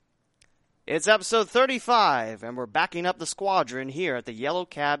It's episode 35, and we're backing up the Squadron here at the Yellow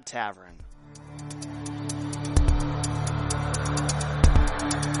Cab Tavern.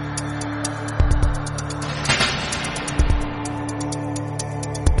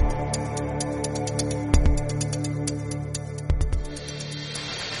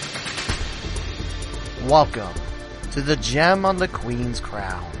 Welcome to the Gem on the Queen's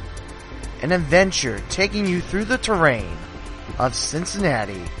Crown, an adventure taking you through the terrain of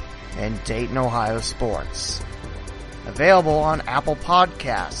Cincinnati and Dayton, Ohio sports. Available on Apple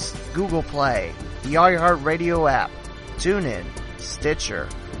Podcasts, Google Play, the iHeartRadio app, TuneIn, Stitcher,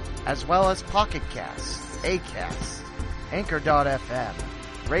 as well as Pocket Casts, Acast, Anchor.fm,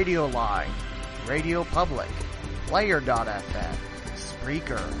 Radio Line, Radio Public, Player.fm,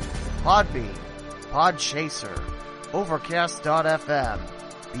 Spreaker, Podbean, Podchaser, Overcast.fm,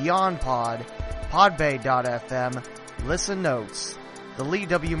 BeyondPod, Podbay.fm, Listen Notes,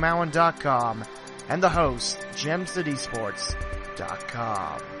 TheLeeWMowen.com, and the host,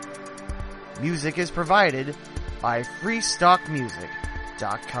 GemCitySports.com. Music is provided by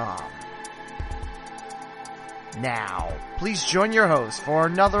FreeStockMusic.com. Now, please join your host for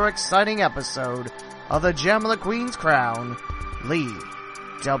another exciting episode of the Gem of the Queen's Crown, Lee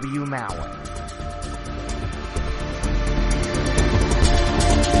W. Mowen.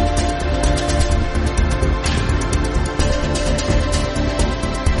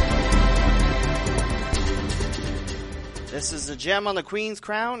 This is the Gem on the Queen's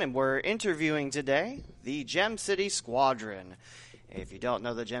Crown, and we're interviewing today the Gem City Squadron. If you don't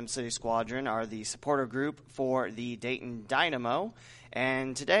know, the Gem City Squadron are the supporter group for the Dayton Dynamo.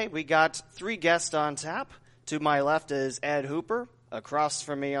 And today we got three guests on tap. To my left is Ed Hooper. Across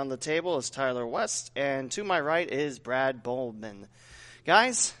from me on the table is Tyler West. And to my right is Brad Boldman.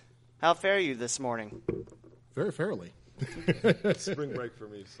 Guys, how fare you this morning? Very fairly. Spring break for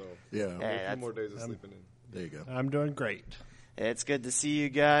me, so yeah, a few more days of sleeping in. There you go. I'm doing great. It's good to see you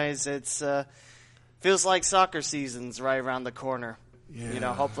guys. It's feels like soccer season's right around the corner. Yeah. You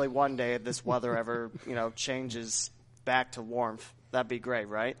know, hopefully one day if this weather ever, changes back to warmth. That'd be great,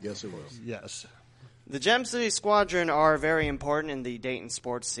 right? Yes, it will. Yes. The Gem City Squadron are very important in the Dayton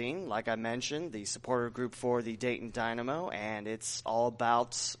sports scene. Like I mentioned, the supporter group for the Dayton Dynamo, and it's all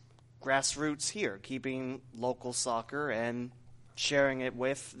about grassroots here, keeping local soccer and sharing it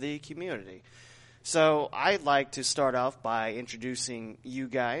with the community. So I'd like to start off by introducing you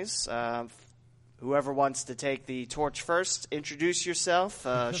guys. Whoever wants to take the torch first, introduce yourself,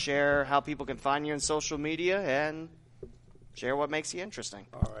 share how people can find you on social media, and share what makes you interesting.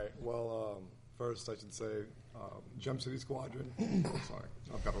 All right. Well, first I should say Gem City Squadron. Sorry,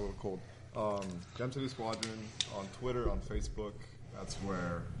 I've got a little cold. Gem City Squadron on Twitter, on Facebook. That's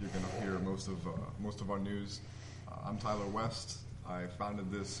where you're going to hear most of our news. I'm Tyler West. I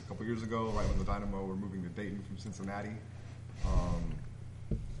founded this a couple years ago, right when the Dynamo were moving to Dayton from Cincinnati.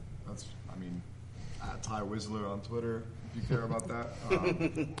 At Ty Whistler on Twitter, if you care about that.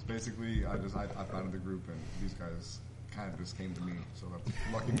 Basically, I founded the group, and these guys kind of just came to me, so that's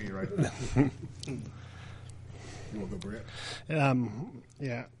lucky me, right? You want to go, Brett?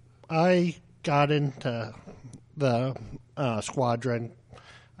 Yeah. I got into the Squadron.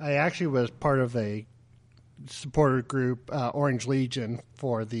 I actually was part of a supporter group, Orange Legion,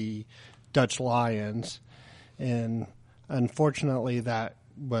 for the Dutch Lions, and unfortunately that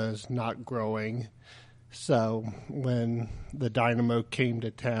was not growing. So when the Dynamo came to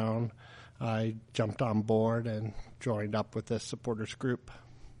town, I jumped on board and joined up with this supporters group.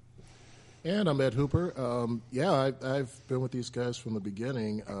 And I'm Ed Hooper. I've been with these guys from the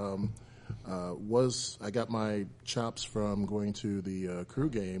beginning. I got my chops from going to the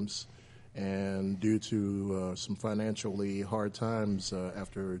crew games, and due to some financially hard times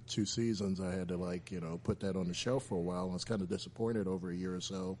after 2 seasons, I had to put that on the shelf for a while. I was kind of disappointed over a year or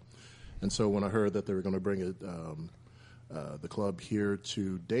so. And so when I heard that they were going to bring the club here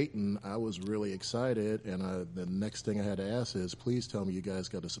to Dayton, I was really excited. And the next thing I had to ask is, please tell me you guys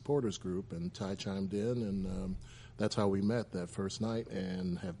got a supporters group. And Ty chimed in, and that's how we met that first night,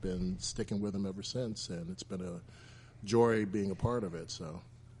 and have been sticking with them ever since. And it's been a joy being a part of it. So.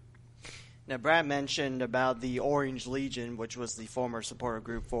 Now, Brad mentioned about the Orange Legion, which was the former supporter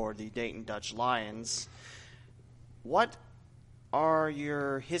group for the Dayton Dutch Lions. What are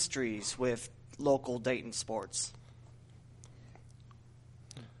your histories with local Dayton sports?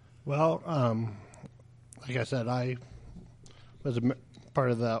 Well, like I said, I was a part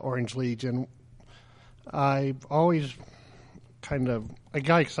of the Orange Legion. I've always I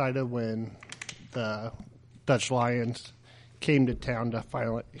got excited when the Dutch Lions came to town to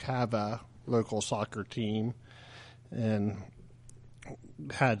finally have a local soccer team. And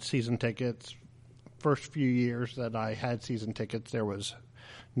had season tickets. First few years that I had season tickets, there was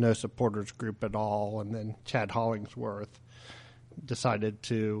no supporters group at all, and then Chad Hollingsworth decided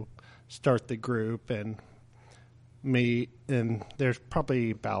to start the group, and there's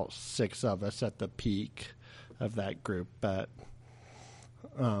probably about 6 of us at the peak of that group, but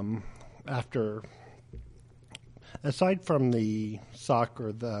aside from the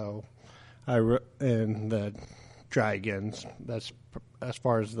soccer, though, and the Dragons, that's as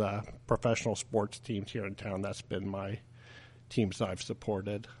far as the professional sports teams here in town, that's been my teams I've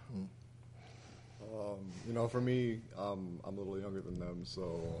supported. For me, I'm a little younger than them,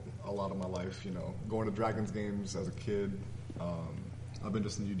 so a lot of my life, going to Dragons games as a kid. I've been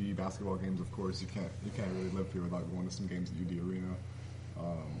just in UD basketball games, of course. You can't really live here without going to some games at UD Arena.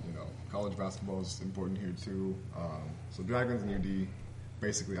 College basketball is important here too. So Dragons and UD,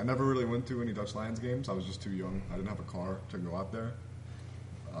 basically. I never really went to any Dutch Lions games. I was just too young. I didn't have a car to go out there.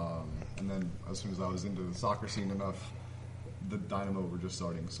 And then as soon as I was into the soccer scene enough, the Dynamo were just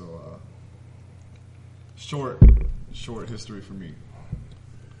starting. So short history for me.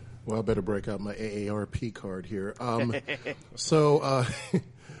 Well, I better break out my AARP card here.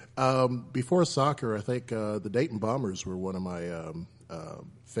 Before soccer, I think the Dayton Bombers were one of my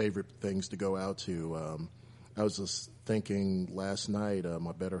favorite things to go out to. I was just thinking last night,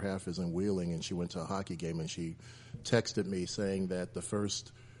 my better half is in Wheeling, and she went to a hockey game, and she texted me saying that the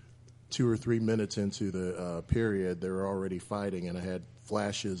first 2 or 3 minutes into the period, they were already fighting, and I had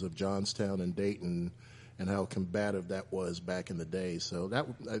flashes of Johnstown and Dayton and how combative that was back in the day. So that,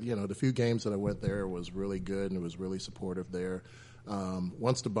 the few games that I went there was really good, and it was really supportive there.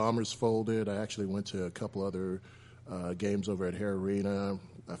 Once the Bombers folded, I actually went to a couple other games over at Hare Arena.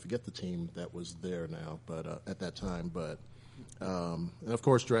 I forget the team that was there now, but at that time. But and of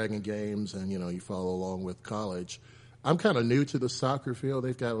course, Dragon games, and you follow along with college. I'm kind of new to the soccer field.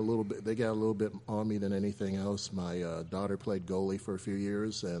 They got a little bit on me than anything else. My daughter played goalie for a few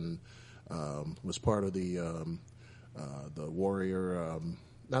years and was part of the Warrior,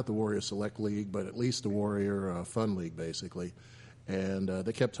 not the Warrior Select League, but at least the Warrior Fun League, basically. And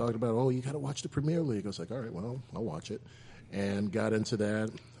they kept talking about, you got to watch the Premier League. I was like, all right, well, I'll watch it. And got into that,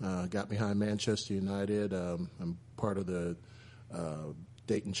 got behind Manchester United. I'm part of the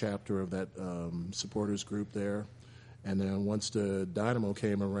Dayton chapter of that supporters group there. And then once the Dynamo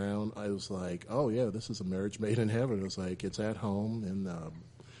came around, I was like, oh, yeah, this is a marriage made in heaven. It was like, it's at home, and,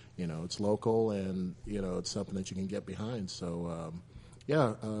 it's local, and, it's something that you can get behind. So,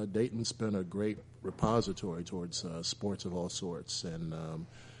 Dayton's been a great repository towards sports of all sorts. And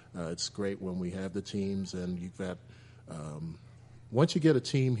it's great when we have the teams, and you've got once you get a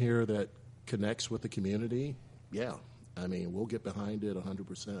team here that connects with the community, we'll get behind it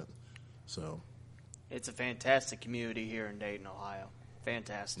 100%. So. It's a fantastic community here in Dayton, Ohio.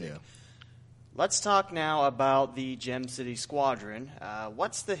 Fantastic. Yeah. Let's talk now about the Gem City Squadron.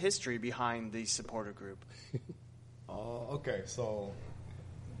 What's the history behind the supporter group? Okay, so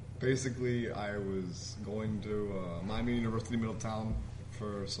basically I was going to Miami University Middletown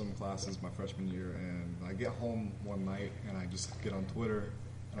for some classes my freshman year, and I get home one night and I just get on Twitter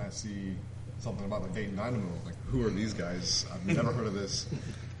and I see something about the Dayton Dynamo. Like, who are these guys? I've never heard of this.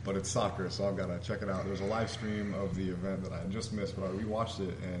 But it's soccer, so I've got to check it out. There's a live stream of the event that I just missed, but I rewatched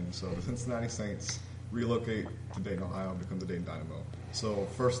it, and so the Cincinnati Saints relocate to Dayton, Ohio, and become the Dayton Dynamo. So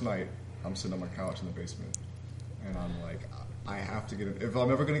first night, I'm sitting on my couch in the basement, and I'm like, I have to get in. If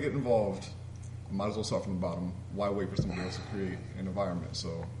I'm ever going to get involved, I might as well start from the bottom. Why wait for somebody else to create an environment?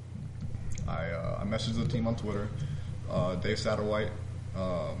 So I messaged the team on Twitter. Dave Satterwhite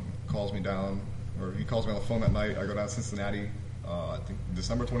calls me down, or he calls me on the phone that night. I go down to Cincinnati. I think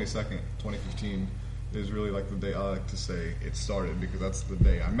December 22nd, 2015 is really like the day I like to say it started, because that's the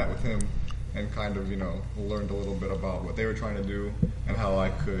day I met with him and kind of, learned a little bit about what they were trying to do and how I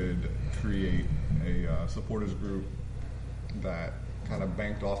could create a supporters group that kind of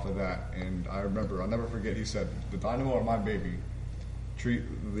banked off of that. And I remember, I'll never forget, he said, the Dynamo are my baby. Treat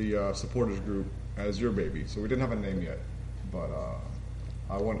the supporters group as your baby. So we didn't have a name yet, but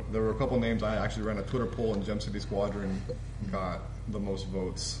there were a couple names. I actually ran a Twitter poll, and Gem City Squadron got the most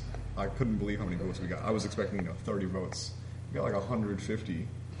votes. I couldn't believe how many votes we got. I was expecting 30 votes. We got like 150,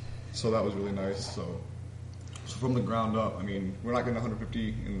 so that was really nice. So from the ground up, we're not getting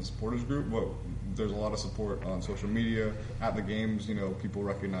 150 in the supporters group, but there's a lot of support on social media. At the games, people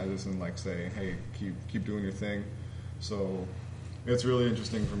recognize us and say, hey, keep doing your thing. So it's really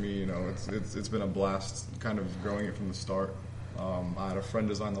interesting for me. It's been a blast kind of growing it from the start. I had a friend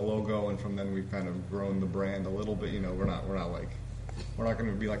design the logo, and from then we've kind of grown the brand a little bit. We're not like we're not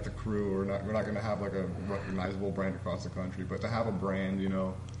going to be like the Crew, or we're not going to have like a recognizable brand across the country, but to have a brand,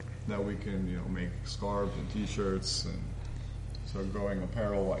 that we can, make scarves and T-shirts, and so going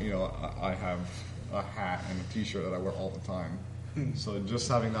apparel, I have a hat and a T-shirt that I wear all the time. So just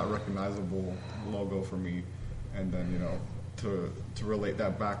having that recognizable logo for me, and then to relate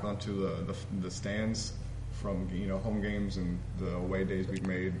that back onto the stands from home games and the away days we've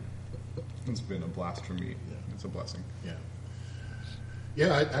made, it's been a blast for me. Yeah. It's a blessing. Yeah.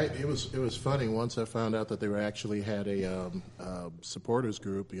 Yeah, it was funny once I found out that they actually had a supporters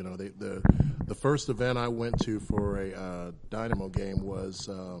group. The first event I went to for a Dynamo game was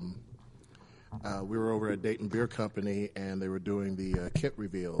we were over at Dayton Beer Company, and they were doing the kit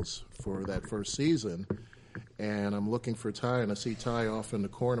reveals for that first season. And I'm looking for Ty, and I see Ty off in the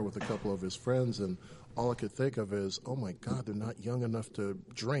corner with a couple of his friends, and all I could think of is, oh my God, they're not young enough to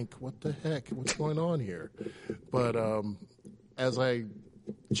drink. What the heck? What's going on here? But as I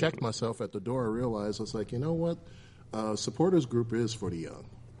checked myself at the door, I realized, I was like, you know what? Supporters group is for the young,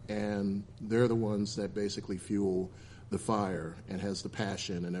 and they're the ones that basically fuel the fire and has the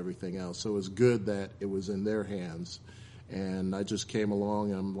passion and everything else. So it's good that it was in their hands. And I just came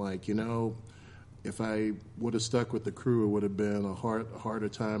along, and I'm like, if I would have stuck with the Crew, it would have been a harder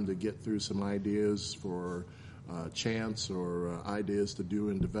time to get through some ideas for chants or ideas to do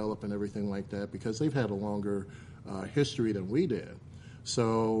and develop and everything like that, because they've had a longer history than we did.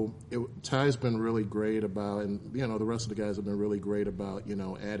 So Ty's been really great about, and the rest of the guys have been really great about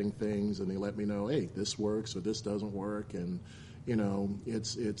adding things, and they let me know, hey, this works or this doesn't work, and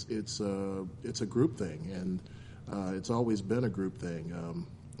it's a group thing, and it's always been a group thing.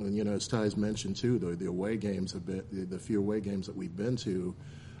 And as Ty's mentioned too, the away games have been, the few away games that we've been to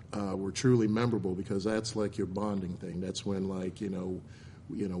were truly memorable, because that's like your bonding thing. That's when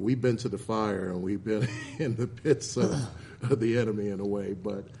we've been to the fire and we've been in the pits of the enemy in a way.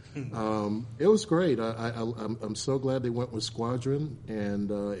 But it was great. I'm so glad they went with Squadron, and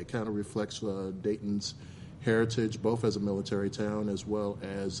it kind of reflects Dayton's heritage, both as a military town as well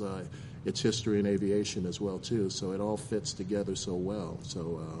as its history in aviation as well too. So it all fits together so well.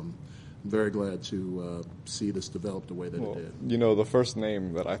 So I'm very glad to see this develop the way that it did. The first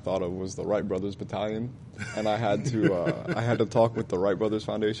name that I thought of was the Wright Brothers Battalion, and I had to talk with the Wright Brothers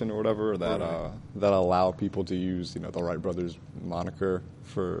Foundation or whatever that allow people to use the Wright Brothers moniker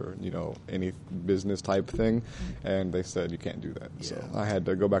for any business type thing, and they said you can't do that. Yeah. So I had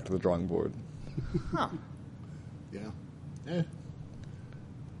to go back to the drawing board. Huh. Yeah.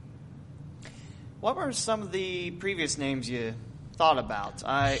 What were some of the previous names you thought about?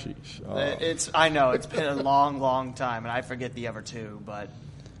 I know it's been a long time, and I forget the other two, but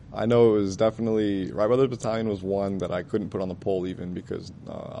I know it was definitely Wright Brothers Battalion was one that I couldn't put on the poll even because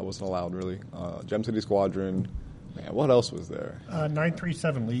I wasn't allowed really. Gem City Squadron. Man, what else was there?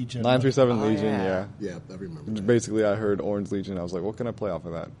 937 Legion. 937 Legion, yeah. Yeah, I remember that. Basically, I heard Orange Legion. I was like, what can I play off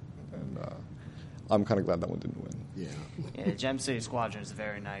of that? And I'm kind of glad that one didn't win. Yeah, Gem City Squadron is a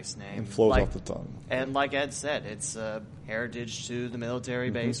very nice name. It flows off the tongue. And like Ed said, it's heritage to the military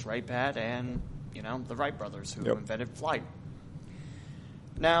base, Wright Pat, and, the Wright brothers who invented flight.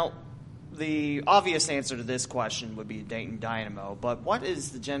 Now, the obvious answer to this question would be Dayton Dynamo, but what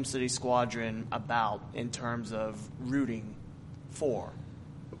is the Gem City Squadron about in terms of rooting for?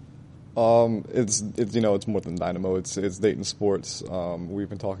 It's more than Dynamo. It's Dayton sports. We've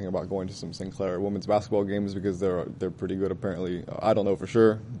been talking about going to some Sinclair women's basketball games because they're pretty good apparently. I don't know for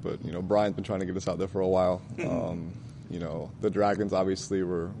sure, but Brian's been trying to get us out there for a while. The Dragons obviously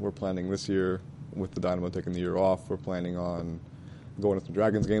we're planning this year with the Dynamo taking the year off. We're planning on going to some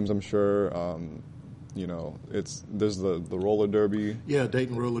Dragons games, I'm sure. There's the roller derby. Yeah,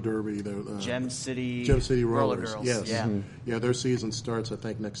 Dayton roller derby. Gem City Roller Girls. Yes. Yeah. Mm-hmm. Yeah, their season starts I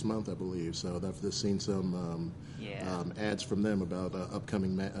think next month, I believe. So I've seen some ads from them about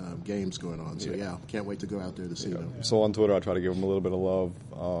upcoming games going on. So can't wait to go out there to see them. So on Twitter, I try to give them a little bit of love,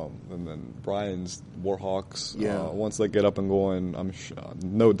 and then Brian's Warhawks. Yeah. Once they get up and going, I'm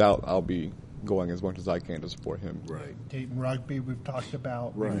no doubt I'll be going as much as I can to support him. Right. Dayton Rugby we've talked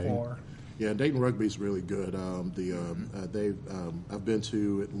about before. Yeah, Dayton Rugby's really good. I've been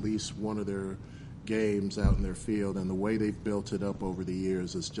to at least one of their games out in their field, and the way they've built it up over the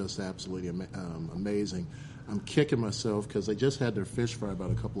years is just absolutely amazing. I'm kicking myself because they just had their fish fry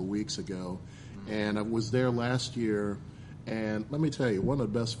about a couple of weeks ago, and I was there last year, and let me tell you, one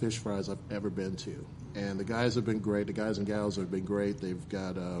of the best fish fries I've ever been to. And the guys have been great. The guys and gals have been great. They've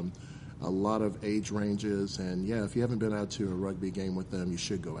got a lot of age ranges, and if you haven't been out to a rugby game with them, you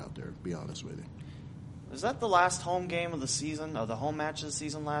should go out there, to be honest with you. Was that the last home game of the season, or the home match of the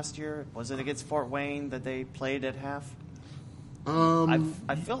season last year? Was it against Fort Wayne that they played at half?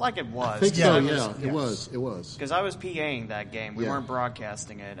 I feel like it was. I think Yeah, so. Yes. It was. It was. Because I was PAing that game. We Yeah. weren't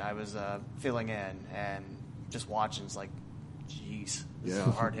broadcasting it. I was filling in and just watching. It's like, jeez, this Yeah.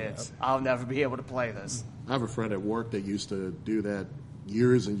 is hard hits. I'll never be able to play this. I have a friend at work that used to do that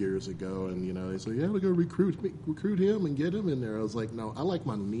years and years ago, and they said, "Yeah, we're gonna recruit him and get him in there." I was like, "No, I like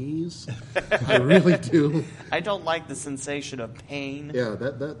my knees. I really do." I don't like the sensation of pain. Yeah,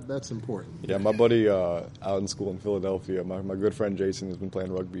 that's important. Yeah, my buddy out in school in Philadelphia, my good friend Jason has been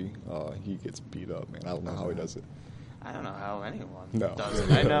playing rugby. He gets beat up, man. I don't know how he does it. I don't know how anyone No. does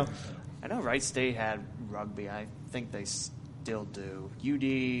it. I know Wright State had rugby. I think they still do.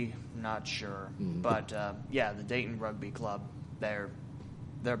 UD, not sure. But, the Dayton Rugby Club, they're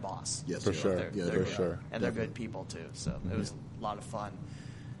boss. Yes, For they are. sure. Yeah, For they are. sure. And they're good people, too. So it was a lot of fun.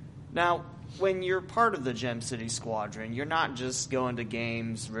 Now, when you're part of the Gem City Squadron, you're not just going to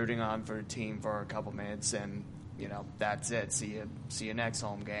games, rooting on for a team for a couple minutes, and that's it. See you next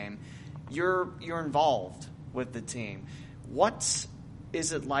home game. You're involved with the team. What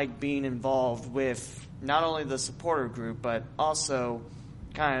is it like being involved with not only the supporter group, but also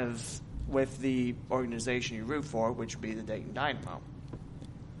kind of with the organization you root for, which would be the Dayton Dynamo?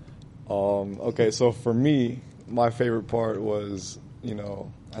 Okay, so for me, my favorite part was, I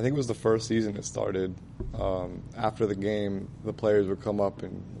think it was the first season it started. After the game, the players would come up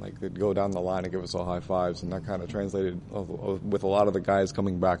and they'd go down the line and give us all high fives, and that kind of translated with a lot of the guys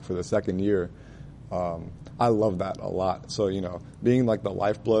coming back for the second year. I love that a lot. So, being like the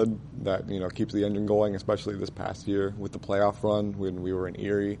lifeblood that, keeps the engine going, especially this past year with the playoff run when we were in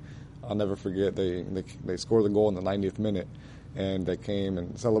Erie. I'll never forget they scored the goal in the 90th minute, and they came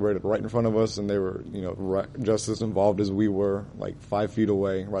and celebrated right in front of us, and they were, just as involved as we were, 5 feet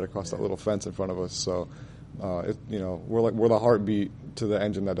away, right across that little fence in front of us. So, we're the heartbeat to the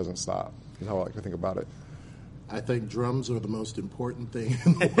engine that doesn't stop, is how I like to think about it. I think drums are the most important thing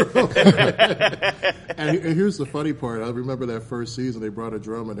in the world. and here's the funny part. I remember that first season, they brought a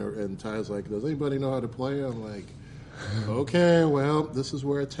drum, and Ty's like, "Does anybody know how to play?" I'm like, "Okay, well, this is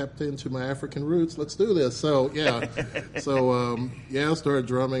where I tapped into my African roots. Let's do this." So, yeah. I started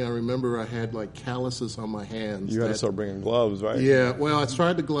drumming. I remember I had, calluses on my hands. You had to start bringing gloves, right? Yeah, well, I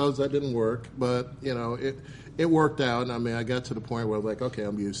tried the gloves. That didn't work, but, it worked out. And, I got to the point where I was like, okay,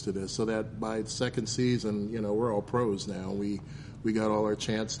 I'm used to this. So that by second season, we're all pros now. We got all our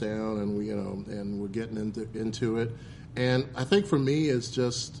chants down, and and we're getting into it. And I think for me, it's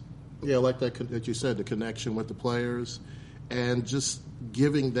just, like that you said, the connection with the players, and just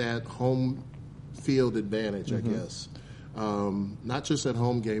giving that home field advantage, I guess. Not just at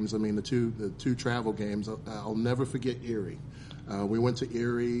home games. I mean, the two travel games. I'll never forget Erie. We went to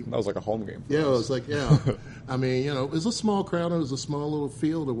Erie. That was like a home game. Yeah, it was like, yeah. I mean, it was a small crowd. It was a small little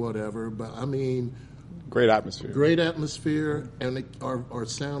field or whatever. But, I mean, Great atmosphere. Great atmosphere, and our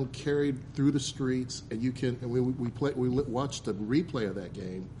sound carried through the streets. And we watched the replay of that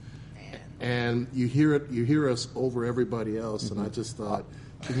game, and you hear us over everybody else. And I just thought,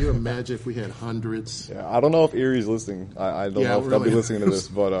 can you imagine if we had hundreds? Yeah, I don't know if Erie's listening. I don't know if they'll be listening to this,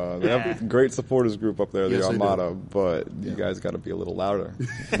 but they have a great supporters group up there, the Yes, Armada. But you guys got to be a little louder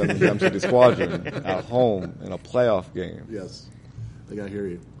than the Gem City Squadron at home in a playoff game. Yes, they got to hear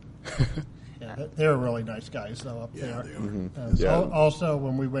you. Yeah, they're really nice guys, though, up Yeah, there. they are. Mm-hmm. Yeah. Also,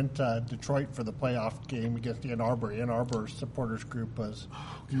 when we went to Detroit for the playoff game against the Ann Arbor supporters group was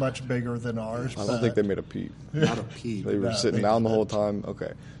much bigger than ours. I don't think they made a peep. Not a peep. They were No, sitting they down the whole time.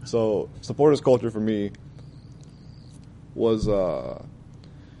 Okay. So, supporters culture for me was, sorry,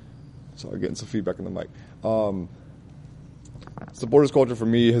 getting some feedback in the mic. Supporters culture for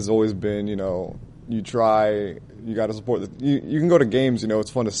me has always been, you got to support you can go to games,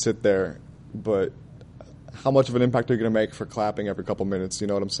 it's fun to sit there, but how much of an impact are you going to make for clapping every couple minutes? You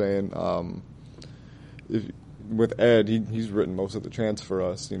know what I'm saying? With Ed, he's written most of the chants for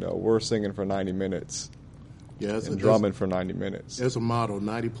us. We're singing for 90 minutes. Yeah, and drumming for 90 minutes. There's a motto,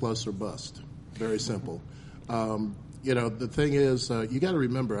 90 plus or bust. Very simple. The thing is, you got to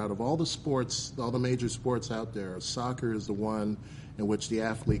remember, out of all the sports, all the major sports out there, soccer is the one in which the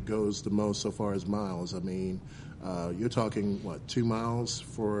athlete goes the most so far as miles. I mean, you're talking, 2 miles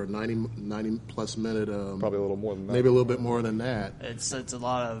for a 90-plus minute? Probably a little more than that. Maybe a little bit more than that. It's a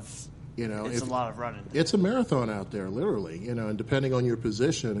lot of a lot of running. It's a marathon out there, literally. And depending on your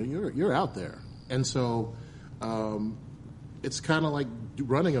position, you're out there. And so it's kind of like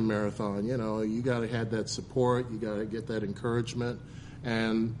running a marathon. You got to have that support. You got to get that encouragement,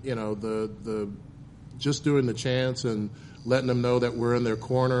 and the just doing the chants and letting them know that we're in their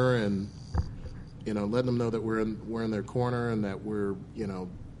corner, and letting them know that we're in their corner and that we're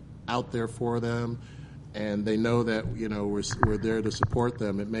out there for them. and they know that we're there to support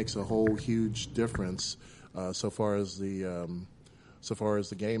them. It makes a whole huge difference so far as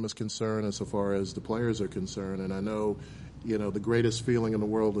the game is concerned, and so far as the players are concerned. And I know, the greatest feeling in the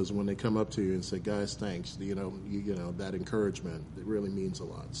world is when they come up to you and say, "Guys, thanks." That encouragement, it really means a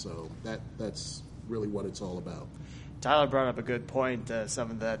lot. So that's really what it's all about. Tyler brought up a good point.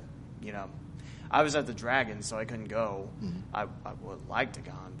 Something that I was at the Dragon, so I couldn't go. Mm-hmm. I would like to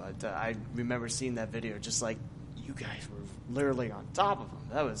go on, but I remember seeing that video. Just like you guys were literally on top of them.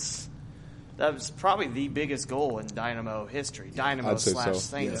 That was probably the biggest goal in Dynamo history. Dynamo /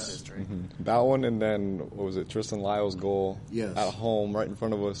 Saints history. Mm-hmm. That one, and then what was it? Tristan Lyle's goal at home, right in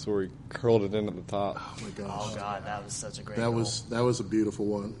front of us, where he curled it in at the top. Oh my gosh! Oh God, that was such a great goal. That was a beautiful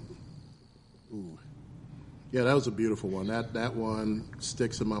one. Ooh. Yeah, that was a beautiful one. That one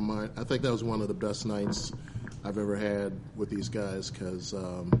sticks in my mind. I think that was one of the best nights I've ever had with these guys because,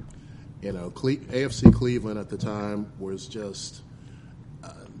 AFC Cleveland at the time was just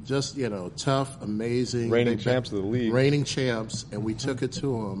tough, amazing. Reigning champs of the league. Reigning champs, and we took it to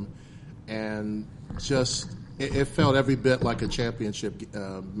them, and just it felt every bit like a championship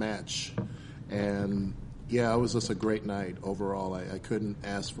match. And yeah, it was just a great night overall. I couldn't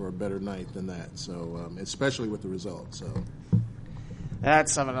ask for a better night than that. So, especially with the results. So,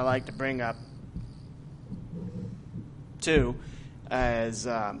 that's something I like to bring up too, as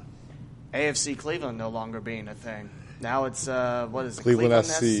AFC Cleveland no longer being a thing. Now it's what is it? Cleveland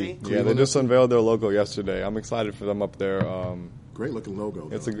SC. Yeah, they just unveiled their logo yesterday. I'm excited for them up there. Great looking logo.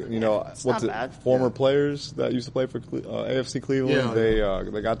 It's former players that used to play for AFC Cleveland.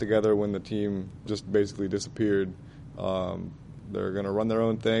 They got together when the team just basically disappeared. They're going to run their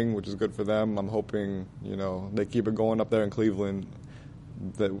own thing, which is good for them. I'm hoping they keep it going up there in Cleveland.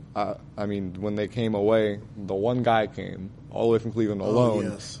 When they came away, the one guy came all the way from Cleveland alone. Oh,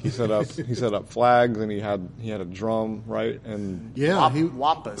 yes. He set up flags, and he had a drum, right? And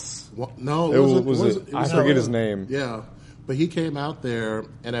Wampus. No, it was I forget his name. Yeah. But he came out there,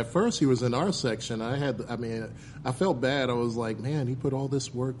 and at first he was in our section. I felt bad. I was like, man, he put all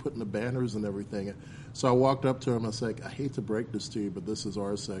this work putting the banners and everything. So I walked up to him. I was like, I hate to break this to you, but this is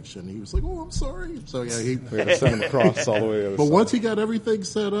our section. He was like, oh, I'm sorry. So yeah, we had to send him across all the way to the other But side. once he got everything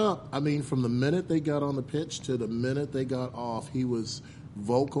set up, from the minute they got on the pitch to the minute they got off, he was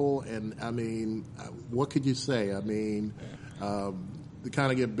vocal. And what could you say? To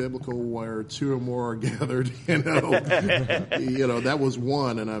kind of get biblical, where two or more are gathered, that was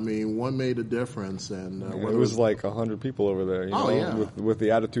one, and one made a difference. And it was like 100 people over there. With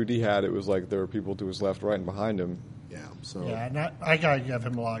the attitude he had, it was like there were people to his left, right, and behind him. Yeah. So and I gotta give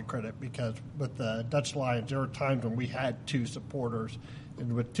him a lot of credit because with the Dutch Lions, there were times when we had two supporters,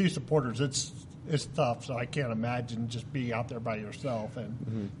 and with two supporters, it's tough. So I can't imagine just being out there by yourself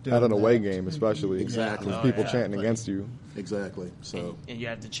and at an away game, especially. Exactly. With people chanting against you. Exactly. So and you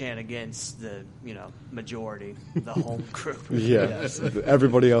have to chant against the majority, the home group. Yeah.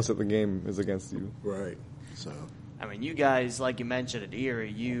 Everybody else at the game is against you. Right. So you guys, like you mentioned at Erie,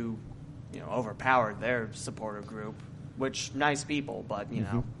 you overpowered their supporter group, which nice people, but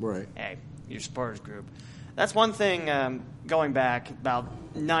right. Hey, your supporters group. That's one thing. Going back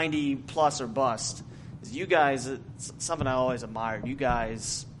about 90 plus or bust, is you guys. It's something I always admired. You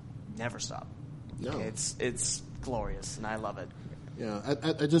guys never stop. No, it's glorious, and I love it. Yeah,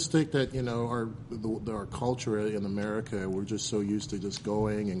 I just think that our culture in America, we're just so used to just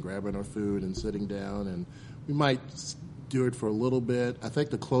going and grabbing our food and sitting down, and we might do it for a little bit. I think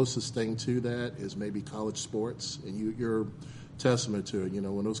the closest thing to that is maybe college sports, and you're testament to it.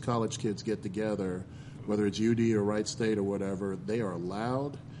 When those college kids get together, whether it's UD or Wright State or whatever, they are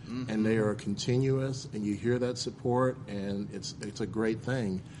loud and they are continuous, and you hear that support, and it's a great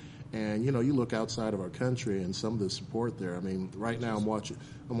thing. And you look outside of our country and some of the support there. Right now I'm watching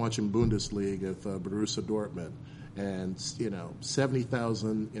Bundesliga with Borussia Dortmund, and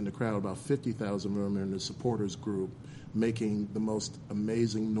 70,000 in the crowd, about 50,000 of them are in the supporters group, making the most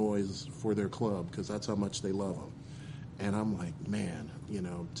amazing noise for their club because that's how much they love them. And I'm like, man,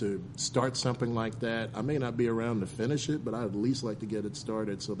 to start something like that, I may not be around to finish it, but I'd at least like to get it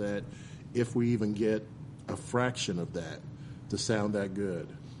started so that if we even get a fraction of that to sound that good,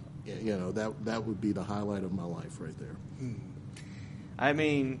 that would be the highlight of my life right there.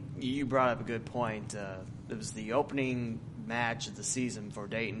 You brought up a good point. It was the opening match of the season for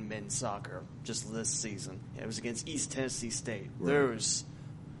Dayton men's soccer, just this season. It was against East Tennessee State. Right. There was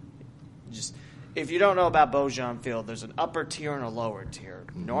just... If you don't know about Beaujean Field, there's an upper tier and a lower tier.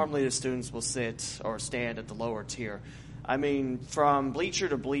 Mm-hmm. Normally the students will sit or stand at the lower tier. From bleacher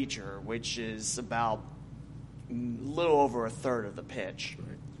to bleacher, which is about a little over a third of the pitch.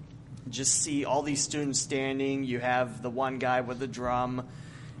 Right. just see all these students standing. You have the one guy with the drum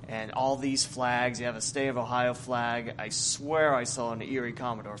and all these flags. You have a State of Ohio flag. I swear I saw an Erie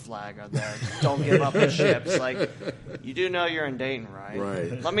Commodore flag on there. Don't give up the ships. Like, you do know you're in Dayton, right?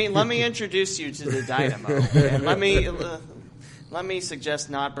 Right. Let me introduce you to the Dynamo, and let me suggest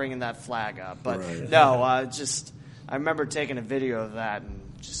not bringing that flag up. But right. no, I remember taking a video of that, and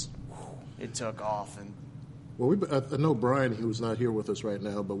just it took off. And well, I know Brian, who's not here with us right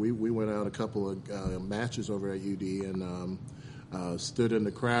now, but we went out a couple of matches over at UD and stood in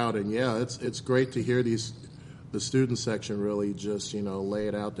the crowd, and yeah, it's great to hear the student section really just lay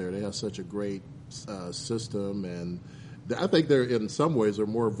it out there. They have such a great system, and I think they're in some ways they're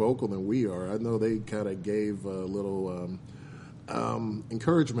more vocal than we are. I know they kind of gave a little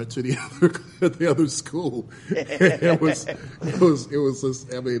encouragement to the other school. it was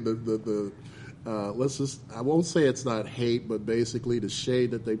just, I mean, let's just, I won't say it's not hate, but basically the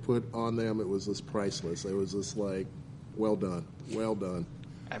shade that they put on them, it was just priceless. It was just like, well done. Well done.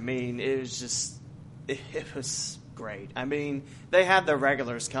 I mean, it was great. I mean, they had their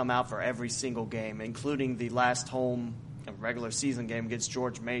regulars come out for every single game, including the last home regular season game against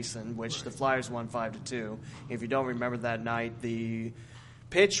George Mason, which the Flyers won 5-2. If you don't remember that night, the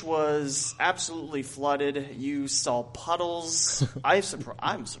pitch was absolutely flooded. You saw puddles. I'm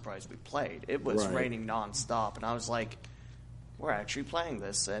surprised we played. It was raining nonstop, and I was like, we're actually playing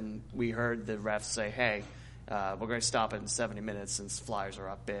this. And we heard the refs say, hey, we're going to stop it in 70 minutes since Flyers are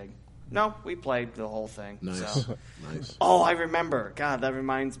up big. No, we played the whole thing. Nice. So. Nice. Oh, I remember. God, that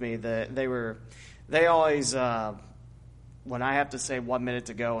reminds me that they always, when I have to say 1 minute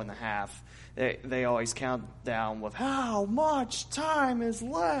to go in the half, they always count down with how much time is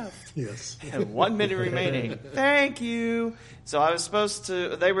left. Yes. 1 minute remaining. Thank you. So I was supposed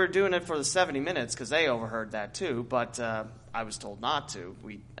to, they were doing it for the 70 minutes because they overheard that too, but I was told not to.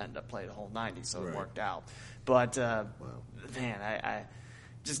 We ended up playing the whole 90, so it worked out. But, man, I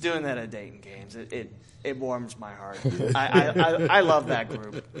just doing that at Dayton games, it warms my heart. I love that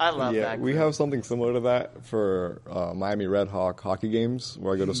group. I love that group. We have something similar to that for Miami Red Hawk hockey games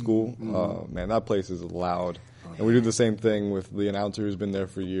where I go to school. Man, that place is loud. And we do the same thing with the announcer who's been there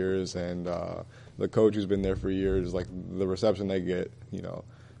for years and the coach who's been there for years. Like the reception they get,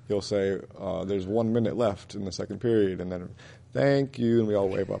 he'll say, there's 1 minute left in the second period, and then thank you, and we all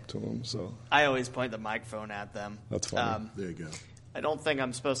wave up to him. So I always point the microphone at them. That's funny. There you go. I don't think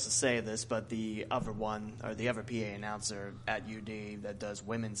I'm supposed to say this, but the other PA announcer at UD that does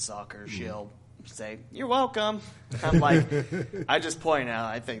women's soccer, she'll say, "You're welcome." I'm like, I just point out.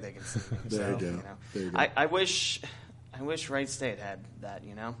 I think they can see me. There you go. There you go. I wish Wright State had that.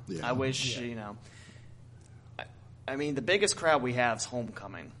 Yeah. I wish I mean, the biggest crowd we have is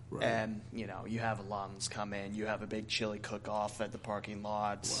homecoming, and you have alums come in. You have a big chili cook-off at the parking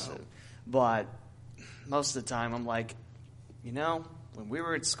lot, but most of the time, I'm like. When we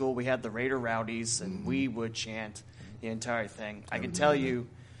were at school, we had the Raider Rowdies, and we would chant the entire thing. I can tell you,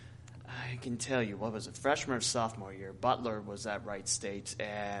 what was it, freshman or sophomore year, Butler was at Wright State,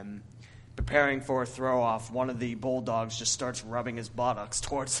 and preparing for a throw-off, one of the Bulldogs just starts rubbing his buttocks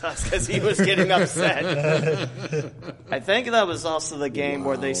towards us because he was getting upset. I think that was also the game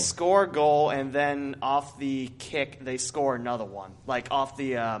where they score a goal, and then off the kick, they score another one. Like off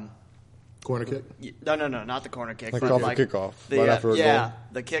the... corner kick? No, not the corner kick. Like off the kickoff, right after a goal?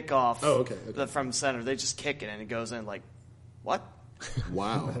 The kickoff. Oh, okay. From center. They just kick it, and it goes in like, what?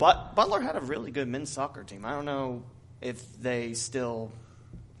 Wow. But Butler had a really good men's soccer team. I don't know if they still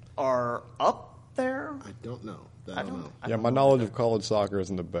are up there. I don't know. I don't know. Yeah, my knowledge of college soccer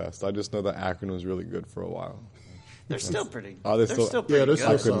isn't the best. I just know that Akron was really good for a while. They're still pretty. They're still pretty good.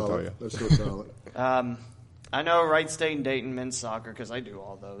 I couldn't tell you. They're still solid. I know Wright State and Dayton men's soccer because I do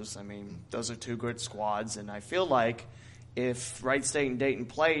all those. I mean, those are two good squads, and I feel like if Wright State and Dayton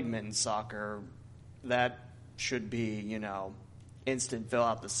played men's soccer, that should be, instant fill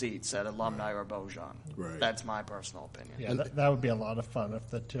out the seats at Alumni or Beaujon. Right. That's my personal opinion. Yeah, that would be a lot of fun if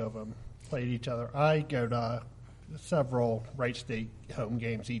the two of them played each other. I go to several Wright State home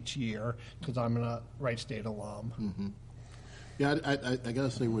games each year because I'm a Wright State alum. Mm-hmm. Yeah, I got to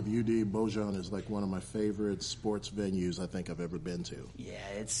say with UD, Beaujon is like one of my favorite sports venues I think I've ever been to. Yeah,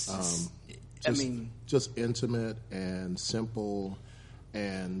 it's just intimate and simple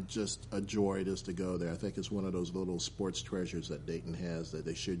and just a joy just to go there. I think it's one of those little sports treasures that Dayton has that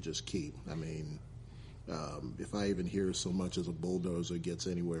they should just keep. I mean, if I even hear so much as a bulldozer gets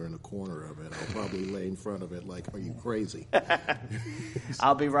anywhere in a corner of it, I'll probably lay in front of it like, are you crazy?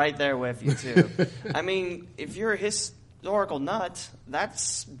 I'll be right there with you, too. I mean, if you're Oracle Nut,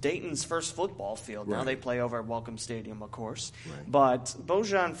 that's Dayton's first football field. Now Right. they play over at Welcome Stadium, of course. Right. But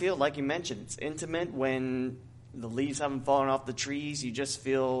Beaujean Field, like you mentioned, it's intimate. When the leaves haven't fallen off the trees, you just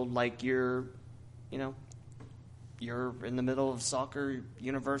feel like you're in the middle of Soccer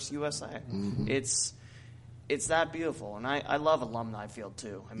Universe USA. Mm-hmm. It's that beautiful. And I love Alumni Field,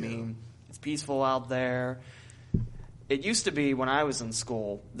 too. I mean, it's peaceful out there. It used to be, when I was in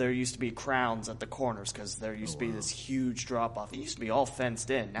school, there used to be crowns at the corners because there used to be this huge drop-off. It used to be all fenced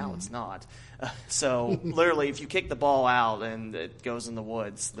in. Now it's not. So, literally, if you kick the ball out and it goes in the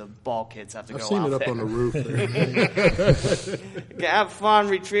woods, the ball kids have to I've go seen out it up there. on the roof there. Have fun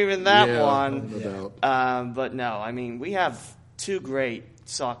retrieving that Yeah, one. no doubt. But no, I mean, we have two great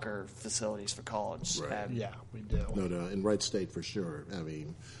soccer facilities for college. Right. Yeah, we do. No, in Wright State for sure. I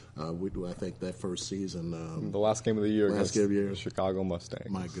mean, I think that first season. The last game of the year Last against game of the year. the Chicago Mustangs.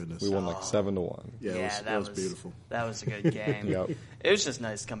 My goodness. We won like 7-1. Yeah, that was beautiful. That was a good game. Yep. It was just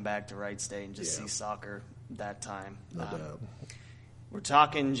nice to come back to Wright State and just Yeah. see soccer that time. No doubt. We're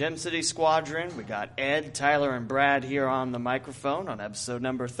talking Gem City Squadron. We got Ed, Tyler, and Brad here on the microphone on episode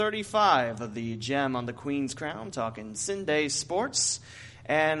number 35 of the Gem on the Queen's Crown, talking Sunday sports.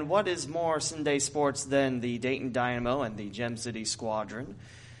 And what is more Sunday sports than the Dayton Dynamo and the Gem City Squadron?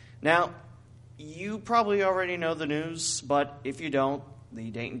 Now, you probably already know the news, but if you don't, the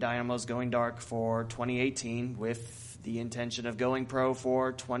Dayton Dynamo is going dark for 2018 with the intention of going pro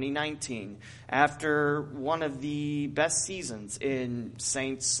for 2019 after one of the best seasons in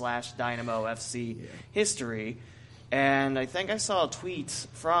Saints/Dynamo FC history. And I think I saw a tweet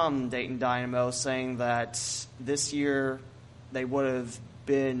from Dayton Dynamo saying that this year they would have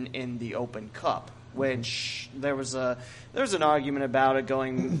been in the Open Cup, which there was an argument about it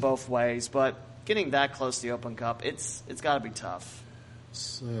going both ways, but getting that close to the Open Cup, it's got to be tough.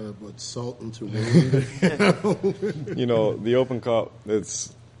 But salt into wound. The Open Cup,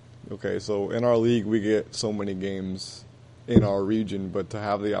 it's okay. So in our league, we get so many games in our region, but to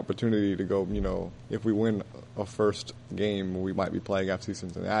have the opportunity to go, if we win a first game, we might be playing FC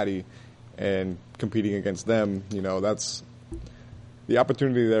Cincinnati and competing against them. That's the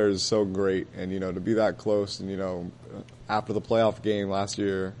opportunity there is so great, and to be that close, and after the playoff game last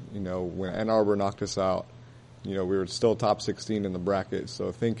year, when Ann Arbor knocked us out. We were still top 16 in the bracket,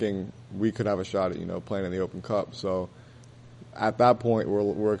 so thinking we could have a shot at, playing in the Open Cup. So at that point,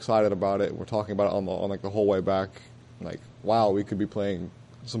 we're excited about it. We're talking about it on the whole way back. Like, wow, we could be playing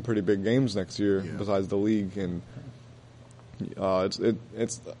some pretty big games next year besides the league. And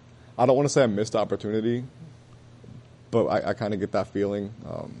it's I don't want to say a missed opportunity, but I kind of get that feeling.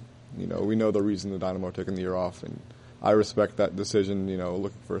 We know the reason the Dynamo are taking the year off, and I respect that decision,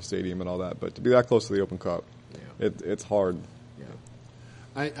 looking for a stadium and all that. But to be that close to the Open Cup, it's hard. Yeah.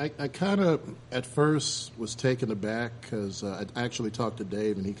 I kind of, at first, was taken aback because I actually talked to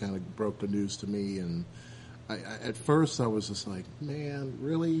Dave, and he kind of broke the news to me. And at first, I was just like, man,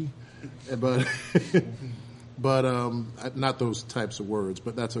 really? But not those types of words,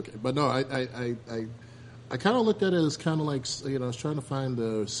 but that's okay. But no, I kind of looked at it as kind of like, I was trying to find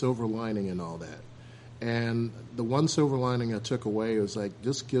the silver lining in all that. And the one silver lining I took away was like,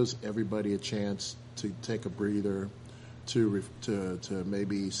 this gives everybody a chance to take a breather, to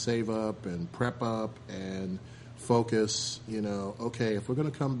maybe save up and prep up and focus. Okay, if we're going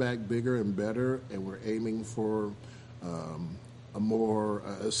to come back bigger and better, and we're aiming for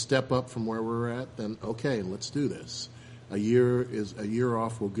a step up from where we're at, then okay, let's do this. A year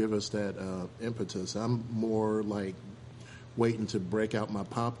off will give us that impetus. I'm more like waiting to break out my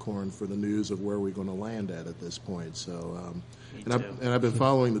popcorn for the news of where we're going to land at this point. So, I've been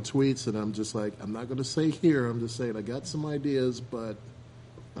following the tweets, and I'm just like, I'm not going to say here. I'm just saying I got some ideas, but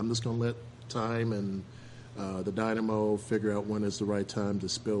I'm just going to let time and the Dynamo figure out when is the right time to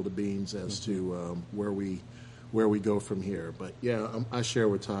spill the beans as to where we go from here. But yeah, I share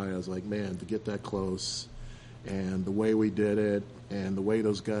with Ty. I was like, man, to get that close, and the way we did it, and the way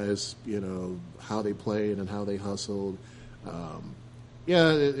those guys, how they played and how they hustled.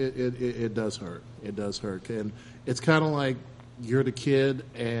 It does hurt. It does hurt. And it's kind of like you're the kid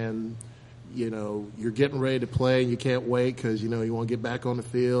and, you're getting ready to play and you can't wait because, you want to get back on the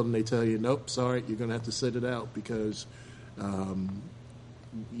field, and they tell you, nope, sorry, you're going to have to sit it out because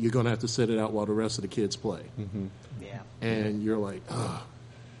you're going to have to sit it out while the rest of the kids play. Mm-hmm. Yeah. And you're like, oh.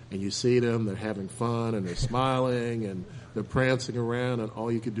 And you see them, they're having fun and they're smiling and they're prancing around, and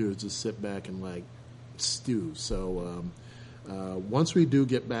all you could do is just sit back and, like, stew. So, once we do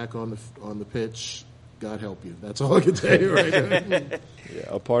get back on the pitch, God help you. That's all I can tell you right now. Yeah,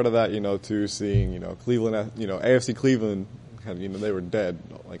 a part of that, too, seeing, Cleveland, AFC Cleveland, they were dead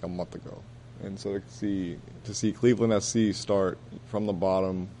like a month ago. And so to see Cleveland SC start from the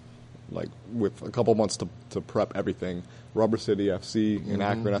bottom, like with a couple months to prep everything. Rubber City FC in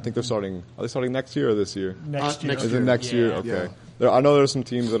Akron, I think they're starting. Are they starting next year or this year? Next year. Is it next year? Okay. Yeah. I know there's some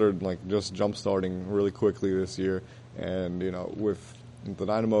teams that are like just jump starting really quickly this year, and with the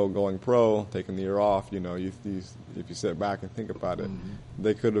Dynamo going pro, taking the year off, if you sit back and think about it,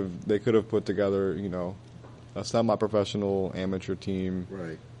 they could have put together a semi-professional amateur team,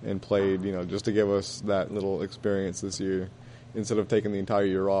 Right. and played just to give us that little experience this year, instead of taking the entire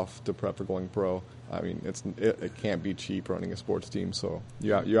year off to prep for going pro. I mean, it can't be cheap running a sports team, so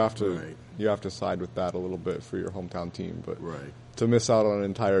you have to side with that a little bit for your hometown team. But to miss out on an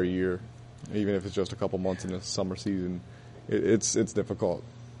entire year, even if it's just a couple months in a summer season, it's difficult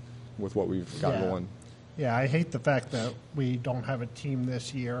with what we've got going. Yeah, I hate the fact that we don't have a team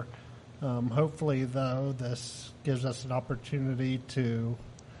this year. Hopefully, though, this gives us an opportunity to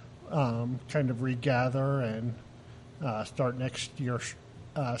kind of regather and start next year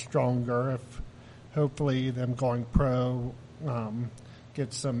stronger. If hopefully them going pro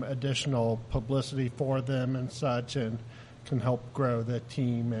gets some additional publicity for them and such, and can help grow the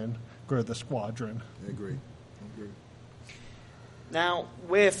team and grow the squadron. I agree. Now,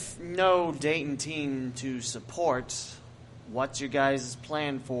 with no Dayton team to support, what's your guys'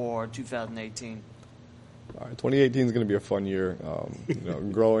 plan for 2018? All right, 2018 is going to be a fun year.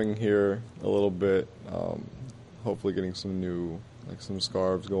 Growing here a little bit. Hopefully, getting some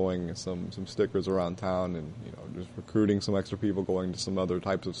scarves going, some stickers around town, and just recruiting some extra people, going to some other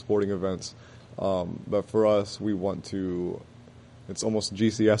types of sporting events. But for us, we want to. It's almost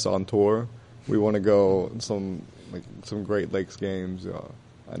GCS on tour. We want to go some Great Lakes games.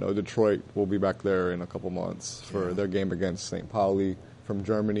 I know Detroit will be back there in a couple months for their game against St. Pauli from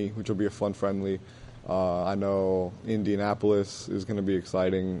Germany, which will be a fun friendly. I know Indianapolis is going to be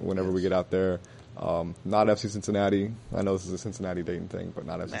exciting whenever we get out there. Not FC Cincinnati. I know this is a Cincinnati-Dayton thing, but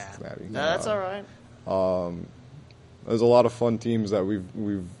not FC Cincinnati. No, that's all right. There's a lot of fun teams that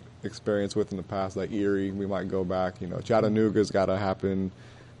we've experienced with in the past, like Erie. We might go back. Chattanooga's got to happen.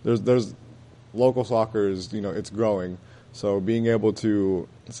 There's local soccer is, it's growing. So being able to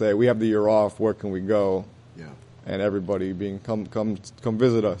say, we have the year off, where can we go? Yeah. And everybody come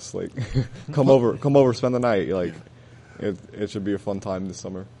visit us, like come over, spend the night. Like it should be a fun time this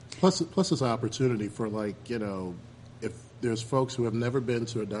summer. Plus it's an opportunity for if there's folks who have never been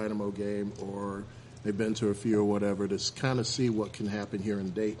to a Dynamo game or they've been to a few or whatever, to kind of see what can happen here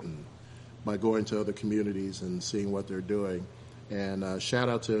in Dayton by going to other communities and seeing what they're doing. And shout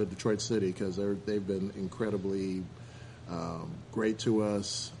out to Detroit City, because they've been incredibly great to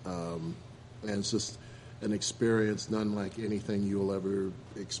us, and it's just an experience none like anything you'll ever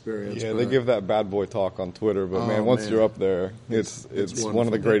experience. Yeah, they give that bad boy talk on Twitter, but once you're up there, it's one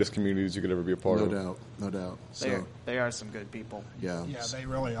of the greatest communities you could ever be a part of. No doubt. They are some good people. Yeah, they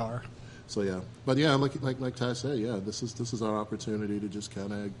really are. So but like Ty said, this is our opportunity to just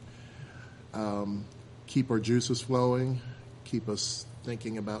kind of keep our juices flowing, keep us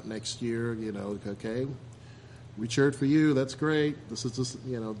thinking about next year. Okay, we cheered for you. That's great. This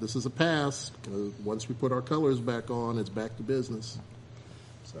is a pass. Once we put our colors back on, it's back to business.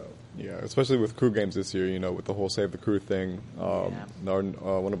 So especially with crew games this year. With the whole Save the Crew thing.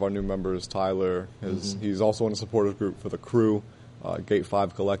 One of our new members, Tyler, he's also in a supporters group for the Crew, Gate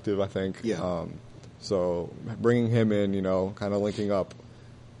 5 Collective, I think. Yeah. So bringing him in, kind of linking up,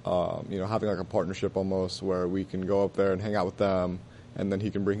 having like a partnership almost where we can go up there and hang out with them, and then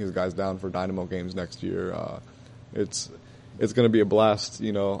he can bring his guys down for Dynamo games next year. It's going to be a blast.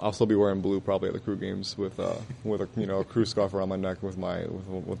 I'll still be wearing blue probably at the Crew games with a Crew scarf around my neck with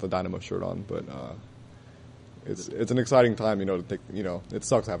the Dynamo shirt on. But it's an exciting time. To take. It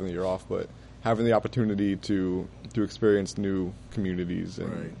sucks having the year off, but having the opportunity to experience new communities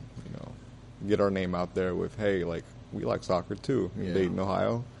and get our name out there with, hey, like, we like soccer too in Dayton,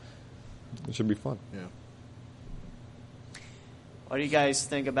 Ohio. It should be fun. Yeah. What do you guys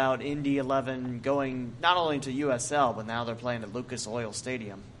think about Indy 11 going not only to USL, but now they're playing at Lucas Oil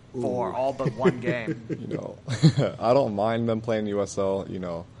Stadium for all but one game? I don't mind them playing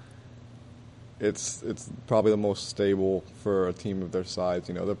USL. It's probably the most stable for a team of their size.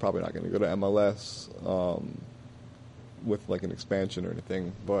 They're probably not going to go to MLS with like an expansion or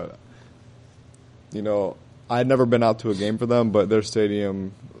anything. But I had never been out to a game for them, but their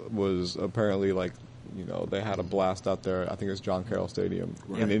stadium was apparently like. They had a blast out there. I think it's John Carroll Stadium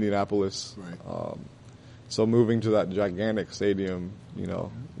in Indianapolis. Right. So moving to that gigantic stadium,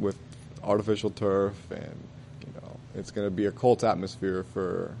 with artificial turf, and it's going to be a cult atmosphere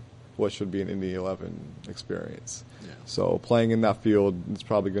for what should be an Indy 11 experience. Yeah. So playing in that field, it's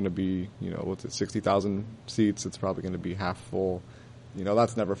probably going to be, 60,000 seats. It's probably going to be half full.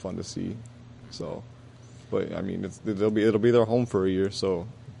 That's never fun to see. So, but I mean, it'll be their home for a year. So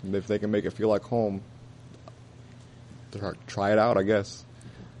if they can make it feel like home, try it out, I guess.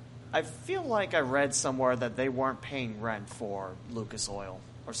 I feel like I read somewhere that they weren't paying rent for Lucas Oil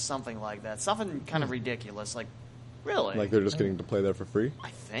or something like that. Something kind of ridiculous. Like, really? Like they're just getting to play there for free? I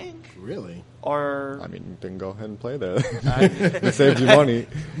think. Really? Or I mean, then go ahead and play there. It saves you money.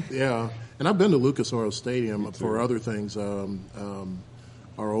 Yeah, and I've been to Lucas Oil Stadium for other things.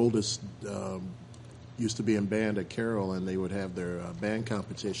 Our oldest used to be in band at Carroll, and they would have their band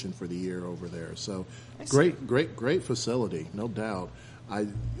competition for the year over there. So great facility, no doubt.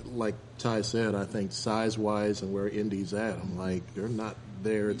 Like Ty said, I think size-wise and where Indy's at, I'm like, they're not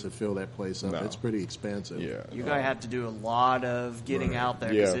there to fill that place up. No. It's pretty expensive. Yeah. you're going to have to do a lot of getting out there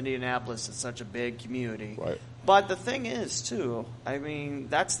because Yeah. Indianapolis is such a big community. Right. But the thing is, too, I mean,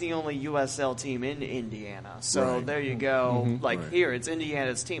 that's the only USL team in Indiana. So Right. there you go. Mm-hmm. Like Right. here, it's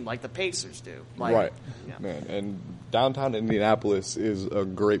Indiana's team, like the Pacers do. Like, Right. Yeah. Man, and downtown Indianapolis is a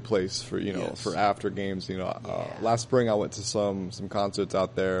great place for Yes. for after games. Last spring I went to some concerts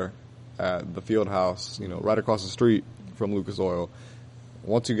out there at the Field House, right across the street from Lucas Oil.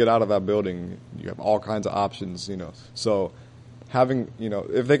 Once you get out of that building, you have all kinds of options. So having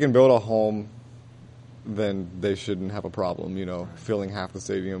if they can build a home, then they shouldn't have a problem. Filling half the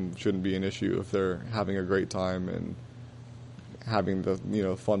stadium shouldn't be an issue if they're having a great time and having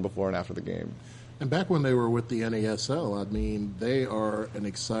the fun before and after the game. And back when they were with the NASL, I mean, they are an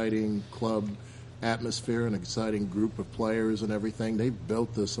exciting club atmosphere, an exciting group of players and everything. They've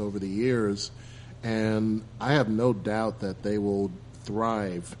built this over the years, and I have no doubt that they will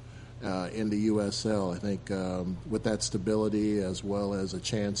thrive in the USL. I think with that stability as well as a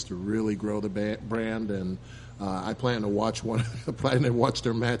chance to really grow the brand, and I plan to watch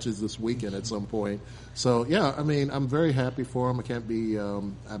their matches this weekend at some point. So yeah, I mean, I'm very happy for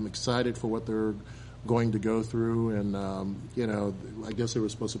them. I'm excited for what they're going to go through, and I guess they were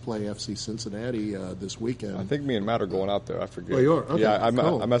supposed to play FC Cincinnati this weekend. I think me and Matt are going out there. I forget. Oh, you are? Okay, Yeah, I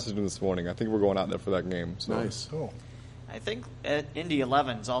cool. messaged him this morning. I think we're going out there for that game. So. Nice. Cool. I think Indy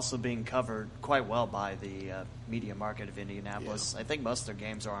 11 is also being covered quite well by the media market of Indianapolis. I think most of their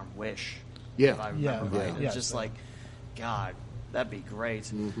games are on Wish. Yeah. If I remember Yeah. right. Yeah. It's just like, God, that'd be great.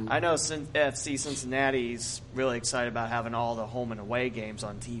 Mm-hmm. I know FC Cincinnati's really excited about having all the home and away games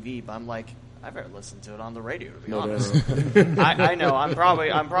on TV, but I'm like, I better listen to it on the radio, to be honest. I know I'm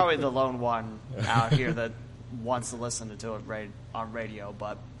probably the lone one out here that wants to listen to it on radio,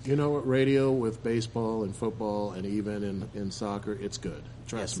 but You know what? Radio with baseball and football and even in soccer, it's good.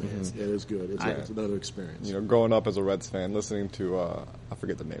 Trust me, it is good. It's another experience. Growing up as a Reds fan, listening to I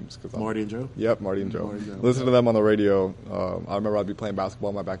forget the names because Marty and Joe? Yep, Marty and Joe. Marty and Joe. Listening to them on the radio. I remember I'd be playing basketball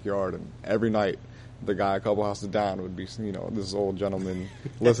in my backyard, and every night the guy a couple houses down would be, this old gentleman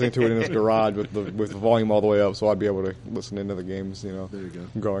listening to it in his garage with the volume all the way up, so I'd be able to listen into the games. There you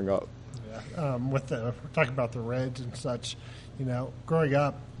go. Growing up. We're talking about the Reds and such, growing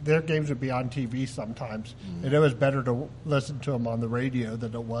up, their games would be on TV sometimes, and it was better to listen to them on the radio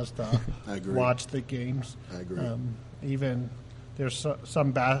than it was to I agree. watch the games. I agree. Even there's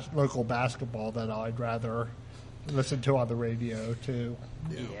some local basketball that I'd rather listen to on the radio too.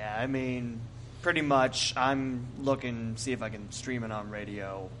 yeah, I mean, pretty much I'm looking see if I can stream it on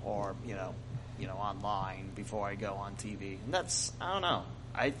radio or online before I go on TV. And that's, I don't know.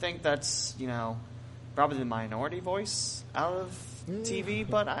 I think that's probably the minority voice out of TV,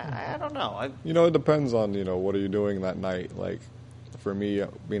 but I don't know. It depends on, what are you doing that night. Like, for me,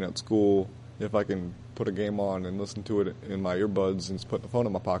 being at school, if I can put a game on and listen to it in my earbuds and just put the phone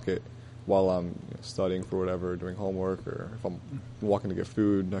in my pocket while I'm studying for whatever, doing homework, or if I'm walking to get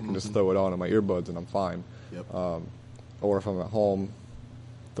food, I can just throw it on in my earbuds and I'm fine. Yep. Or if I'm at home,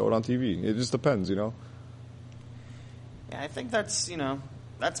 throw it on TV. It just depends, Yeah, I think that's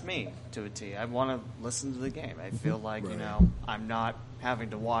me to a T. I want to listen to the game. I feel like Right. I'm not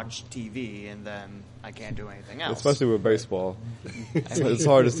having to watch TV and then I can't do anything else. Especially with baseball. It's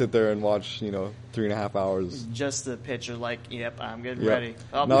hard to sit there and watch, 3.5 hours. Just the pitcher, like, yep, I'm getting Yep. ready.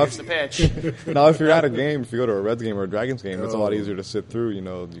 Oh, Now, here's the pitch. Now, if you're at a game, if you go to a Reds game or a Dragons game, it's a lot Oh. easier to sit through. You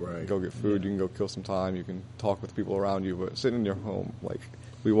Right. can go get food, you can go kill some time, you can talk with people around you. But sitting in your home, like,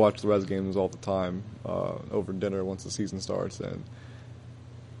 we watch the Reds games all the time over dinner once the season starts, and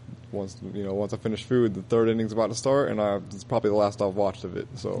once I finish food, the third inning's about to start, and it's probably the last I've watched of it.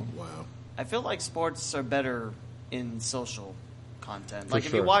 So Wow. I feel like sports are better in social content. Like,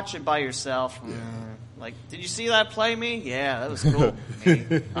 if you sure. watch it by yourself, Like, did you see that play me? Yeah, that was cool.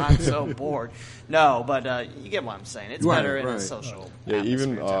 Me. I'm so bored. No, but you get what I'm saying. It's better in a social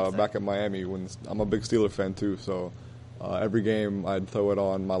even atmosphere back at Miami, when I'm a big Steeler fan too, so every game I'd throw it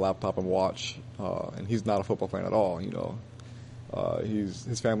on my laptop and watch. And he's not a football fan at all, you know.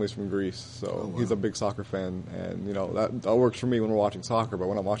 His family's from Greece, so he's a big soccer fan, and you know that works for me when we're watching soccer. But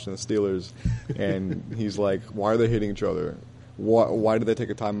when I'm watching the Steelers, and he's like, "Why are they hitting each other? Why did they take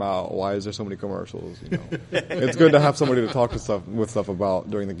a timeout? Why is there so many commercials?" You know, it's good to have somebody to talk to stuff about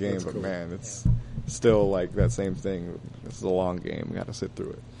during the game. But man, it's still like that same thing. This is a long game. We got to sit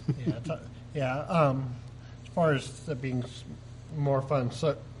through it. As far as it being more fun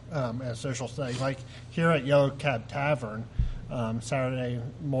as social settings, like here at Yellow Cab Tavern. Saturday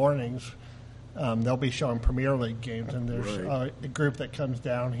mornings, they'll be showing Premier League games, and there's a group that comes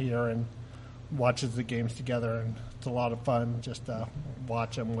down here and watches the games together, and it's a lot of fun just to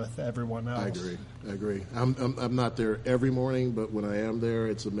watch them with everyone else. I agree. I'm not there every morning, but when I am there,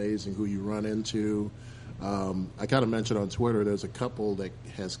 it's amazing who you run into. I kind of mentioned on Twitter, there's a couple that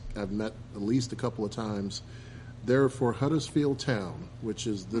I've met at least a couple of times. They're for Huddersfield Town,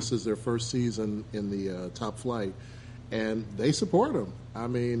 this is their first season in the top flight. And they support them. I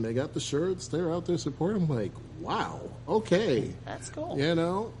mean, they got the shirts. They're out there supporting them. Like, wow, okay. That's cool. You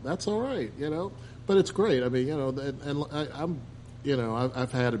know, that's all right, you know. But it's great. I mean, you know,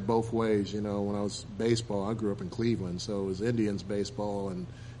 I've had it both ways. You know, when I was baseball, I grew up in Cleveland, so it was Indians baseball, and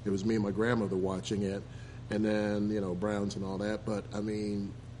it was me and my grandmother watching it. And then, you know, Browns and all that. But, I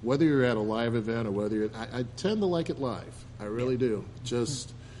mean, whether you're at a live event or whether I tend to like it live. I really do.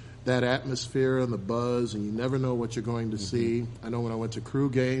 Just that atmosphere and the buzz, and you never know what you're going to see. I know when I went to crew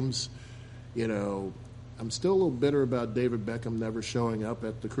games, you know, I'm still a little bitter about David Beckham never showing up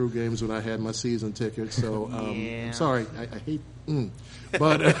at the crew games when I had my season ticket. So I'm sorry, I hate,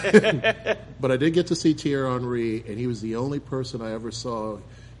 but but I did get to see Thierry Henry, and he was the only person I ever saw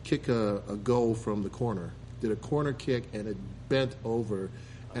kick a goal from the corner. Did a corner kick, and it bent over,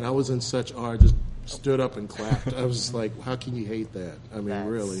 and I was in such awe. I just stood up and clapped. I was like, how can you hate that? I mean,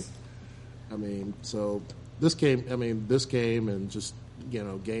 really. I mean, so this game and just, you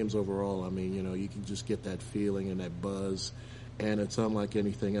know, games overall, I mean, you know, you can just get that feeling and that buzz, and it's unlike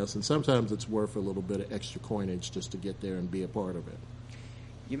anything else. And sometimes it's worth a little bit of extra coinage just to get there and be a part of it.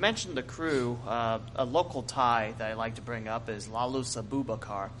 You mentioned the crew. A local tie that I like to bring up is Lalus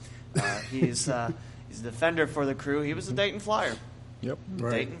Abubakar. He's a defender for the crew. He was a Dayton Flyer. Yep.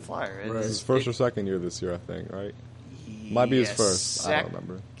 Dayton Flyer. It's his first or second year this year, I think, right? Might be his first. I don't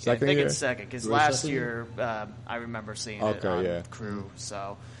remember. Second year? I think it's second, because last year I remember seeing it on crew.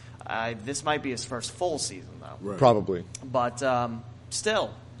 So this might be his first full season, though. Right. Probably. But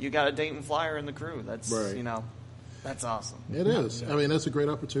still, you got a Dayton Flyer in the crew. That's, you know, that's awesome. It is. I mean, that's a great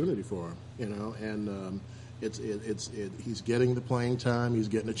opportunity for him, you know, and he's getting the playing time. He's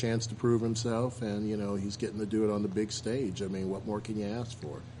getting a chance to prove himself, and you know he's getting to do it on the big stage. I mean, what more can you ask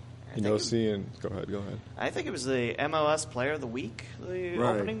for? Go ahead. I think it was the MLS Player of the Week,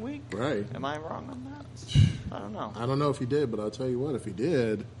 opening week. Right. Am I wrong on that? I don't know. I don't know if he did, but I'll tell you what, if he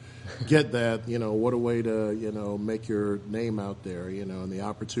did, get that, you know, what a way to, you know, make your name out there, you know, and the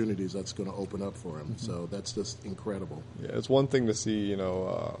opportunities that's going to open up for him. Mm-hmm. So that's just incredible. Yeah, it's one thing to see, you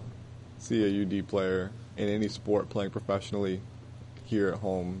know, see a UD player in any sport playing professionally here at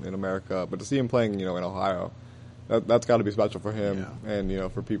home in America, but to see him playing, you know, in Ohio, that's got to be special for him, and you know,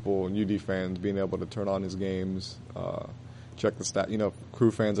 for people, UD fans, being able to turn on his games, check the stat. You know,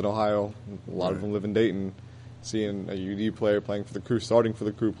 crew fans in Ohio, a lot of them live in Dayton. Seeing a UD player playing for the crew, starting for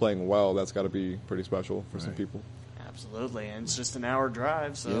the crew, playing well, that's got to be pretty special for some people. Absolutely, and it's just an hour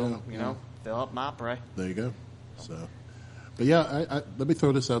drive, so you know, fill up Mopre. There you go. So, but yeah, let me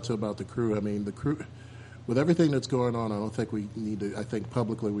throw this out to about the crew. I mean, the crew, with everything that's going on, I don't think we need to. I think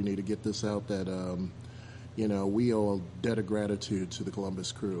publicly we need to get this out that. You know, we owe a debt of gratitude to the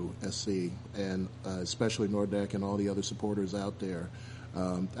Columbus Crew, SC, and especially Nordec and all the other supporters out there.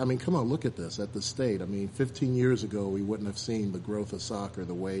 I mean, come on, look at this, at the state. I mean, 15 years ago, we wouldn't have seen the growth of soccer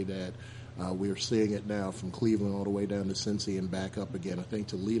the way that we're seeing it now, from Cleveland all the way down to Cincy and back up again. I think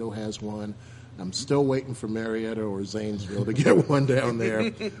Toledo has one. I'm still waiting for Marietta or Zanesville to get one down there,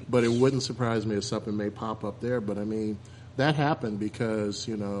 but it wouldn't surprise me if something may pop up there. But, I mean, that happened because,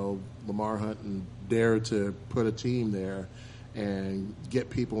 you know, Lamar Hunt dared to put a team there and get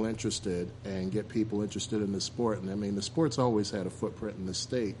people interested in the sport. And, I mean, the sport's always had a footprint in the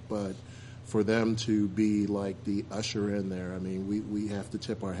state, but for them to be like the usher in there, I mean, we have to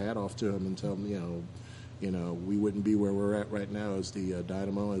tip our hat off to them and tell them, you know, we wouldn't be where we're at right now as the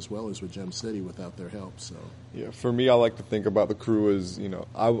Dynamo, as well as with Gem City, without their help. So, yeah, for me, I like to think about the crew as, you know,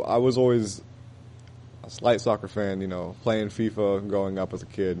 I was always a slight soccer fan, playing FIFA growing up as a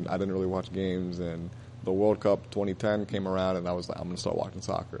kid. I didn't really watch games, and the World Cup 2010 came around, and I was like, I'm going to start watching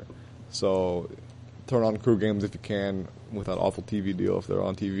soccer. So turn on Crew games if you can with that awful TV deal if they're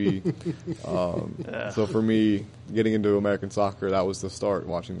on TV. So for me, getting into American soccer, that was the start,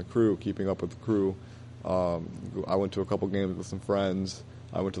 watching the Crew, keeping up with the Crew. I went to a couple games with some friends.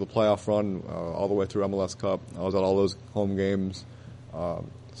 I went to the playoff run all the way through MLS Cup. I was at all those home games.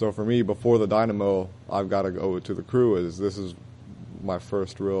 So for me, before the Dynamo, I've got to go to the Crew. This is my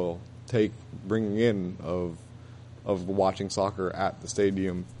first real bringing in of watching soccer at the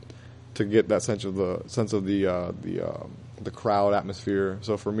stadium, to get that sense of the crowd atmosphere.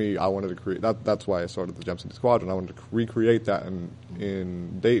 So for me, I wanted to create that. That's why I started the Gem City Squadron. I wanted to recreate that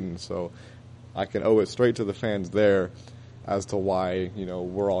in Dayton, so I can owe it straight to the fans there as to why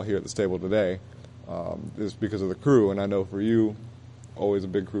we're all here at the stable today. Is because of the Crew, and I know for you, always a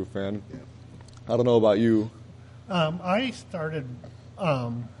big Crew fan. Yeah. I don't know about you. I started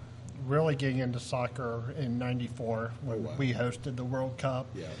really getting into soccer in '94 when we hosted the World Cup.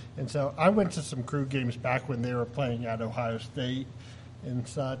 Yeah. And so I went to some Crew games back when they were playing at Ohio State and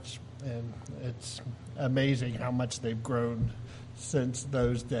such, and it's amazing how much they've grown since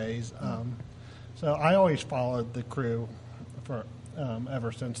those days. So I always followed the Crew for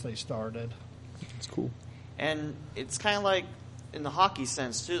ever since they started. It's cool. And it's kind of like, in the hockey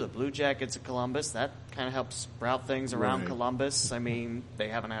sense, too, the Blue Jackets of Columbus, that kind of helps sprout things around Columbus. I mean, they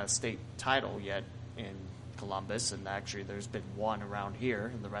haven't had a state title yet in Columbus, and actually there's been one around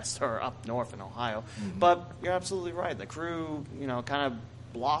here, and the rest are up north in Ohio. Mm-hmm. But you're absolutely right. The Crew, kind of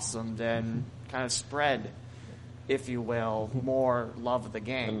blossomed and kind of spread, if you will, more love of the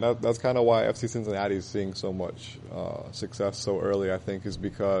game. And that's kind of why FC Cincinnati is seeing so much success so early, I think, is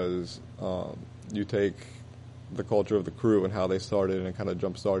because you take the culture of the Crew and how they started and kind of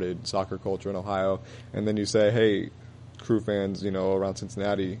jump-started soccer culture in Ohio, and then you say, hey, Crew fans, around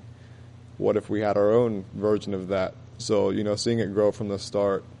Cincinnati, what if we had our own version of that? So, seeing it grow from the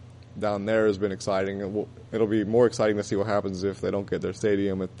start down there has been exciting. It'll be more exciting to see what happens if they don't get their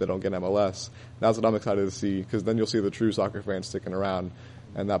stadium, if they don't get MLS. That's what I'm excited to see, because then you'll see the true soccer fans sticking around,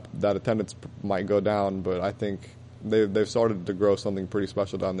 and that attendance might go down, but I think they've started to grow something pretty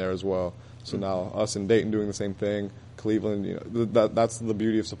special down there as well. So now us in Dayton doing the same thing, Cleveland, that's the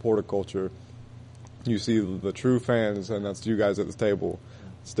beauty of supporter culture. You see the true fans, and that's you guys at the table,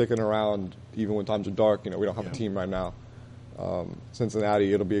 sticking around even when times are dark. We don't have a team right now.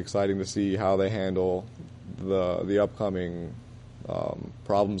 Cincinnati, it'll be exciting to see how they handle the upcoming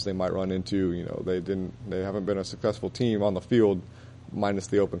problems they might run into. They haven't been a successful team on the field, minus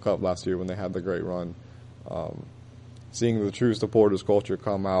the Open Cup last year when they had the great run. Seeing the true supporters culture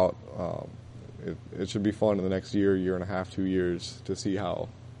come out, it should be fun in the next year and a half, 2 years to see the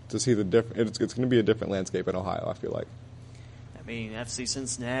different. It's going to be a different landscape in Ohio, I feel like. I mean, FC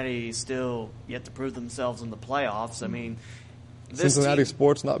Cincinnati still yet to prove themselves in the playoffs. I mean, Cincinnati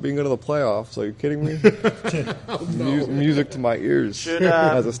sports not being into the playoffs. Are you kidding me? Music to my ears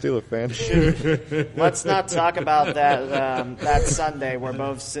as a Steeler fan. Let's not talk about that Sunday where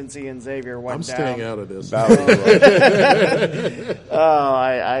both Cincy and Xavier went down. I'm staying out of this.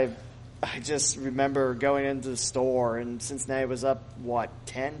 I just remember going into the store, and Cincinnati was up,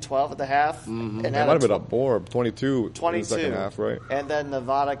 10, 12 at the half? Mm-hmm. And they might have been up more, 22 in the second half, right? And then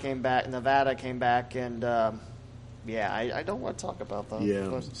Nevada came back, and I don't want to talk about that.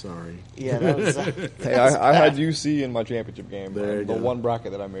 Yeah, sorry. Yeah, that was... hey, I had UC in my championship game, the go. one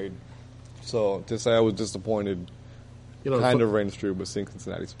bracket that I made. So to say I was disappointed kind of rings true, but seeing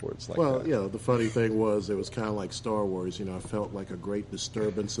Cincinnati sports like that. Well, the funny thing was it was kind of like Star Wars. I felt like a great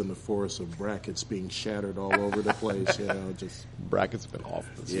disturbance in the forest of brackets being shattered all over the place. Just brackets have been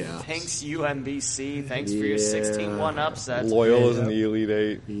awful. Thanks UMBC. Thanks for your 16-1 upset. Loyola's in the Elite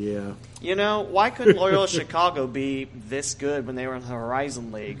Eight. Yeah. Why couldn't Loyola Chicago be this good when they were in the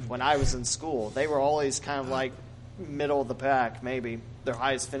Horizon League? When I was in school, they were always kind of like middle of the pack, maybe. Their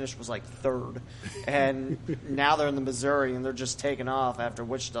highest finish was like third. And now they're in the Missouri, and they're just taking off after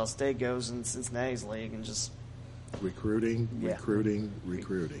Wichita State goes in Cincinnati's league and just... Recruiting. Yeah.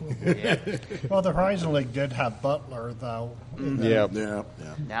 Well, the Horizon League did have Butler, though. Yeah.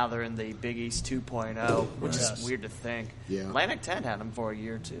 Now they're in the Big East 2.0, which is weird to think. Yeah. Atlantic 10 had them for a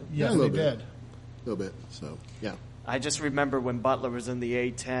year, too. Yes, they did. A little bit, so, yeah. I just remember when Butler was in the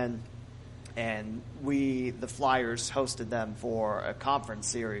A10, and the Flyers hosted them for a conference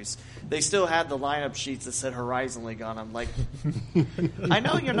series. They still had the lineup sheets that said Horizon League on them. Like, I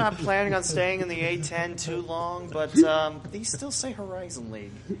know you're not planning on staying in the A10 too long, but these still say Horizon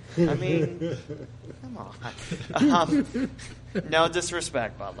League. I mean, come on. No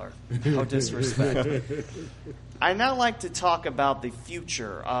disrespect, Butler. No disrespect. I now like to talk about the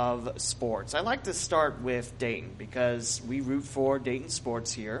future of sports. I like to start with Dayton because we root for Dayton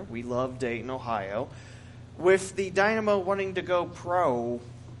sports here. We love Dayton, Ohio. With the Dynamo wanting to go pro,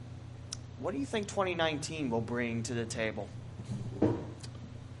 what do you think 2019 will bring to the table?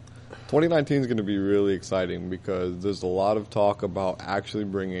 2019 is going to be really exciting because there's a lot of talk about actually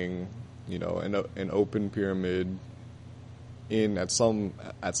bringing, an open pyramid in at some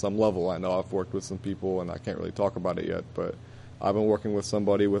level. I know I've worked with some people, and I can't really talk about it yet, but I've been working with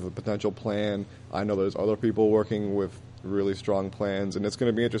somebody with a potential plan. I know there's other people working with really strong plans, and it's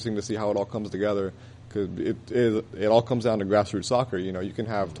going to be interesting to see how it all comes together because it all comes down to grassroots soccer. You can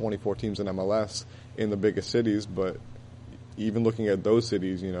have 24 teams in MLS in the biggest cities, but even looking at those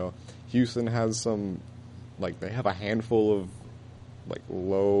cities, Houston has some, they have a handful of,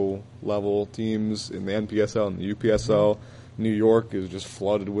 low-level teams in the NPSL and the UPSL. New York is just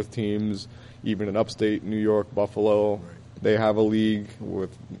flooded with teams. Even in upstate New York, Buffalo, they have a league with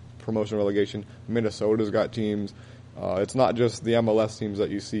promotion relegation. Minnesota's got teams. It's not just the MLS teams that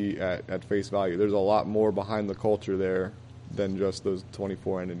you see at face value. There's a lot more behind the culture there than just those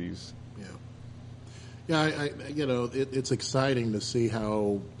 24 entities. Yeah, it's exciting to see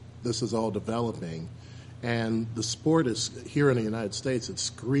how this is all developing. And the sport is, here in the United States, it's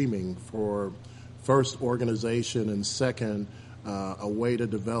screaming for first organization and second a way to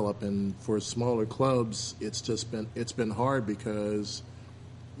develop. And for smaller clubs, it's been hard because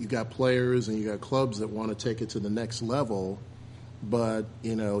you got players and you got clubs that want to take it to the next level. But,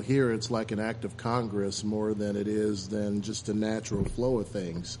 here it's like an act of Congress more than it is than just a natural flow of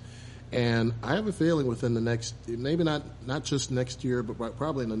things. And I have a feeling within the next, maybe not just next year, but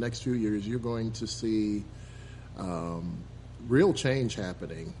probably in the next few years, you're going to see real change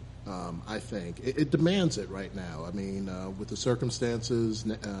happening, I think. It demands it right now. I mean, with the circumstances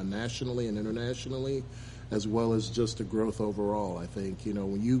nationally and internationally, as well as just the growth overall, I think,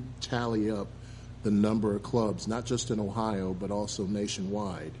 when you tally up the number of clubs, not just in Ohio, but also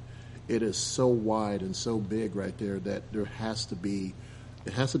nationwide, it is so wide and so big right there that it has to be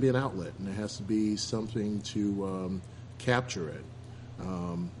an outlet, and there has to be something to capture it.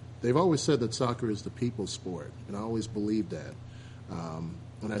 They've always said that soccer is the people's sport, and I always believe that.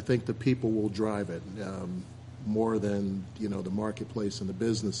 And I think the people will drive it more than the marketplace and the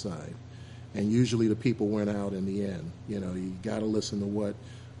business side. And usually the people win out in the end. You got to listen to what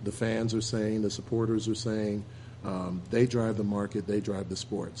the fans are saying, the supporters are saying. They drive the market, they drive the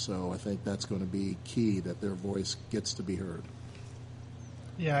sport. So I think that's going to be key, that their voice gets to be heard.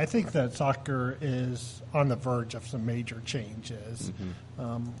 Yeah, I think that soccer is on the verge of some major changes.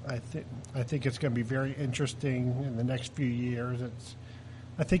 I think it's going to be very interesting in the next few years.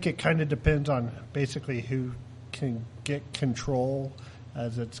 I think it kind of depends on basically who can get control,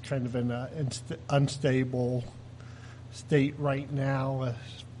 as it's kind of in an unstable state right now as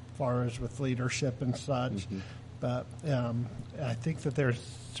far as with leadership and such. But I think that there's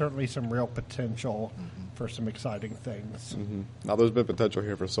certainly some real potential for some exciting things. Now, there's been potential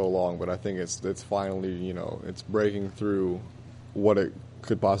here for so long, but I think it's finally, it's breaking through what it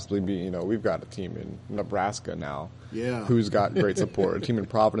could possibly be. We've got a team in Nebraska now who's got great support. A team in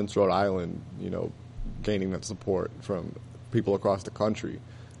Providence, Rhode Island, gaining that support from people across the country.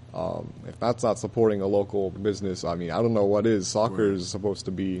 If that's not supporting a local business, I don't know what is. Soccer is supposed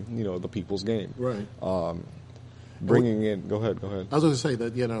to be, the people's game. Right. Bringing in, go ahead. I was going to say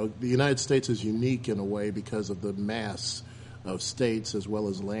that, the United States is unique in a way because of the mass of states as well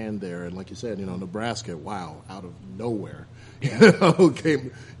as land there. And like you said, Nebraska, wow, out of nowhere.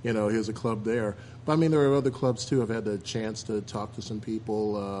 Came, here's a club there. But, there are other clubs, too. I've had the chance to talk to some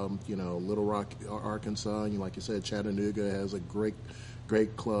people, Little Rock, Arkansas. Like you said, Chattanooga has a great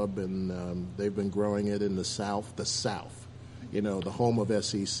club, and they've been growing it in the South, the home of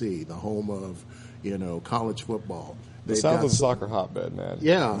SEC, the home of, college football. The South is a soccer hotbed, man.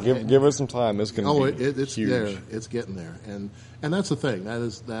 Yeah. Give us some time. It's going to be it's huge. There. It's getting there. And that's the thing.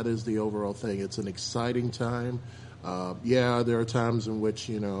 That is the overall thing. It's an exciting time. There are times in which,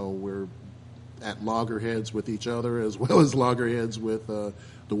 we're at loggerheads with each other as well as loggerheads with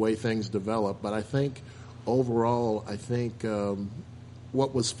the way things develop. But I think overall,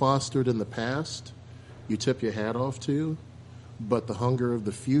 what was fostered in the past, you tip your hat off to. But the hunger of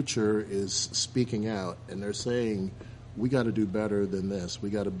the future is speaking out, and they're saying, we got to do better than this.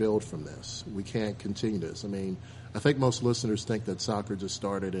 We got to build from this. We can't continue this. I think most listeners think that soccer just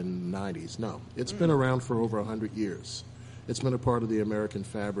started in the 90s. No, it's been around for over 100 years. It's been a part of the American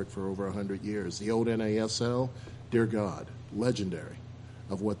fabric for over 100 years. The old NASL, dear God, legendary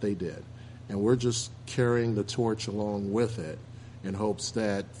of what they did. and we're just carrying the torch along with it in hopes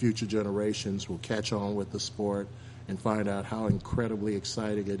that future generations will catch on with the sport and find out how incredibly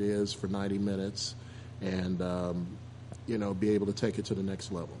exciting it is for 90 minutes and, be able to take it to the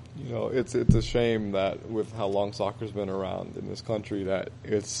next level. It's a shame that with how long soccer's been around in this country that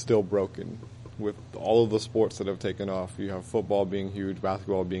it's still broken. With all of the sports that have taken off, you have football being huge,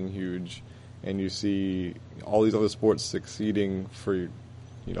 basketball being huge, and you see all these other sports succeeding for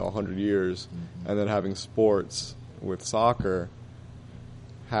 100 years, and then having sports with soccer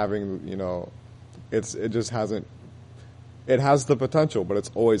having it just hasn't. It has the potential, but it's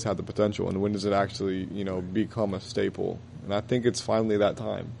always had the potential. And when does it actually become a staple? And I think it's finally that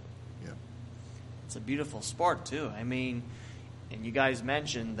time. Yeah, it's a beautiful sport too. I mean, and you guys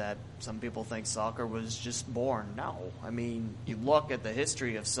mentioned that some people think soccer was just born. No, I mean, you look at the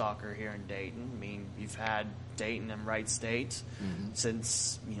history of soccer here in Dayton. I mean, you've had Dayton and Wright State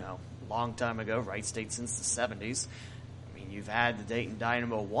since a long time ago. Wright State since the 70s. You've had the Dayton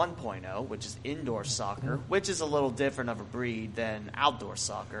Dynamo 1.0, which is indoor soccer, which is a little different of a breed than outdoor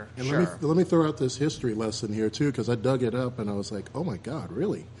soccer. And sure. let me throw out this history lesson here, too, because I dug it up and I was like, oh, my God,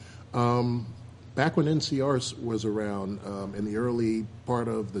 really? Back when NCR was around in the early part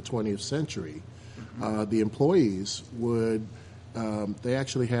of the 20th century, the employees they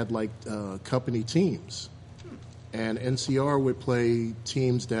actually had company teams. And NCR would play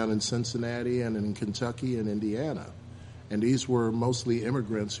teams down in Cincinnati and in Kentucky and Indiana. And these were mostly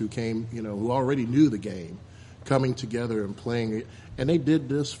immigrants who came, who already knew the game, coming together and playing it. And they did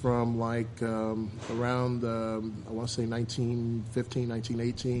this from around, I want to say 1915,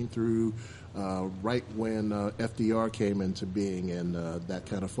 1918 through right when FDR came into being and that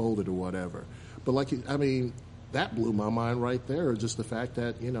kind of folded or whatever. But that blew my mind right there, just the fact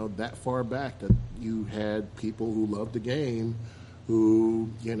that, that far back that you had people who loved the game who,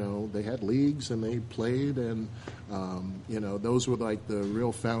 they had leagues and they played and, those were like the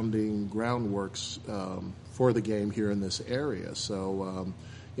real founding groundworks for the game here in this area. So,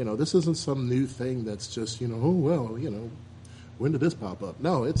 this isn't some new thing that's just, when did this pop up?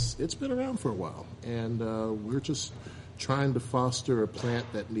 No, it's been around for a while. And we're just trying to foster a plant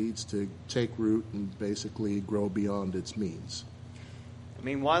that needs to take root and basically grow beyond its means. I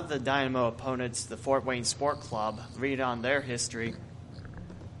mean, one of the Dynamo opponents, the Fort Wayne Sport Club, read on their history.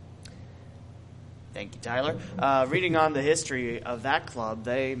 Thank you, Tyler. Reading on the history of that club,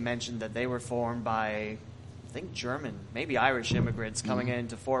 they mentioned that they were formed by, I think, German, maybe Irish immigrants coming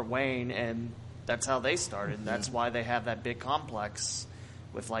into Fort Wayne, and that's how they started. That's why they have that big complex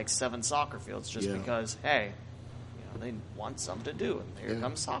with 7 soccer fields, just because, hey, they want something to do, and here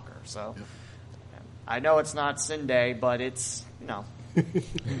comes soccer. So I know it's not Sunday, but it's,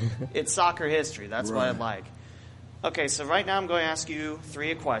 it's soccer history. That's what I like. Okay, so right now I'm going to ask you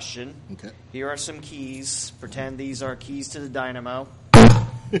 3 a question. Okay. Here are some keys. Pretend these are keys to the Dynamo.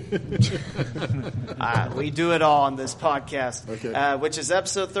 We do it all on this podcast, which is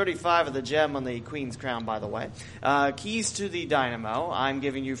episode 35 of The Gem on the Queen's Crown, by the way. Keys to the Dynamo. I'm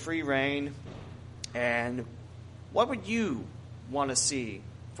giving you free reign. And what would you want to see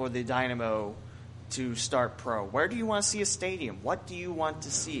for the Dynamo to start pro? Where do you want to see a stadium? What do you want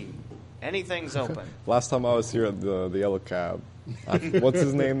to see? Anything's open. Last time I was here at the Yellow Cab, what's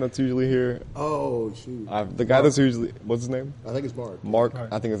his name that's usually here? Oh, shoot. The guy that's usually, what's his name? I think it's Mark. Mark,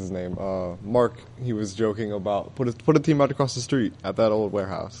 I think it's his name. Mark, he was joking about put a team right across the street at that old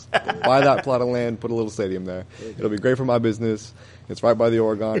warehouse. Buy that plot of land, put a little stadium there. It'll be great for my business. It's right by the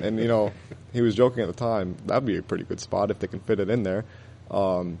Oregon. And, he was joking at the time. That'd be a pretty good spot if they can fit it in there.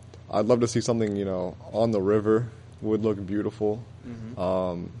 I'd love to see something, on the river would look beautiful.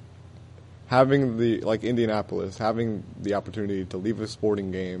 Having Indianapolis, having the opportunity to leave a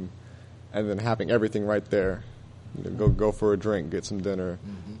sporting game and then having everything right there, go for a drink, get some dinner,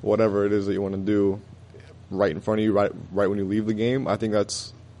 whatever it is that you want to do right in front of you, right when you leave the game. I think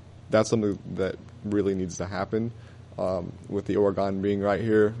that's something that really needs to happen. With the Oregon being right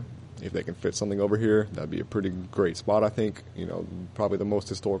here, if they can fit something over here, that'd be a pretty great spot, I think. Probably the most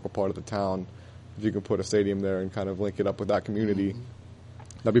historical part of the town. If you can put a stadium there and kind of link it up with that community,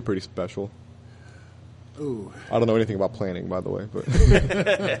 that'd be pretty special. Ooh. I don't know anything about planning, by the way, but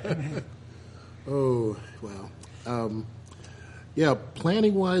oh, wow.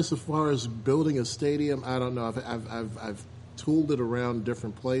 Planning-wise, as far as building a stadium, I don't know. I've tooled it around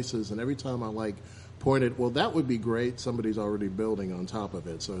different places, and every time I pointed, well, that would be great. Somebody's already building on top of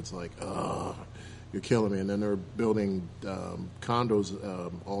it, so it's like, oh, you're killing me. And then they're building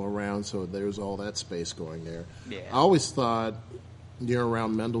condos all around, so there's all that space going there. Yeah. I always thought near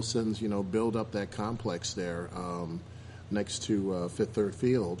around Mendelssohn's, build up that complex there next to Fifth Third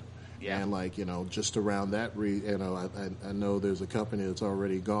Field Yeah. And like, just around that, I know there's a company that's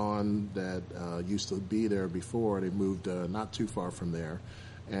already gone that used to be there before. They moved not too far from there.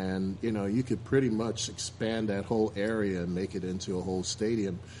 And, you could pretty much expand that whole area and make it into a whole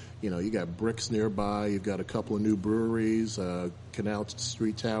stadium. You got bricks nearby. You've got a couple of new breweries. Canal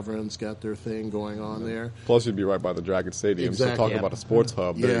Street Tavern's got their thing going on there. Plus, you'd be right by the Dragon Stadium. Exactly. So talking about a sports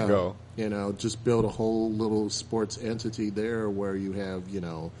hub, there you go. Just build a whole little sports entity there where you have,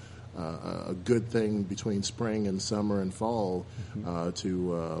 a good thing between spring and summer and fall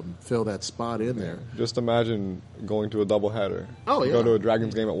to fill that spot in there. Just imagine going to a doubleheader. Oh, yeah. Go to a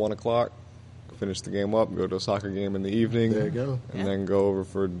Dragons game at 1 o'clock, finish the game up, go to a soccer game in the evening. There you go. And then go over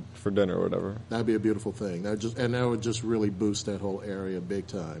for dinner or whatever. That'd be a beautiful thing. That would just really boost that whole area big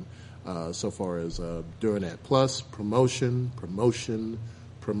time so far as doing that. Plus, promotion.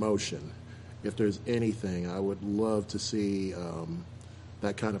 If there's anything, I would love to see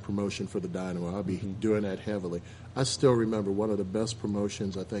that kind of promotion for the Dynamo. I'll be doing that heavily. I still remember one of the best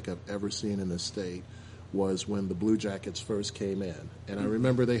promotions I think I've ever seen in the state was when the Blue Jackets first came in. And I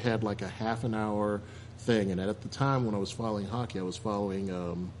remember they had like a half an hour thing. And at the time when I was following hockey, I was following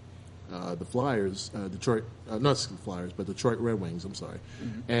the Flyers, Detroit Red Wings, I'm sorry.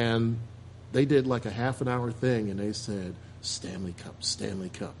 Mm-hmm. And they did like a half an hour thing, and they said, Stanley Cup.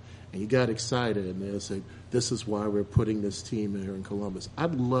 And you got excited, and they said, this is why we're putting this team in here in Columbus.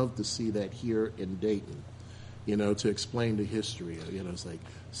 I'd love to see that here in Dayton, to explain the history. It's like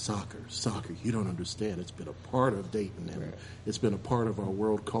soccer, you don't understand. It's been a part of Dayton, and it's been a part of our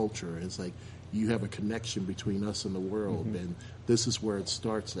world culture. It's like you have a connection between us and the world, and this is where it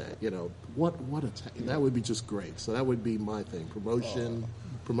starts at. That would be just great. So that would be my thing.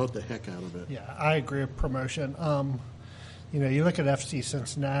 Promote the heck out of it. Yeah, I agree with promotion. You look at FC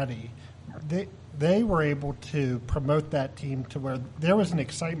Cincinnati, they were able to promote that team to where there was an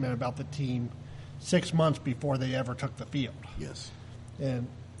excitement about the team 6 months before they ever took the field. Yes. And,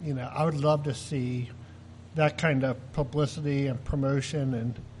 I would love to see that kind of publicity and promotion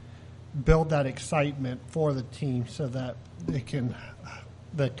and build that excitement for the team so that the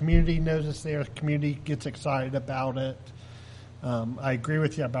community knows it's there, the community gets excited about it. I agree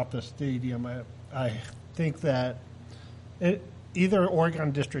with you about the stadium. I think that either Oregon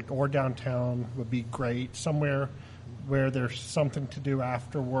District or downtown would be great, somewhere where there's something to do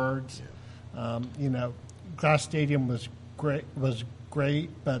afterwards. Glass Stadium was great,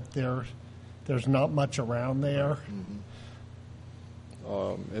 but there's not much around there.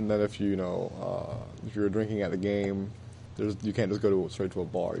 And then if if you're drinking at the game, you can't just go straight to a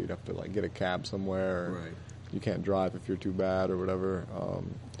bar. You'd have to get a cab somewhere. Right. You can't drive if you're too bad or whatever.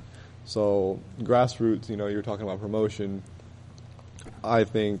 So grassroots, you're talking about promotion. I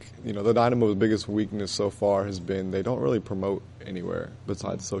think, the Dynamo's biggest weakness so far has been they don't really promote anywhere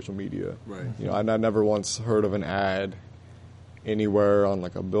besides social media. Right. I never once heard of an ad anywhere on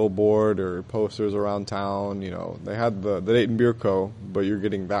a billboard or posters around town. They had the Dayton Beer Co., but you're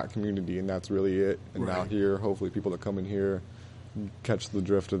getting that community, and that's really it. And now here, hopefully people that come in here catch the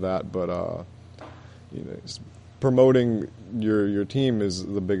drift of that. But, promoting your team is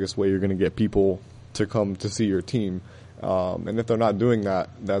the biggest way you're going to get people to come to see your team. And if they're not doing that,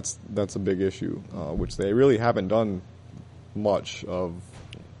 that's a big issue, which they really haven't done much of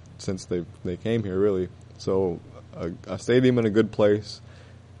since they came here, really. So a stadium in a good place,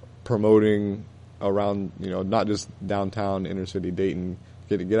 promoting around, not just downtown, inner city Dayton.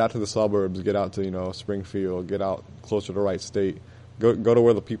 Get out to the suburbs, get out to Springfield, get out closer to Wright State, go to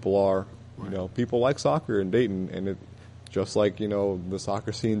where the people are. People like soccer in Dayton, and it just like the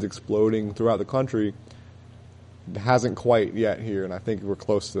soccer scene's exploding throughout the country. It hasn't quite yet here, and I think we're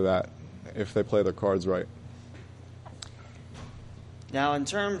close to that if they play their cards right. Now, in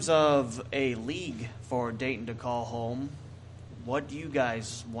terms of a league for Dayton to call home, what do you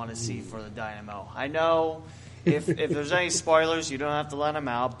guys want to see for the Dynamo? I know if there's any spoilers, you don't have to let them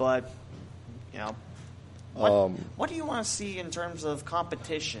out, but what do you want to see in terms of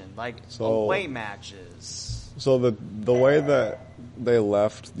competition, away matches? So the way that they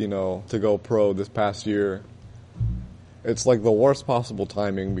left, to go pro this past year, it's the worst possible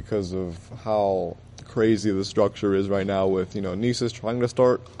timing because of how crazy the structure is right now with, Nice's trying to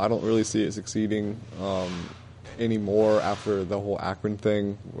start. I don't really see it succeeding anymore after the whole Akron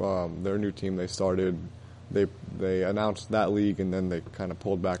thing. Their new team they started, they announced that league, and then they kind of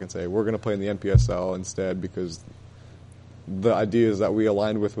pulled back and say, we're going to play in the NPSL instead because the ideas that we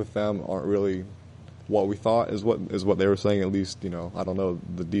aligned with them aren't really what we thought is what they were saying, at least. I don't know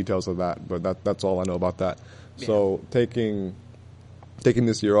the details of that, but that's all I know about that. Yeah. So taking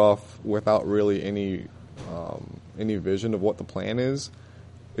this year off without really any vision of what the plan is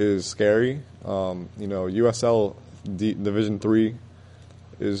is scary. USL Division 3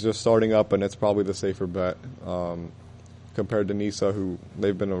 is just starting up, and it's probably the safer bet compared to NISA, who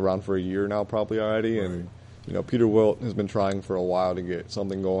they've been around for a year now probably already. Right. And, Peter Wilt has been trying for a while to get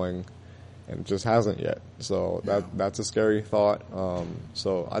something going, and it just hasn't yet. So that's a scary thought.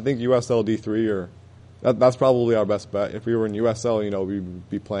 So I think USL D3 that's probably our best bet. If we were in USL, we'd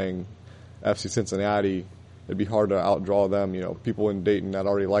be playing FC Cincinnati. It'd be hard to outdraw them. People in Dayton that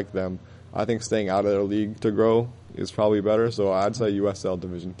already like them. I think staying out of their league to grow is probably better. So I'd say USL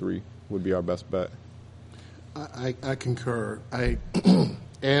Division 3 would be our best bet. I concur.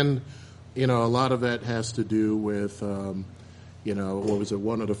 And a lot of that has to do with what was it?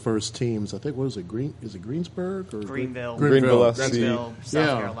 One of the first teams, I think, what was it? Is it Greensburg or Greenville? Greenville, South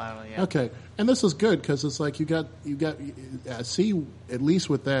Carolina. Yeah. Okay, and this is good because it's like you got. I see at least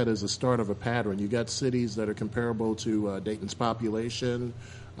with that as a start of a pattern. You got cities that are comparable to Dayton's population.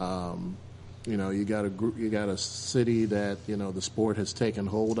 You got a city that the sport has taken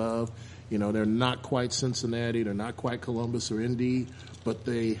hold of. They're not quite Cincinnati, they're not quite Columbus or Indy, but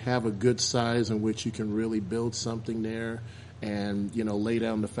they have a good size in which you can really build something there and lay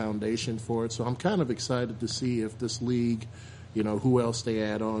down the foundation for it. So I'm kind of excited to see if this league, who else they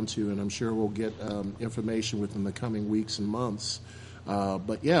add on to, and I'm sure we'll get information within the coming weeks and months.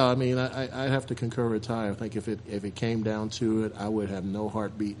 But yeah, I mean, I have to concur with Ty. I think if it came down to it, I would have no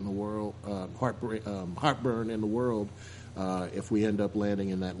heartbeat in the world, heartburn in the world if we end up landing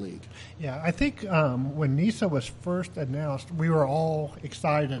in that league. Yeah, I think when NISA was first announced, we were all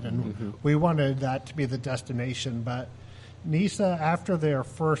excited and we wanted that to be the destination. But NISA, after their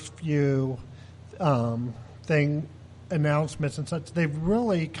first few announcements and such, they've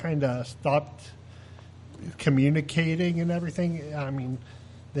really kind of stopped communicating and everything. I mean,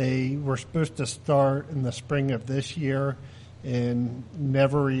 they were supposed to start in the spring of this year and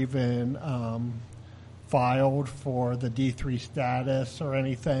never even filed for the D3 status or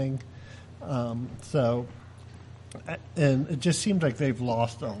anything. And it just seems like they've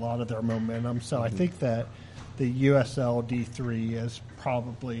lost a lot of their momentum. So I think that the USL D3 is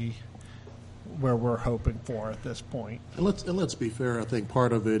probably where we're hoping for at this point. And let's be fair. I think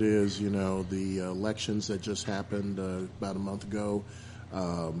part of it is the elections that just happened about a month ago,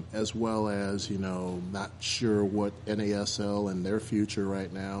 as well as not sure what NASL and their future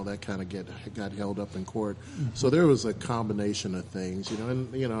right now. That kind of got held up in court. Mm-hmm. So there was a combination of things.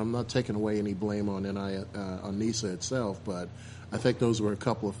 And I'm not taking away any blame on on NISA itself, but I think those were a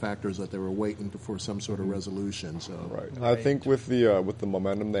couple of factors that they were waiting for some sort of resolution. So right. I think with the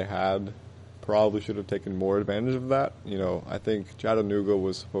momentum they had, probably should have taken more advantage of that. I think Chattanooga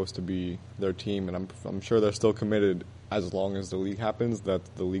was supposed to be their team, and I'm sure they're still committed as long as the league happens,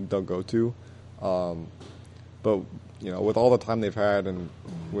 that the league they'll go to. But with all the time they've had and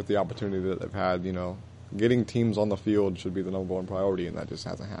with the opportunity that they've had, getting teams on the field should be the number one priority, and that just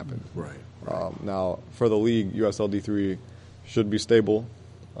hasn't happened. Right. Now, for the league, USL D3 should be stable.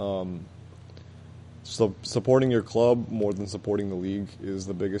 So supporting your club more than supporting the league is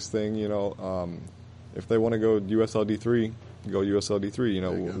the biggest thing. If they want to go USL D3, go USL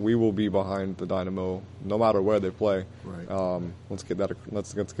D3. We will be behind the Dynamo no matter where they play. Right. Let's get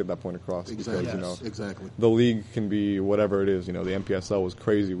that point across. Exactly. Because, exactly. The league can be whatever it is. The MPSL was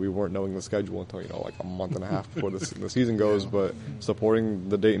crazy. We weren't knowing the schedule until like a month and a half before the season goes. But supporting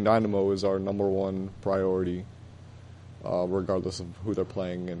the Dayton Dynamo is our number one priority, regardless of who they're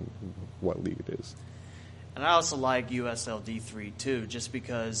playing and what league it is. And I also like USL D3 too, just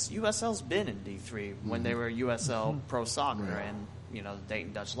because USL's been in D3 when they were USL Pro Soccer and the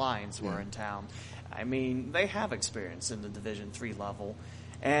Dayton Dutch Lions were in town. I mean, they have experience in the Division 3 level,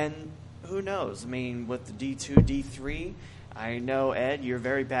 and who knows? I mean, with the D2, D3, I know Ed, you're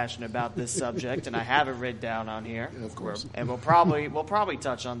very passionate about this subject, and I have it written down on here. Yeah, of course. And we'll probably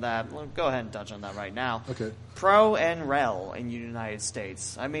touch on that. We'll go ahead and touch on that right now. Okay. Pro and Rel in the United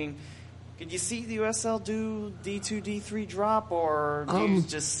States. I mean, could you see the USL do D2, D3 drop, or do you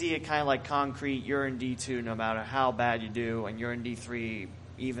just see it kind of like concrete? You're in D2 no matter how bad you do, and you're in D3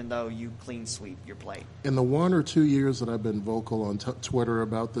 even though you clean sweep your plate. In the 1 or 2 years that I've been vocal on Twitter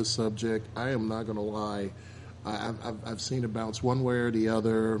about this subject, I am not going to lie. I've seen it bounce one way or the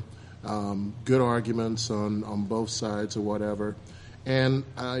other, good arguments on both sides or whatever. And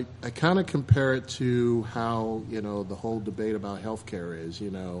I kind of compare it to how, the whole debate about healthcare is,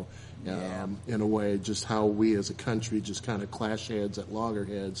 in a way, just how we as a country just kind of clash heads at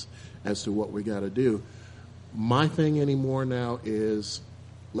loggerheads as to what we got to do. My thing anymore now is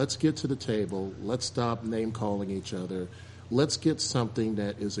let's get to the table. Let's stop name-calling each other. Let's get something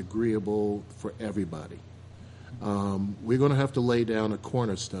that is agreeable for everybody. we're going to have to lay down a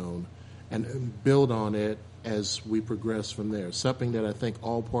cornerstone and build on it as we progress from there, something that I think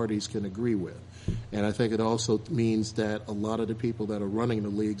all parties can agree with. And I think it also means that a lot of the people that are running the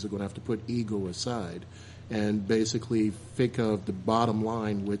leagues are going to have to put ego aside and basically think of the bottom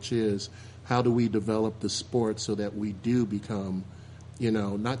line, which is how do we develop the sport so that we do become,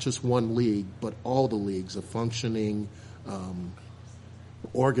 not just one league, but all the leagues, a functioning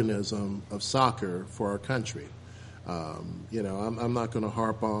organism of soccer for our country. I'm not going to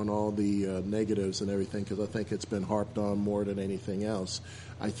harp on all the negatives and everything because I think it's been harped on more than anything else.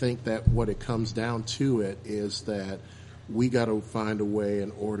 I think that what it comes down to it is that we got to find a way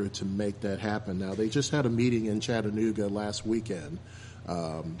in order to make that happen. Now, they just had a meeting in Chattanooga last weekend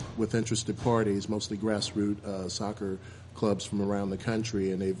with interested parties, mostly grassroots soccer clubs from around the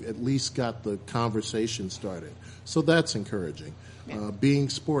country, and they've at least got the conversation started. So that's encouraging. Being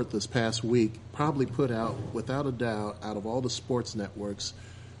Sport this past week probably put out, without a doubt, out of all the sports networks,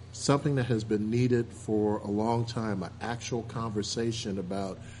 something that has been needed for a long time, an actual conversation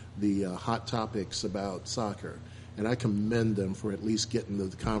about the hot topics about soccer. And I commend them for at least getting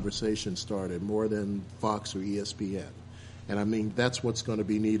the conversation started more than Fox or ESPN. And I mean, that's what's going to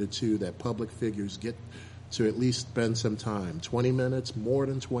be needed too, that public figures get to at least spend some time, 20 minutes, more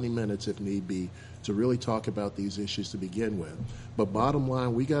than 20 minutes if need be, to really talk about these issues to begin with. But bottom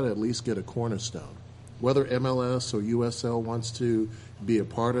line, we got to at least get a cornerstone. Whether MLS or USL wants to be a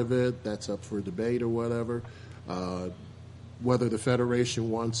part of it, that's up for debate or whatever. Whether the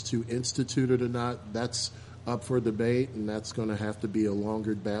Federation wants to institute it or not, that's up for debate, and that's going to have to be a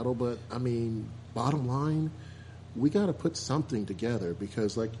longer battle. But, I mean, bottom line, we got to put something together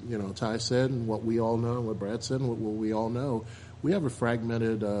because, like, Ty said and what we all know, what Brad said and what we all know, we have a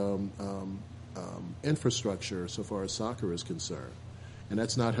fragmented infrastructure so far as soccer is concerned. And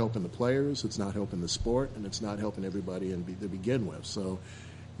that's not helping the players, it's not helping the sport, and it's not helping everybody to begin with. So,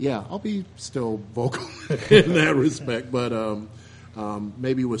 yeah, I'll be still vocal in that respect, but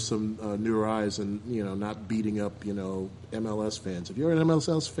maybe with some newer eyes and, not beating up, MLS fans. If you're an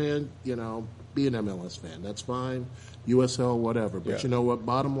MLS fan, be an MLS fan. That's fine. USL, whatever. But you know what?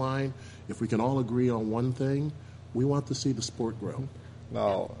 Bottom line, if we can all agree on one thing, we want to see the sport grow.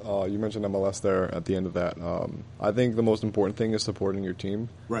 Now, you mentioned MLS there at the end of that. I think the most important thing is supporting your team.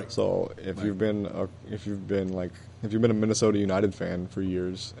 Right. So if you've been a Minnesota United fan for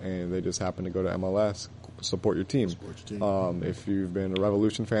years and they just happen to go to MLS, support your team. If you've been a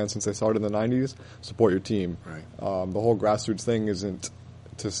Revolution fan since they started in the 90s, support your team. Right. The whole grassroots thing isn't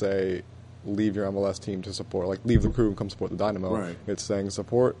to say leave your MLS team to support, like leave the crew and come support the Dynamo. Right. It's saying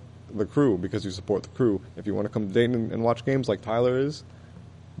support the crew because you support the crew. If you want to come to Dayton and watch games like Tyler is,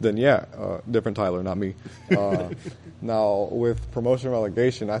 then different Tyler, not me. Now, with promotion and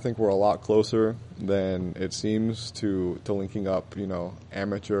relegation, I think we're a lot closer than it seems to linking up,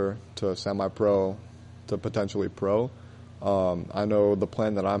 amateur to semi-pro to potentially pro. I know the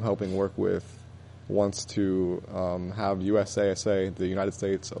plan that I'm helping work with wants to have USASA, the United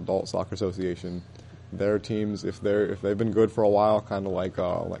States Adult Soccer Association, their teams, if they've been good for a while, kind of like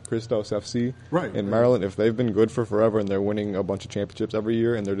Christos FC in Maryland, if they've been good for forever and they're winning a bunch of championships every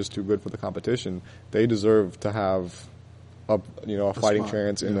year and they're just too good for the competition, they deserve to have a fighting spot,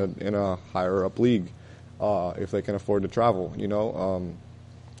 chance in a higher up league if they can afford to travel.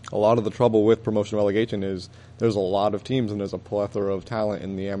 A lot of the trouble with promotion relegation is there's a lot of teams and there's a plethora of talent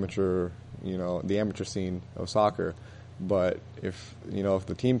in the amateur scene of soccer. But if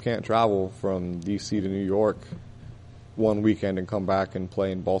the team can't travel from D.C. to New York one weekend and come back and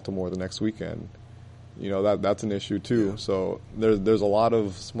play in Baltimore the next weekend, that's an issue too. Yeah. So there's a lot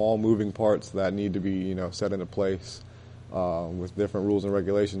of small moving parts that need to be set into place with different rules and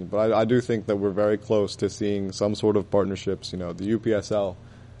regulations. But I do think that we're very close to seeing some sort of partnerships. The UPSL,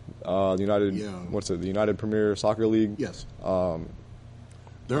 the United Premier Soccer League. Yes.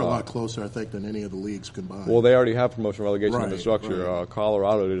 They're a lot closer, I think, than any of the leagues combined. Well, they already have promotion relegation in the structure. Right.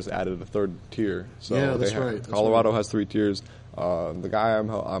 Colorado just added a third tier. So that's right. Colorado has 3 tiers. The guy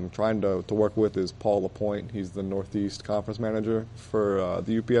I'm trying to work with is Paul Lapointe. He's the Northeast Conference Manager for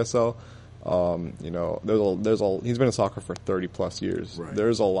the UPSL. He's been in soccer for 30 plus years. Right.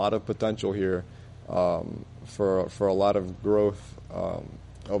 There's a lot of potential here for a lot of growth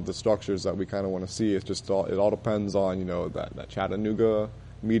of the structures that we kind of want to see. It all depends on that Chattanooga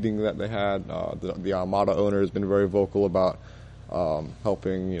meeting that they had. The Armada owner has been very vocal about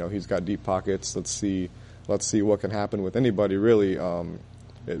helping. He's got deep pockets. Let's see what can happen with anybody really.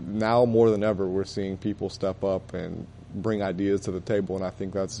 Now more than ever, we're seeing people step up and bring ideas to the table, and I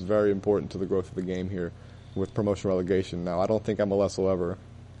think that's very important to the growth of the game here with promotion relegation. Now, I don't think MLS will ever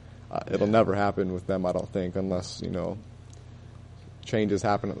It'll never happen with them, I don't think, unless, changes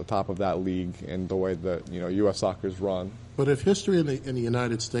happen at the top of that league and the way that, U.S. soccer's run. But if history in the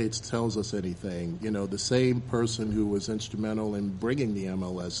United States tells us anything, the same person who was instrumental in bringing the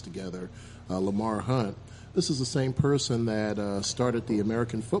MLS together, Lamar Hunt, this is the same person that started the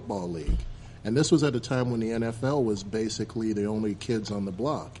American Football League. And this was at a time when the NFL was basically the only kids on the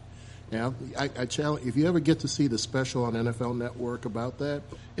block. Now, I challenge, if you ever get to see the special on NFL Network about that,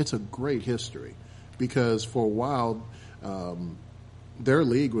 it's a great history. Because for a while, their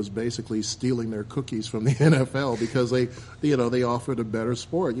league was basically stealing their cookies from the NFL because they offered a better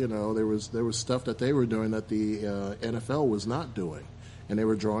sport. There was stuff that they were doing that the NFL was not doing, and they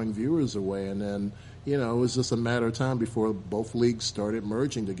were drawing viewers away. And then it was just a matter of time before both leagues started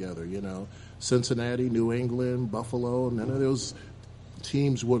merging together. Cincinnati, New England, Buffalo, none of those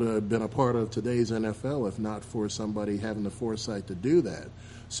teams would have been a part of today's NFL if not for somebody having the foresight to do that.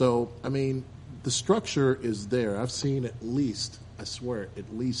 So, the structure is there. I've seen at least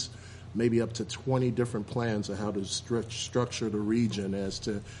maybe up to 20 different plans of how to structure the region as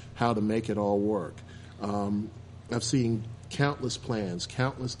to how to make it all work. I've seen countless plans,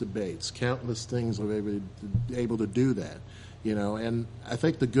 countless debates, countless things of able to do that. And I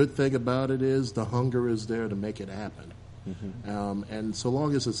think the good thing about it is the hunger is there to make it happen. Mm-hmm. And so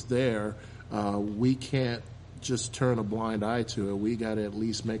long as it's there, we can't just turn a blind eye to it. We got to at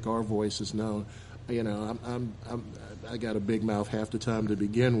least make our voices known. I got a big mouth half the time to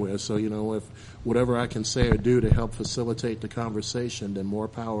begin with, so if whatever I can say or do to help facilitate the conversation, then more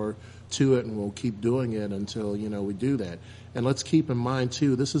power to it, and we'll keep doing it until we do that. And let's keep in mind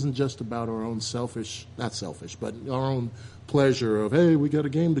too, this isn't just about our own but our own pleasure of, hey, we got a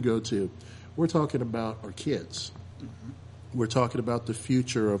game to go to. We're talking about our kids. Mm-hmm. We're talking about the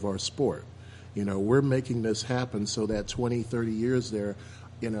future of our sport. We're making this happen so that 20, 30 years there,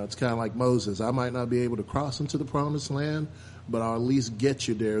 it's kind of like Moses. I might not be able to cross into the promised land, but I'll at least get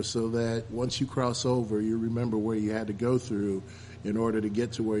you there so that once you cross over, you remember where you had to go through in order to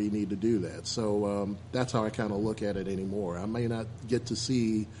get to where you need to do that. So that's how I kind of look at it anymore. I may not get to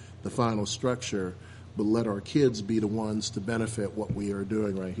see the final structure, but let our kids be the ones to benefit what we are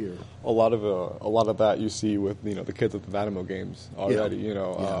doing right here. A lot of that you see with the kids at the Dynamo games already.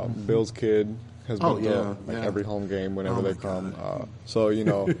 Yeah. Bill's kid has been to every home game whenever they come. So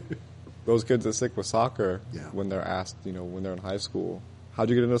those kids that stick with soccer when they're asked, when they're in high school, how'd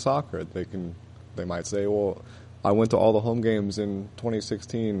you get into soccer? They might say, well, I went to all the home games in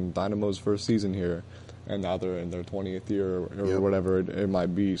 2016, Dynamo's first season here, and now they're in their 20th year or whatever it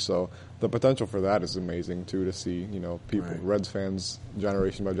might be. So the potential for that is amazing too, to see people, right. Reds fans,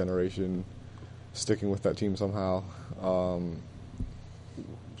 generation by generation, sticking with that team somehow.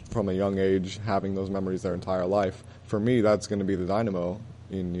 From a young age, having those memories their entire life. For me, that's going to be the Dynamo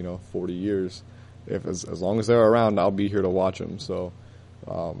in 40 years. If as long as they're around, I'll be here to watch them. So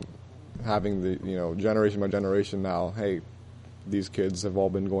having the generation by generation now, hey, these kids have all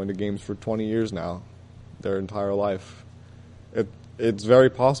been going to games for 20 years now, their entire life. It's very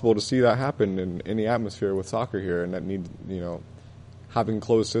possible to see that happen in any atmosphere with soccer here, and that needs having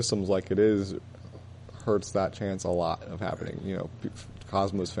closed systems like it is hurts that chance a lot of happening.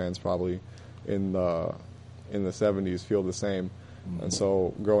 Cosmos fans probably in the 70s feel the same. Mm-hmm. And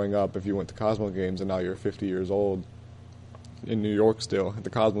so growing up, if you went to Cosmo games and now you're 50 years old in New York still, the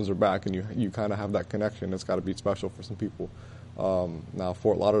Cosmos are back and you kind of have that connection. It's got to be special for some people. Now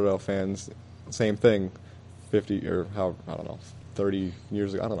Fort Lauderdale fans, same thing, 50 or how, I don't know, 30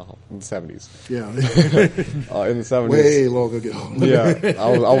 years ago, I don't know, in the 70s. Yeah. In the 70s. Way long ago. Yeah,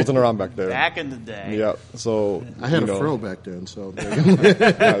 I wasn't around back there. Back in the day. Yeah, so... I had a fro back then, so...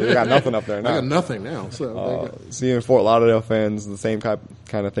 You got nothing up there now. I got nothing now, so... Seeing Fort Lauderdale fans, the same kind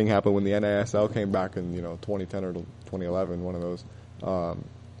of thing happened when the NASL came back in, 2010 or 2011, one of those.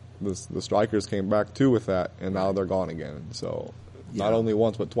 The Strikers came back, too, with that, and now they're gone again. So, not only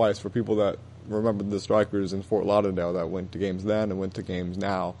once, but twice. For people that remember the Strikers in Fort Lauderdale that went to games then and went to games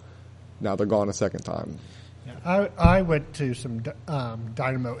now they're gone a second time. Yeah, I went to some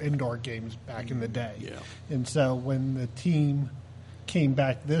Dynamo indoor games back in the day. Yeah. And so when the team came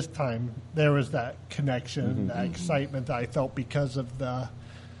back this time, there was that connection, that excitement that I felt because of the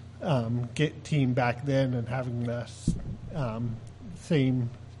team back then and having the same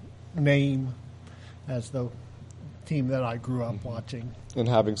name as the team that I grew up watching. And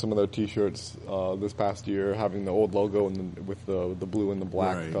having some of their T-shirts this past year, having the old logo with the blue and the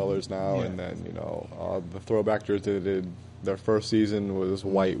black colors now, and then the throwback jersey they did their first season was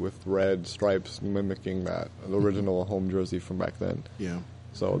white with red stripes, mimicking the original home jersey from back then. Yeah.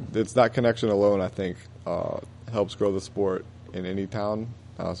 So it's that connection alone, I think, helps grow the sport in any town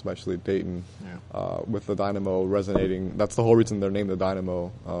especially Dayton, Yeah. with the Dynamo resonating. That's the whole reason they're named the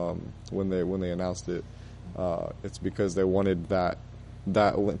Dynamo when they announced it. It's because they wanted that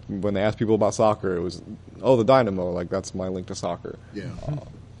link. When they asked people about soccer, it was, the Dynamo, like that's my link to soccer. Yeah.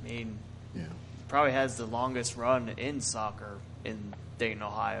 I mean, Yeah. probably has the longest run in soccer in Dayton,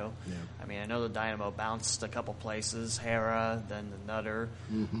 Ohio. Yeah. I mean, I know the Dynamo bounced a couple places, Hera, then the Nutter,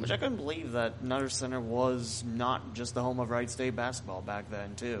 which I couldn't believe that Nutter Center was not just the home of Wright State basketball back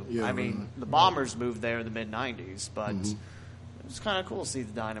then, too. Yeah, I mean, the Bombers moved there in the mid-'90s, but it was kind of cool to see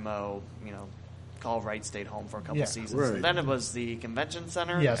the Dynamo, call Wright State home for a couple seasons. Right. And then it was the Convention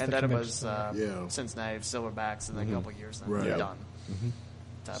Center, Yes, and the then it was Yeah. Cincinnati Silverbacks, and then a couple years, and then Right. they're done.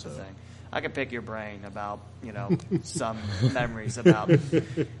 Type of thing. I could pick your brain about, some memories about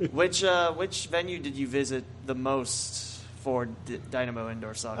which venue did you visit the most for Dynamo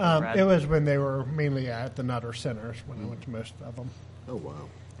indoor soccer, Brad? It was when they were mainly at the Nutter Centers when I went to most of them. Oh, wow.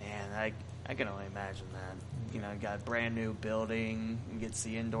 Man, I can only imagine that. You got a brand new building, you get to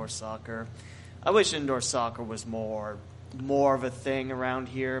see indoor soccer. I wish indoor soccer was more of a thing around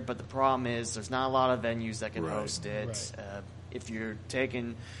here, but the problem is there's not a lot of venues that can host it. Right. If you're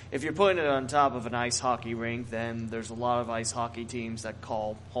putting it on top of an ice hockey rink, then there's a lot of ice hockey teams that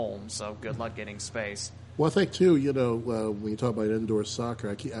call home. So good luck getting space. Well, I think too, when you talk about indoor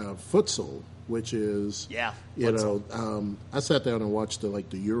soccer, futsal, which is, I sat down and watched the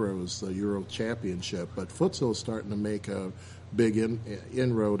Euros, the Euro Championship, but futsal is starting to make a big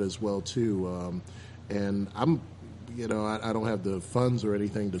inroad as well too. And I'm, I don't have the funds or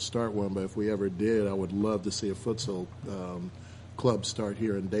anything to start one, but if we ever did, I would love to see a futsal club start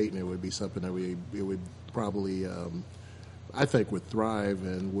here in Dayton. It would be something that it would probably, I think, would thrive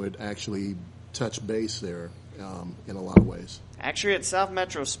and would actually touch base there in a lot of ways. Actually, at South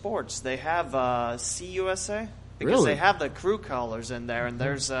Metro Sports, they have CUSA because Really? they have the crew colors in there, and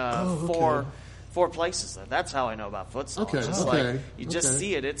there's four places there. That's how I know about futsal. Okay, It's just okay, like you just okay.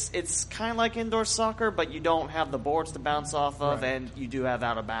 see it. It's kind of like indoor soccer, but you don't have the boards to bounce off of, and you do have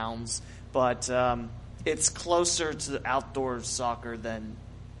out of bounds. But it's closer to outdoor soccer than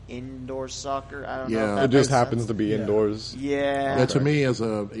indoor soccer. I don't know. Yeah. If that It just makes happens sense. to be indoors. Yeah. Yeah, to me, as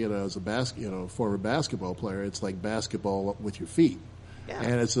a former basketball player, it's like basketball with your feet. Yeah.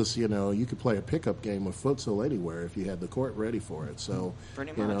 And it's just, you could play a pickup game of futsal anywhere if you had the court ready for it. So,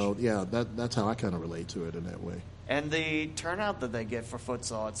 Pretty much. That's how I kind of relate to it in that way. And the turnout that they get for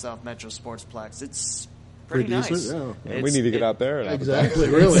futsal at South Metro Sportsplex, it's pretty Pretty nice. decent, yeah. We need to get out there. And Exactly,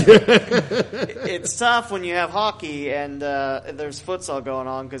 really. It's tough when you have hockey and there's futsal going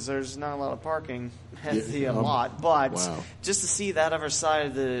on because there's not a lot of parking at the lot. But wow. just to see that other side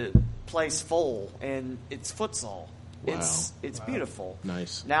of the place full and it's futsal, it's beautiful.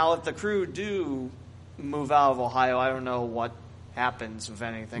 Nice. Now, if the crew do move out of Ohio, I don't know what happens with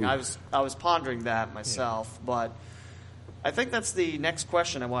anything. I was pondering that myself, but I think that's the next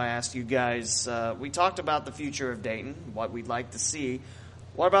question I want to ask you guys. We talked about the future of Dayton, what we'd like to see.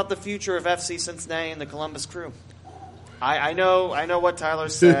 What about the future of FC Cincinnati and the Columbus Crew? I know what Tyler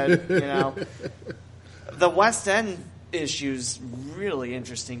said. The West End issue's really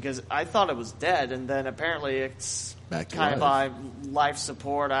interesting because I thought it was dead, and then apparently it's Back to kind life. of by life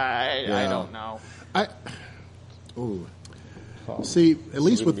support. I don't know. See, at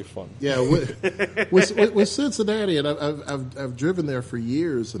least it'll with be fun. with Cincinnati, and I've driven there for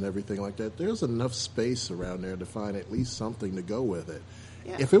years and everything like that. There's enough space around there to find at least something to go with it.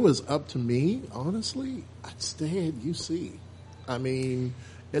 Yeah. If it was up to me, honestly, I'd stay at UC. I mean,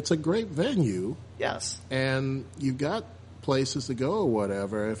 it's a great venue, Yes. and you've got places to go or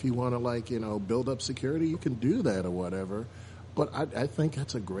whatever. If you want to build up security, you can do that or whatever. But I think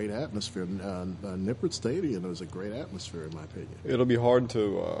that's a great atmosphere. Nippert Stadium is a great atmosphere, in my opinion. It'll be hard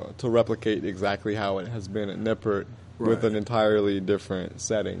to replicate exactly how it has been at Nippert with Right. an entirely different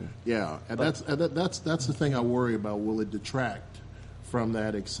setting. Yeah, and that's the thing I worry about. Will it detract from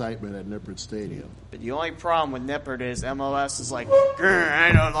that excitement at Nippert Stadium? But the only problem with Nippert is MLS is like,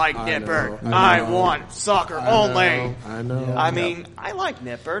 I don't like I Nippert. know, I I know. want soccer only. I know. I mean, I like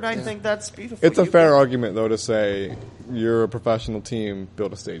Nippert. I think that's beautiful. It's a You fair can- argument, though, to say you're a professional team,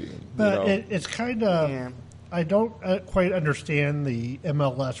 build a stadium. But it's kind of, Yeah. I don't quite understand the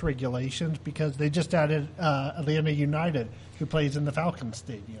MLS regulations because they just added Atlanta United, who plays in the Falcons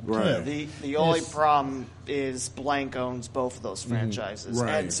Stadium. Right. Too. The only It's- problem is Blank owns both of those franchises.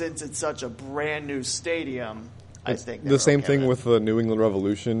 Right. And since it's such a brand new stadium, I think they're The same okay thing with with the New England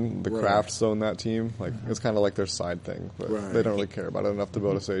Revolution. The Right. Crafts own that team. It's kind of like their side thing, but Right. they don't really care about it enough to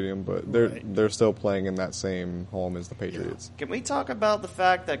build a stadium. But they're still playing in that same home as the Patriots. Can we talk about the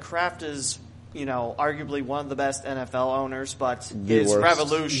fact that Kraft is arguably one of the best NFL owners, but The his worst.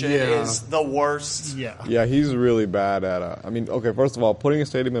 revolution Yeah. is the worst. Yeah, he's really bad at okay, first of all, putting a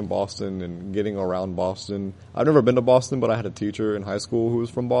stadium in Boston and getting around Boston. I've never been to Boston, but I had a teacher in high school who was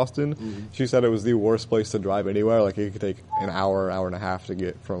from Boston. Mm-hmm. She said it was the worst place to drive anywhere. Like, it could take an hour and a half to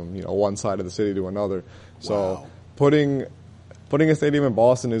get from, one side of the city to another. So Wow. putting a stadium in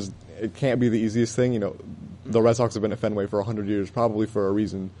Boston it can't be the easiest thing. The Red Sox have been at Fenway for 100 years, probably for a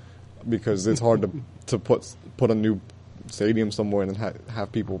reason, because it's hard to put a new stadium somewhere and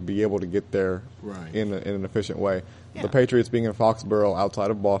have people be able to get there Right. in an efficient way. Yeah. The Patriots being in Foxborough outside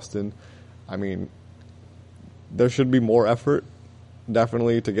of Boston, there should be more effort,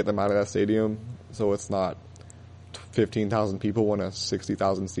 definitely, to get them out of that stadium so it's not 15,000 people in a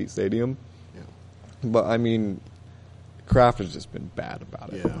 60,000 seat stadium. Yeah. But Kraft has just been bad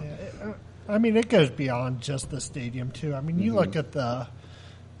about it. Yeah. It goes beyond just the stadium, too. You look at the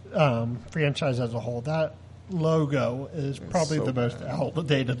franchise as a whole, that logo is probably so the most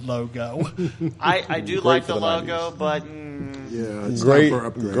outdated logo. I do Great like for the the logo, 90s. but Yeah, it's Great, time for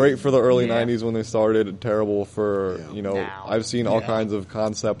upgrade. great for the early Yeah. 90s when they started. Terrible for Now. I've seen all Yeah. kinds of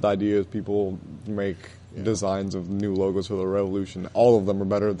concept ideas. People make designs of new logos for the Revolution. All of them are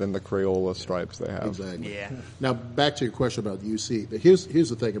better than the Crayola stripes they have. Exactly. Yeah. Now back to your question about UC. Here's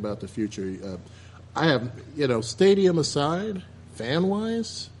the thing about the future. I have stadium aside, fan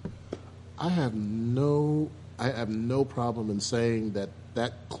wise, I have no problem in saying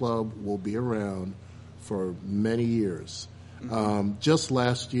that club will be around for many years. Just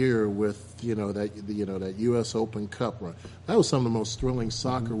last year with that U.S. Open Cup run, that was some of the most thrilling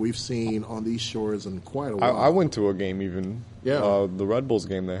soccer we've seen on these shores in quite a while. I went to a game even. Yeah. The Red Bulls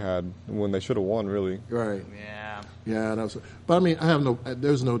game they had when they should have won, really. Right. yeah. Yeah, but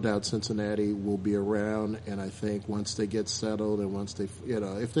there's no doubt Cincinnati will be around, and I think once they get settled and once they,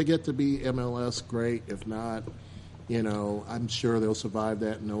 if they get to be MLS, great. If not, I'm sure they'll survive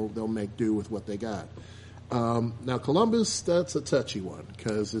that and they'll make do with what they got. Now Columbus, that's a touchy one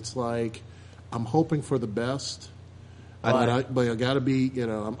because it's like I'm hoping for the best, but I got to be,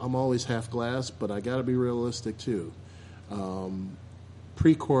 I'm always half glass, but I got to be realistic too.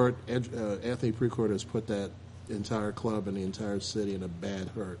 Precourt, Anthony Precourt has put that entire club and the entire city in a bad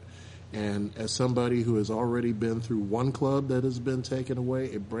hurt. And as somebody who has already been through one club that has been taken away,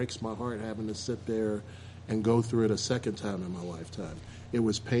 it breaks my heart having to sit there and go through it a second time in my lifetime. It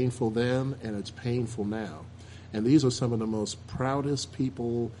was painful then, and it's painful now. And these are some of the most proudest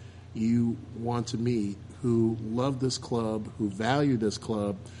people you want to meet who love this club, who value this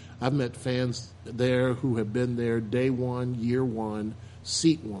club. I've met fans there who have been there day one, year one,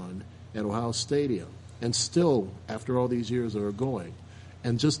 seat one at Ohio Stadium, and still, after all these years, are going.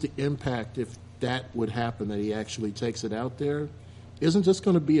 And just the impact, if that would happen, that he actually takes it out there, isn't just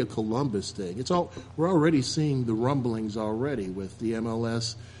going to be a Columbus thing. We're already seeing the rumblings already with the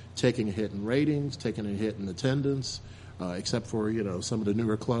MLS taking a hit in ratings, taking a hit in attendance, except for some of the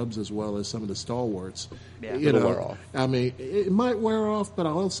newer clubs as well as some of the stalwarts. Yeah. It'll wear off. It might wear off, but I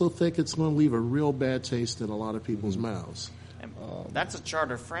also think it's going to leave a real bad taste in a lot of people's mouths. And that's a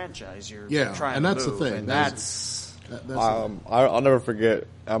charter franchise you're Yeah, trying and to that's the move, thing. and That's- I'll never forget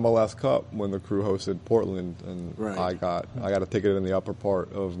MLS Cup when the Crew hosted Portland, and Right. I got a ticket in the upper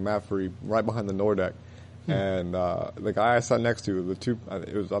part of Maffrey, right behind the Nordeck. And the guy I sat next to,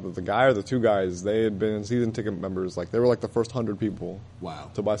 it was either the guy or the two guys. They had been season ticket members. Like, they were like the first 100 people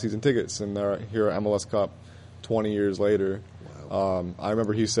to buy season tickets, and they're here at MLS Cup 20 years later. I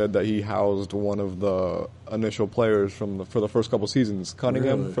remember he said that he housed one of the initial players for the first couple seasons,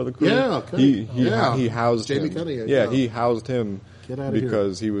 Cunningham, Really? for the Crew. Yeah, he housed Jamie him. Cunningham, Yeah, yeah. he housed him Get outta here.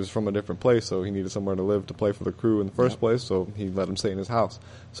 because he was from a different place, so he needed somewhere to live to play for the Crew in the first place. So he let him stay in his house.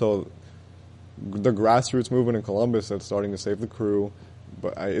 So the grassroots movement in Columbus that's starting to save the Crew,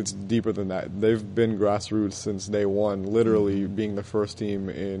 but it's deeper than that. They've been grassroots since day one, literally being the first team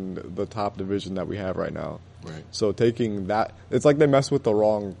in the top division that we have right now. Right. So taking that, it's like they mess with the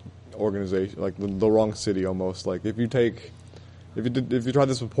wrong organization, like the wrong city almost. Like if you tried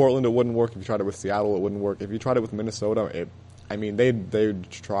this with Portland, it wouldn't work. If you tried it with Seattle, it wouldn't work. If you tried it with Minnesota,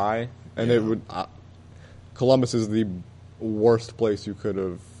 they'd try, and it would. Columbus is the worst place you could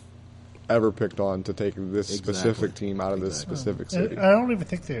have ever picked on to take this specific team out of this specific city. I don't even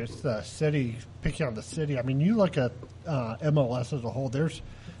think there's the city, picking on the city. You look at MLS as a whole, there's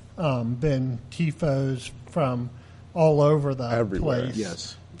been TIFOs from all over the Everywhere. place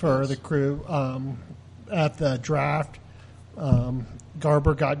Yes. for the Crew. At the draft,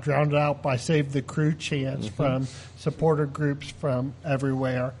 Garber got drowned out by Save the Crew chants from supporter groups from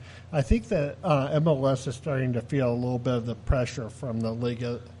everywhere. I think that MLS is starting to feel a little bit of the pressure from the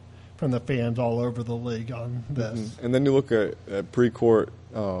from the fans all over the league on this. And then you look at pre-court,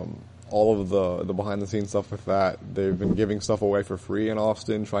 all of the behind-the-scenes stuff with that. They've been giving stuff away for free in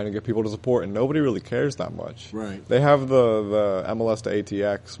Austin, trying to get people to support, and nobody really cares that much. Right. They have the MLS to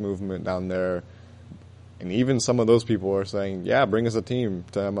ATX movement down there, and even some of those people are saying, yeah, bring us a team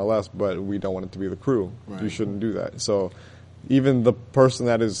to MLS, but we don't want it to be the Crew. Right. You shouldn't do that. So even the person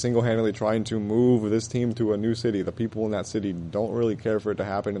that is single-handedly trying to move this team to a new city, the people in that city don't really care for it to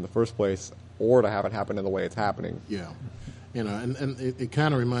happen in the first place or to have it happen in the way it's happening. Yeah. You know, and it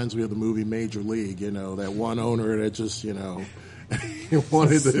kind of reminds me of the movie Major League, you know, that one owner that just, you know,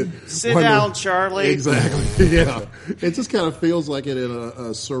 wanted to... Sit down, Charlie. Exactly, yeah. It just kind of feels like it in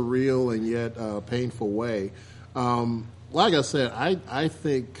a surreal and yet painful way. Like I said, I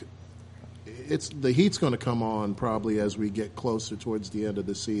think the heat's going to come on probably as we get closer towards the end of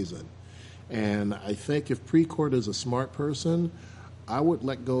the season. And I think if Precourt is a smart person, I would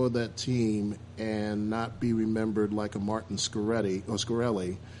let go of that team and not be remembered like a Martin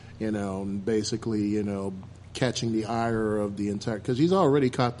Scarelli, you know, and basically, you know, catching the ire of the entire, because he's already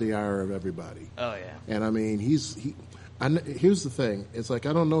caught the ire of everybody. Oh, yeah. And I mean, here's the thing. It's like,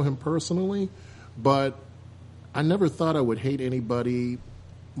 I don't know him personally, but I never thought I would hate anybody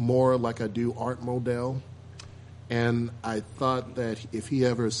more like I do Art Modell. And I thought that if he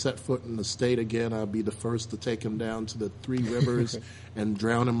ever set foot in the state again, I'd be the first to take him down to the Three Rivers and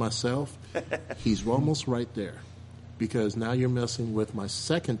drown him myself. He's almost right there, because now you're messing with my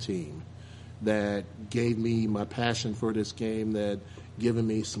second team that gave me my passion for this game, that given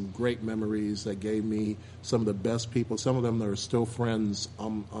me some great memories, that gave me some of the best people, some of them that are still friends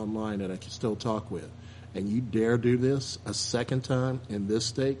online that I can still talk with. And you dare do this a second time in this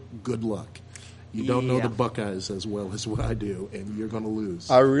state, good luck. You don't know the Buckeyes as well as what I do, and you're going to lose.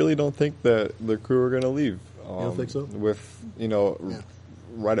 I really don't think that the Crew are going to leave. You don't think so? With, you know,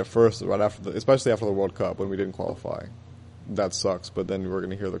 right after especially after the World Cup when we didn't qualify. That sucks. But then we're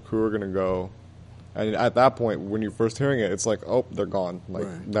going to hear the Crew are going to go. And at that point, when you're first hearing it, it's like, oh, they're gone. Like,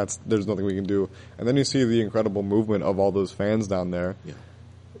 there's nothing we can do. And then you see the incredible movement of all those fans down there. Yeah.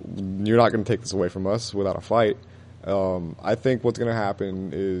 You're not going to take this away from us without a fight. I think what's going to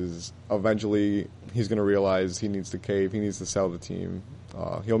happen is eventually he's going to realize he needs to cave. He needs to sell the team.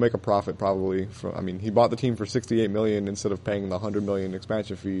 He'll make a profit probably. He bought the team for $68 million instead of paying the $100 million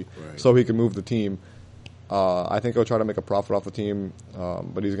expansion fee, so he can move the team. I think he'll try to make a profit off the team,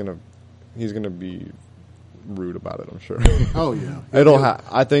 but he's going to be rude about it, I'm sure. Oh yeah.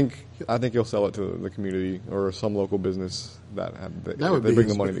 I think he'll sell it to the community or some local business that they bring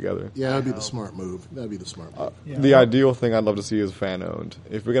the money together. Yeah, that'd be the smart move. The ideal thing I'd love to see is fan owned.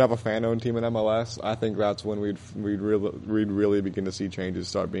 If we could have a fan owned team in MLS, I think that's when we'd really begin to see changes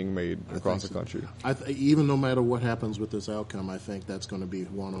start being made across the country. Even no matter what happens with this outcome, I think that's going to be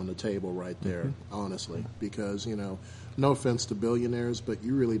one on the table right there, honestly, because, you know, no offense to billionaires, but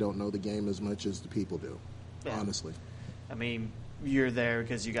you really don't know the game as much as the people do. Yeah. Honestly. I mean, you're there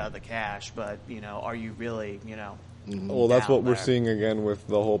because you got the cash, but, you know, are you really, you know... Well, that's what we're seeing again with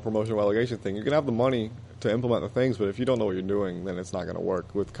the whole promotion relegation thing. You can have the money to implement the things, but if you don't know what you're doing, then it's not going to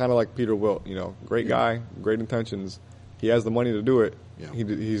work. With kind of like Peter Wilt, you know, great guy, great intentions. He has the money to do it. Yeah.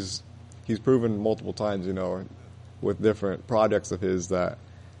 He's proven multiple times, you know, with different projects of his that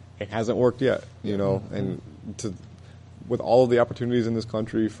it hasn't worked yet, you know, and with all of the opportunities in this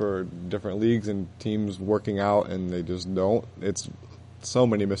country for different leagues and teams working out, and they just don't. It's so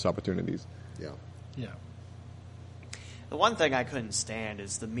many missed opportunities. Yeah. Yeah. The one thing I couldn't stand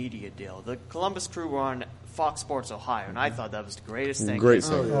is the media deal. The Columbus Crew were on Fox Sports Ohio, and I thought that was the greatest thing. Great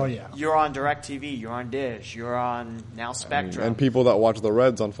thing. Oh, yeah. You're on DirecTV, you're on Dish, you're on now Spectrum. And people that watch the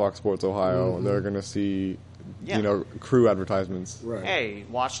Reds on Fox Sports Ohio, they're going to see, you know, Crew advertisements. Right. Hey,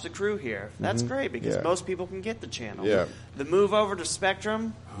 watch the Crew here. That's great because most people can get the channel. Yeah. The move over to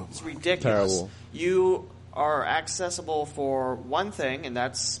Spectrum is ridiculous. Terrible. You are accessible for one thing, and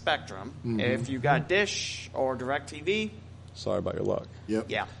that's Spectrum. If you got Dish or DirecTV, sorry about your luck. Yep.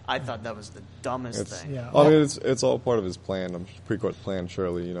 Yeah, I thought that was the dumbest thing. Yeah. I mean, it's all part of his plan. Precourt's plan,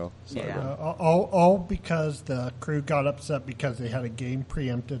 surely, you know. Sorry all because the Crew got upset because they had a game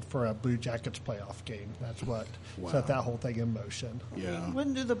preempted for a Blue Jackets playoff game. That's what set that whole thing in motion. Yeah.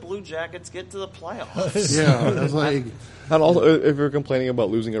 When do the Blue Jackets get to the playoffs? Yeah, that's like... And also, if you're complaining about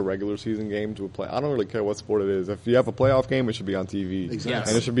losing a regular season game to a play, I don't really care what sport it is. If you have a playoff game, it should be on TV. Exactly.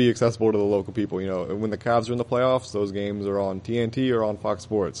 And it should be accessible to the local people. You know, when the Cavs are in the playoffs, those games are on TNT or on Fox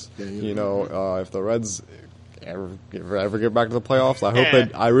Sports. Yeah, you know, if the Reds ever get back to the playoffs,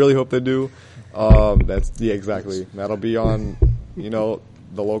 I really hope they do. Exactly. That'll be on, you know,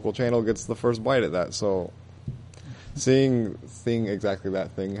 the local channel gets the first bite at that. So seeing exactly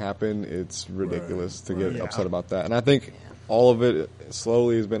that thing happen, it's ridiculous to get upset about that. And I think all of it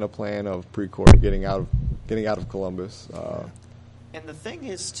slowly has been a plan of Precourt getting out of Columbus. And the thing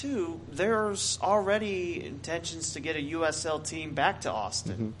is, too, there's already intentions to get a USL team back to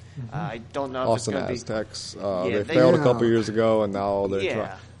Austin. I don't know if Austin it's going to be... Aztecs. They failed a couple years ago, and now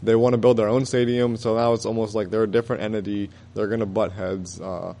they want to build their own stadium. So now it's almost like they're a different entity. They're going to butt heads.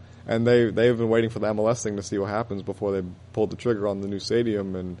 And they've been waiting for the MLS thing to see what happens before they pulled the trigger on the new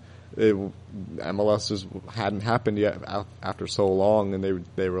stadium. And MLS just hadn't happened yet after so long, and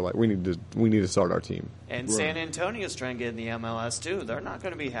they were like, we need to start our team. And San Antonio's trying to get in the MLS too. They're not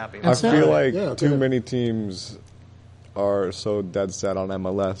going to be happy. I feel like too many teams are so dead set on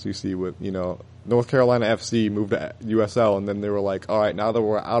MLS. You see with North Carolina FC moved to USL, and then they were like, all right, now that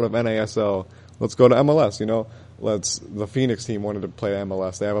we're out of NASL, let's go to MLS. The Phoenix team wanted to play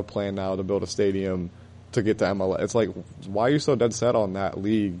MLS. They have a plan now to build a stadium to get to MLS. It's like, why are you so dead set on that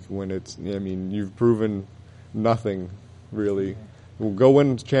league when you've proven nothing, really. We'll go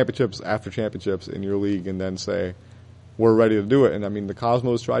win championships after championships in your league and then say, we're ready to do it. And, the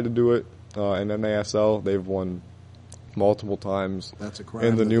Cosmos tried to do it in NASL. They've won multiple times. That's a crime.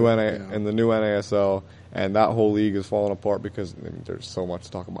 In the new NASL. And that whole league is falling apart because there's so much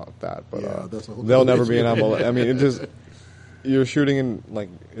to talk about that. But they'll never be in MLS. You're shooting in,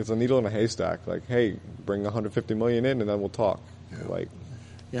 it's a needle in a haystack. Like, hey, bring $150 million in, and then we'll talk.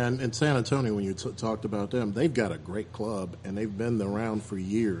 Yeah. And San Antonio, when you talked about them, they've got a great club, and they've been around for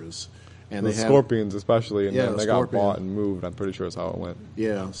years. And the Scorpions especially, and then they got bought and moved. I'm pretty sure that's how it went.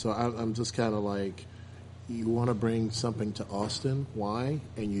 Yeah, so I'm just kind of like, you want to bring something to Austin, why?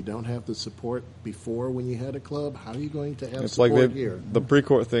 And you don't have the support before when you had a club? How are you going to have support here? The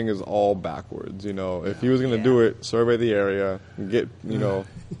Precourt thing is all backwards, If he was going to do it, survey the area, get,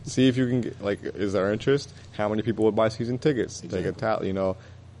 see if you can get, is there interest? How many people would buy season tickets? Exactly. Take a tally,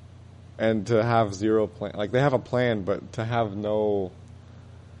 And to have zero plan, they have a plan, but to have no,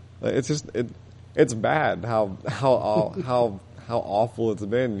 it's just, it's bad how awful it's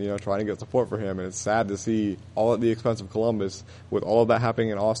been, trying to get support for him. And it's sad to see all at the expense of Columbus, with all of that happening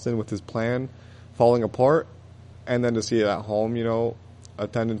in Austin, with his plan falling apart, and then to see it at home,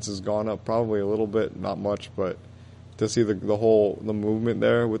 attendance has gone up probably a little bit, not much, but to see the movement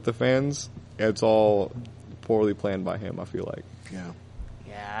there with the fans, it's all poorly planned by him, I feel like.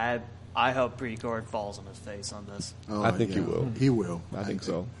 Yeah, I hope Precourt falls on his face on this. I think he will. He will. I think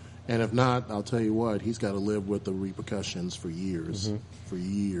so. And if not, I'll tell you what, he's got to live with the repercussions for years. Mm-hmm. For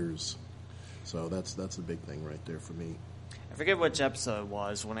years. So that's a big thing right there for me. I forget which episode it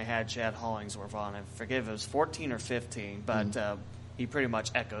was when I had Chad Hollingsworth on. I forget if it was 14 or 15, but he pretty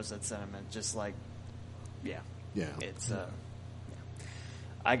much echoes that sentiment. Just like, it's...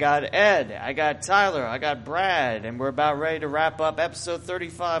 I got Ed, I got Tyler, I got Brad, and we're about ready to wrap up episode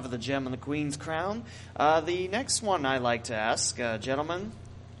 35 of The Gem and the Queen's Crown. The next one I like to ask, gentlemen,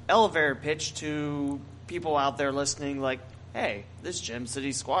 elevator pitch to people out there listening like, hey, this Gem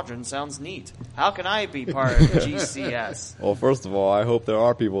City Squadron sounds neat. How can I be part of GCS? Well, first of all, I hope there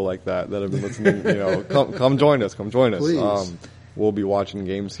are people like that have been listening. Come join us. Come join us. Please. We'll be watching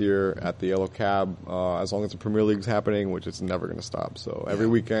games here at the Yellow Cab as long as the Premier League's happening, which it's never going to stop. So every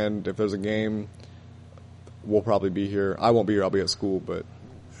weekend, if there's a game, we'll probably be here. I won't be here. I'll be at school, but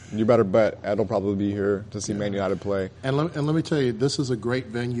you better bet Ed will probably be here to see Man United play. And let me tell you, this is a great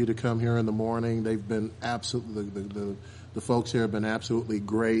venue to come here in the morning. They've been absolutely the folks here have been absolutely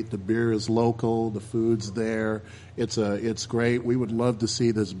great. The beer is local. The food's there. It's great. We would love to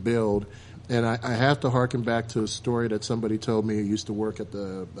see this build. And I have to harken back to a story that somebody told me who used to work at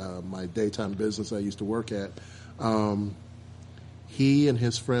my daytime business I used to work at. He and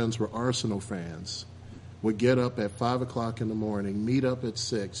his friends were Arsenal fans, would get up at 5 o'clock in the morning, meet up at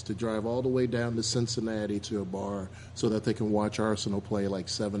 6 to drive all the way down to Cincinnati to a bar so that they can watch Arsenal play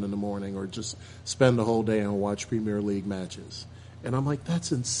 7 in the morning, or just spend the whole day and watch Premier League matches. And I'm like,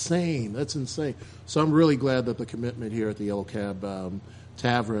 that's insane. That's insane. So I'm really glad that the commitment here at the Yellow Cab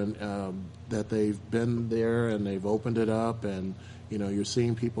Tavern, that they've been there and they've opened it up, and you're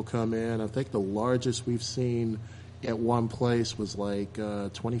seeing people come in. I think the largest we've seen at one place was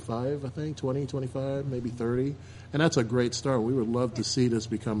 25, I think, 20, 25, maybe 30. And that's a great start. We would love to see this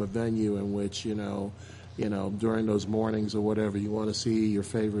become a venue in which, during those mornings or whatever, you want to see your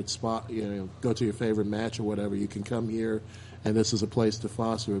favorite spot, go to your favorite match or whatever, you can come here, and this is a place to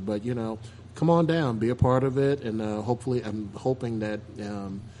foster it. But, come on down, be a part of it, and hopefully I'm hoping that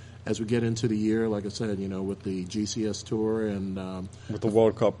as we get into the year, like I said, with the GCS tour and with the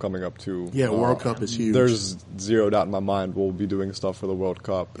World Cup coming up too. Yeah, World Cup is huge. There's zero doubt in my mind we'll be doing stuff for the World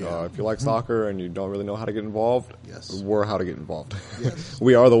Cup. Yeah. If you like soccer and you don't really know how to get involved, yes, we're how to get involved. Yes.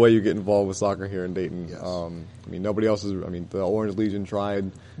 We are the way you get involved with soccer here in Dayton. Yes. Nobody else is. The Orange Legion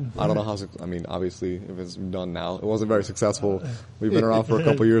tried. I don't know how. Obviously, if it's done now, it wasn't very successful. We've been around for a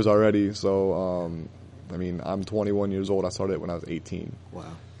couple years already. So, I'm 21 years old. I started it when I was 18. Wow.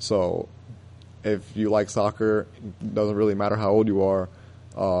 So, if you like soccer, it doesn't really matter how old you are.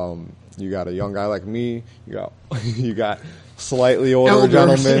 You got a young guy like me. You got slightly older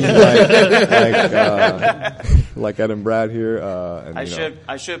gentlemen like Ed and Brad here. And,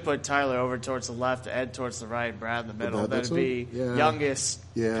 I should put Tyler over towards the left, Ed towards the right, Brad in the middle. That'd be youngest,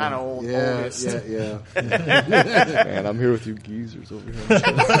 kind of oldest. Yeah. Man, I'm here with you geezers over here.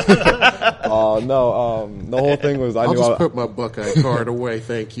 The whole thing was I'll just put my Buckeye card away.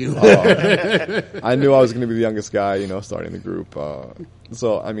 Thank you. I knew I was going to be the youngest guy, starting the group.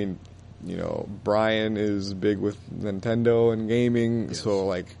 Brian is big with Nintendo and gaming, yes.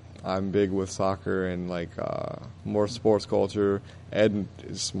 so I'm big with soccer and more sports culture. Ed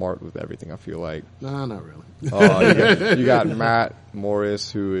is smart with everything, I feel like. No, not really. You got Matt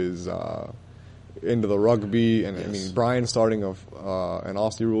Morris, who is into the rugby, and yes. Brian starting an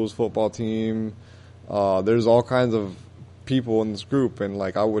Aussie Rules football team. There's all kinds of people in this group, and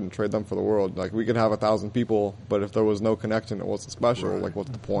I wouldn't trade them for the world. We could have 1,000 people, but if there was no connection, it wasn't special. Right.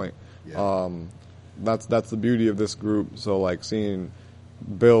 What's the point? Yeah. That's the beauty of this group. So seeing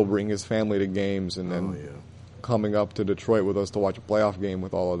Bill bring his family to games and then coming up to Detroit with us to watch a playoff game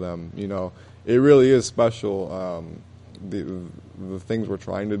with all of them, it really is special. The things we're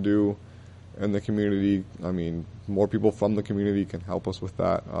trying to do in the community, more people from the community can help us with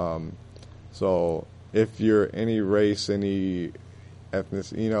that. So if you're any race, any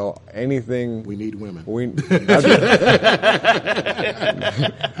ethnicity, anything. We need women.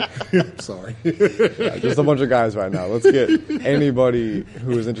 Sorry. Just a bunch of guys right now. Let's get anybody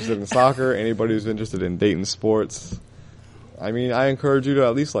who is interested in soccer, anybody who's interested in Dayton sports. I encourage you to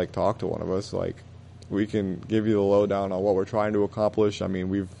at least talk to one of us. We can give you the lowdown on what we're trying to accomplish.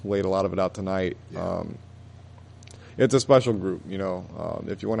 We've laid a lot of it out tonight. Yeah. It's a special group,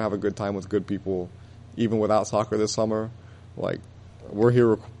 if you want to have a good time with good people, even without soccer this summer, we're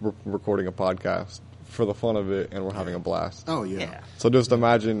here recording a podcast for the fun of it, and we're having a blast. Oh, yeah. So just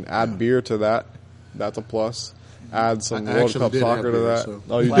imagine, add beer to that. That's a plus. Add some World Cup soccer to that. So.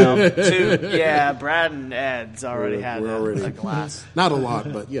 Oh, you did? Brad and Ed's already had a glass. Not a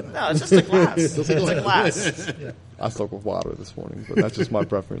lot, but, No, it's just a glass. It's a glass. I stuck with water this morning, but that's just my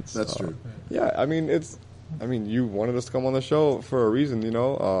preference. That's true. Yeah, you wanted us to come on the show for a reason,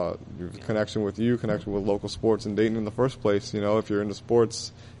 connection with local sports in Dayton in the first place, if you're into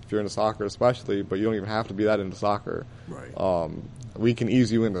sports, if you're into soccer especially, but you don't even have to be that into soccer. Right. We can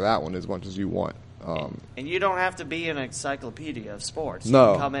ease you into that one as much as you want. And you don't have to be an encyclopedia of sports.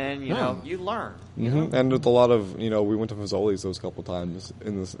 No. You come in, you learn. Mm-hmm. And it's a lot of, we went to Fazoli's those couple times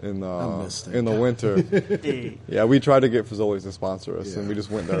in the winter. Yeah, we tried to get Fazoli's to sponsor us, and we just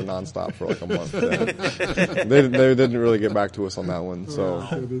went there nonstop for a month. They didn't really get back to us on that one. So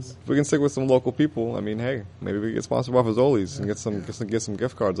if we can stick with some local people, hey, maybe we get sponsored by Fazoli's and get some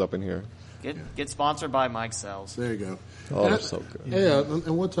gift cards up in here. Get sponsored by Mike Sells. There you go. Oh, they're so good. Yeah,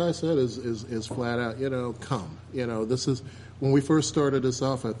 and what Ty said is flat out, come. This is, when we first started this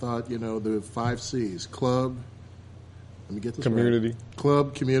off, I thought, the 5 C's, club, let me get this community. right.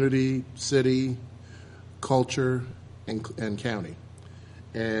 Club, community, city, culture, and county.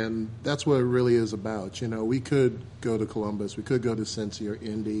 And that's what it really is about. We could go to Columbus, we could go to Cincy or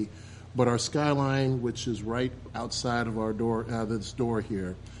Indy, but our skyline, which is right outside of our door, this door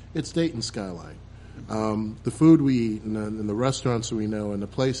here, it's Dayton skyline. The food we eat and the restaurants we know and the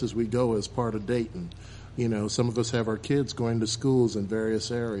places we go is part of Dayton. Some of us have our kids going to schools in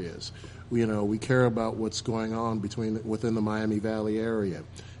various areas. We care about what's going on within the Miami Valley area.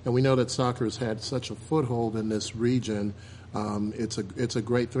 And we know that soccer has had such a foothold in this region. It's a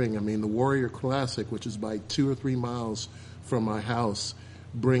great thing. The Warrior Classic, which is by 2 or 3 miles from my house,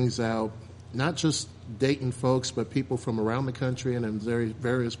 brings out not just Dayton folks, but people from around the country and in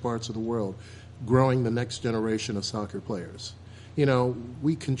various parts of the world, growing the next generation of soccer players.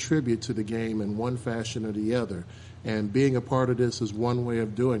 We contribute to the game in one fashion or the other, and being a part of this is one way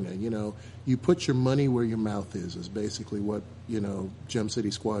of doing it. You put your money where your mouth is basically what, Gem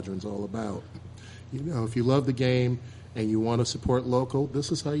City Squadron's all about. If you love the game and you want to support local,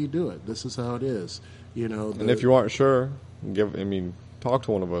 this is how you do it. This is how it is. And if you aren't sure, talk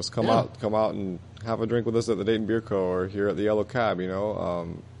to one of us. Come out and have a drink with us at the Dayton Beer Co. or here at the Yellow Cab.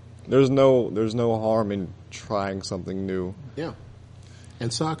 there's no harm in trying something new. Yeah.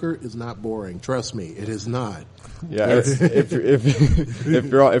 And soccer is not boring. Trust me, it is not. Yeah, if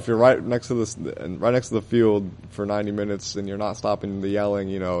you're right next to the field for 90 minutes and you're not stopping the yelling,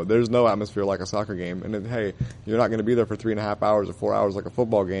 there's no atmosphere like a soccer game. And then, hey, you're not going to be there for 3.5 hours or 4 hours like a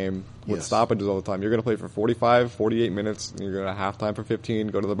football game with stoppages all the time. You're going to play for 45, 48 minutes. And you're going to have halftime for 15.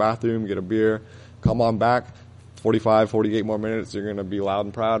 Go to the bathroom, get a beer, come on back. 45, 48 more minutes. You're going to be loud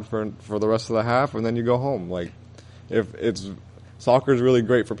and proud for the rest of the half, and then you go home. Like, soccer is really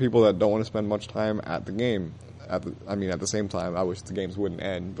great for people that don't want to spend much time at the game. At the same time, I wish the games wouldn't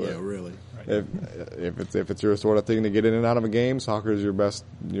end. But yeah, really. If it's your sort of thing to get in and out of a game, soccer is your best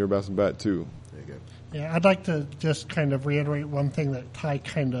bet too. There you go. Yeah, I'd like to just kind of reiterate one thing that Ty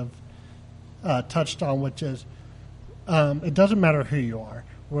kind of touched on, which is it doesn't matter who you are.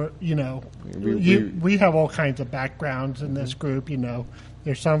 We have all kinds of backgrounds in this group.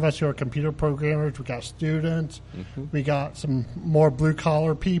 There's some of us who are computer programmers. We got students. We got some more blue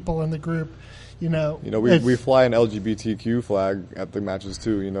collar people in the group. We fly an LGBTQ flag at the matches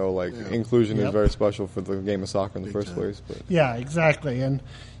too. Inclusion is very special for the game of soccer in the first place. But. Yeah, exactly, and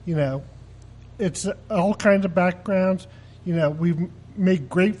it's all kinds of backgrounds. We've made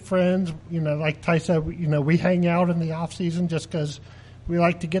great friends. Like Ty said, we hang out in the off season just because we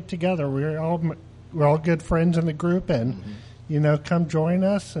like to get together. We're all good friends in the group, and come join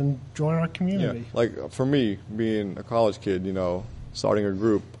us and join our community. Yeah. Like for me, being a college kid, starting a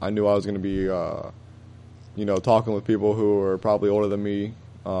group, I knew I was going to be, talking with people who are probably older than me,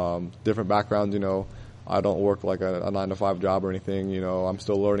 different backgrounds. I don't work like a 9-to-5 job or anything. I'm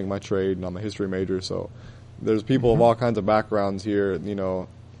still learning my trade, and I'm a history major, so there's people of all kinds of backgrounds here.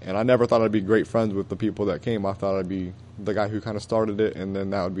 And I never thought I'd be great friends with the people that came. I thought I'd be the guy who kind of started it, and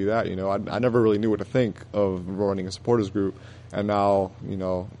then that would be that. I never really knew what to think of running a supporters group, and now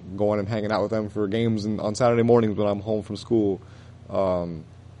going and hanging out with them for games on Saturday mornings when I'm home from school.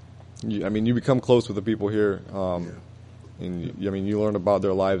 You become close with the people here, and you learn about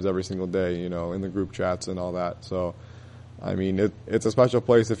their lives every single day, in the group chats and all that. So, it's a special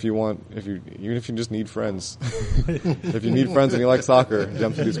place even if you just need friends. If you need friends and you like soccer,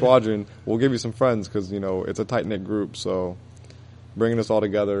 Gem City Squadron, we'll give you some friends because, it's a tight-knit group. So bringing us all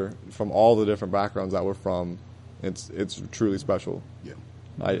together from all the different backgrounds that we're from, it's truly special. Yeah.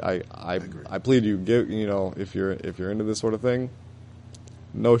 I plead you, if you're into this sort of thing,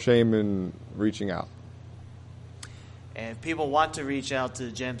 no shame in reaching out. And if people want to reach out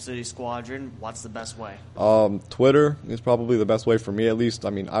to Gem City Squadron, what's the best way? Twitter is probably the best way for me, at least. I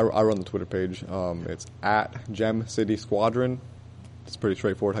run the Twitter page. It's at Gem City Squadron. It's pretty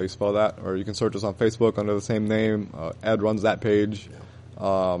straightforward how you spell that. Or you can search us on Facebook under the same name. Ed runs that page.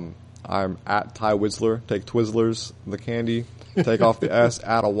 I'm at Ty Whistler. Take Twizzlers, the candy. Take off the S,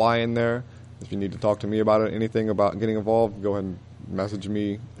 add a Y in there. If you need to talk to me about it, anything about getting involved, go ahead and message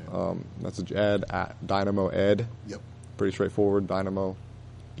me. Message Ed at Dynamo Ed. Yep. Pretty straightforward, Dynamo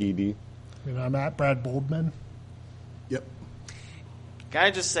ED. I'm at Brad Boldman. Yep. Can I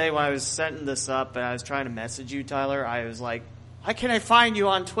just say, when I was setting this up and I was trying to message you, Tyler, I was like, how can I find you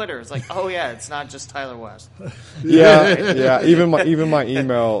on Twitter? It's like, oh yeah, it's not just Tyler West. Yeah. Even my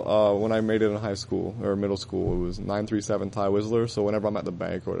email when I made it in high school or middle school, it was 937 Ty Whistler. So whenever I'm at the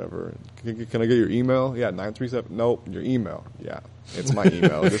bank or whatever, can I get your email? Yeah, 937. Nope, your email. Yeah, it's my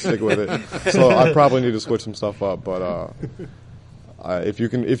email. Just stick with it. So I probably need to switch some stuff up, but if you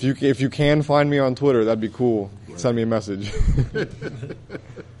can find me on Twitter, that'd be cool. Send me a message.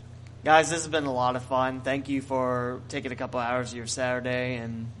 Guys, this has been a lot of fun. Thank you for taking a couple hours of your Saturday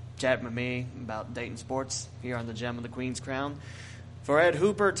and chatting with me about Dayton sports here on the Gem of the Queen's Crown. For Ed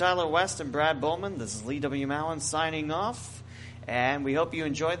Hooper, Tyler West, and Brad Bowman, this is Lee W. Mallon signing off. And we hope you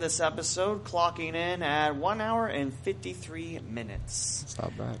enjoyed this episode, clocking in at 1 hour and 53 minutes. It's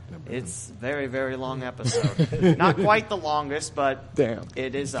not bad. It's a very, very long episode. Not quite the longest, but damn,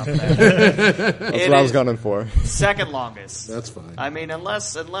 it is up there. That's what I was gunning for. Second longest. That's fine.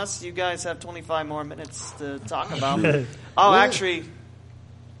 Unless you guys have 25 more minutes to talk about. Actually,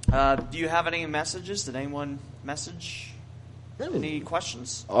 do you have any messages? Did anyone message? Any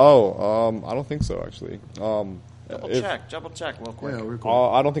questions? I don't think so, actually. Double check real quick. Yeah, we're cool.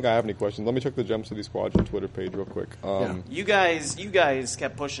 I don't think I have any questions. Let me check the Gem City Squadron Twitter page real quick. You guys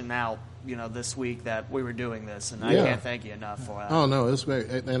kept pushing out, this week that we were doing this, and I can't thank you enough for that. Oh no, it's very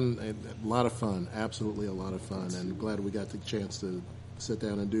and a lot of fun. Absolutely a lot of fun, and glad we got the chance to sit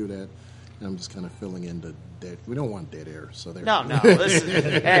down and do that. And I'm just kind of filling in the dead. We don't want dead air, so there. No.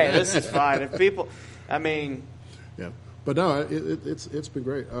 This is fine. If people, yeah, but no, it's been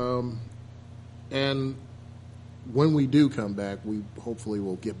great. And when we do come back, we hopefully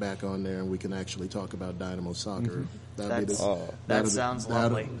will get back on there and we can actually talk about Dynamo soccer. That sounds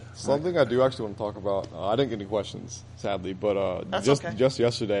lovely. Something I do actually want to talk about. I didn't get any questions, sadly, but okay. just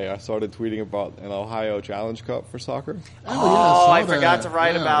yesterday I started tweeting about an Ohio Challenge Cup for soccer. I forgot to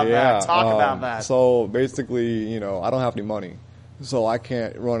write about that. Talk about that. So basically, I don't have any money, so I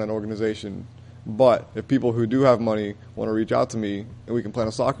can't run an organization. But if people who do have money want to reach out to me and we can plan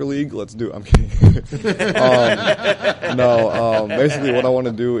a soccer league, let's do it. I'm kidding. Basically what I want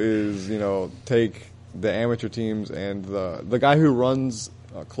to do is, take the amateur teams and the guy who runs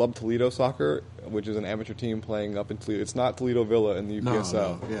Club Toledo Soccer, which is an amateur team playing up in Toledo. It's not Toledo Villa in the UPSL.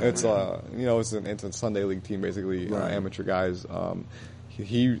 No. Yeah, it's it's a Sunday league team, basically, right. Amateur guys.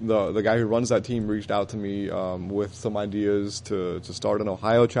 The guy who runs that team reached out to me with some ideas to start an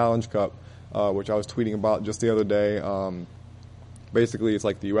Ohio Challenge Cup, which I was tweeting about just the other day. Basically, it's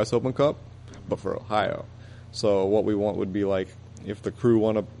like the U.S. Open Cup, but for Ohio. So what we want would be like, if the crew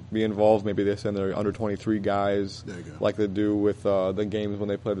want to be involved, maybe they send their under-23 guys, like they do with the games when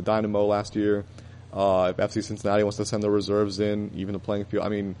they played the Dynamo last year. If FC Cincinnati wants to send their reserves in, even the playing field. I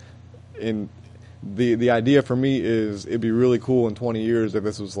mean, the idea for me is it'd be really cool in 20 years if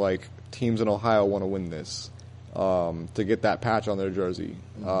this was like teams in Ohio want to win this. To get that patch on their jersey,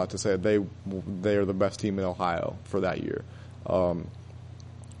 to say they are the best team in Ohio for that year.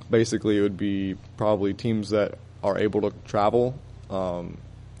 Basically, it would be probably teams that are able to travel.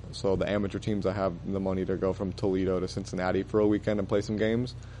 So the amateur teams that have the money to go from Toledo to Cincinnati for a weekend and play some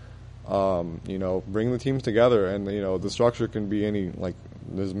games. Bring the teams together, and the structure can be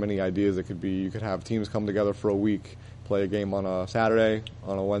there's many ideas it could be. You could have teams come together for a week, play a game on a Saturday,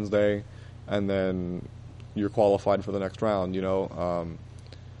 on a Wednesday, and then you're qualified for the next round.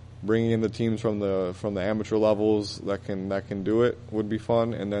 Bringing in the teams from the amateur levels that can do it would be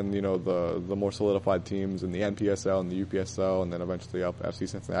fun, and then the more solidified teams in the NPSL and the UPSL, and then eventually up FC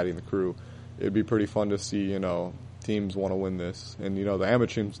Cincinnati and the crew. It'd be pretty fun to see teams want to win this, and the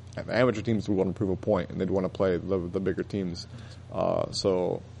amateur teams would want to prove a point, and they'd want to play the bigger teams.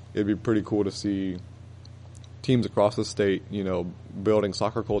 So it'd be pretty cool to see teams across the state, building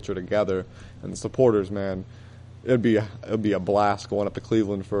soccer culture together, and the supporters, man. It'd be a blast going up to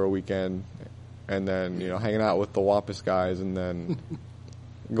Cleveland for a weekend, and then hanging out with the Wampus guys, and then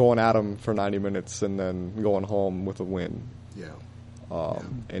going at them for 90 minutes, and then going home with a win. Yeah.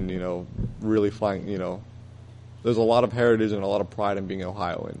 And really flying. There's a lot of heritage and a lot of pride in being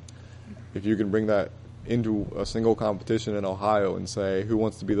Ohioan. If you can bring that into a single competition in Ohio and say who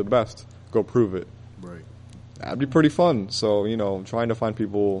wants to be the best, go prove it. Right. That'd be pretty fun. So trying to find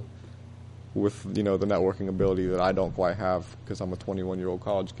people with the networking ability that I don't quite have because I'm a 21-year-old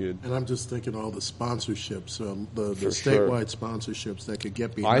college kid. And I'm just thinking all the sponsorships, the statewide sponsorships that could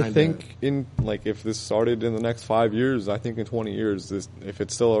get behind. I think if this started in the next 5 years, I think in 20 years, if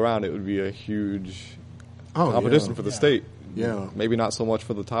it's still around, it would be a huge competition for the state. Yeah, maybe not so much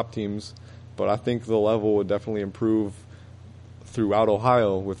for the top teams, but I think the level would definitely improve throughout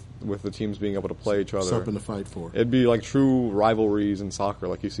Ohio with the teams being able to play each other. Something to fight for. It'd be like true rivalries in soccer,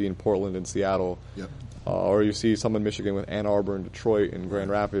 like you see in Portland and Seattle. Yep. Or you see some in Michigan with Ann Arbor and Detroit and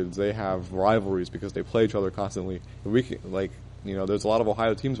Grand Rapids. They have rivalries because they play each other constantly. If we can, there's a lot of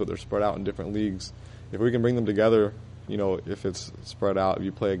Ohio teams, but they're spread out in different leagues. If we can bring them together, if it's spread out, if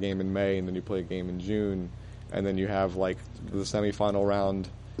you play a game in May and then you play a game in June, and then you have the semifinal round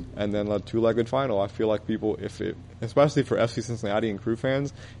and then a two-legged final. I feel like people, especially for FC Cincinnati and crew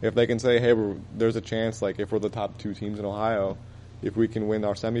fans, if they can say, hey, there's a chance, if we're the top two teams in Ohio, if we can win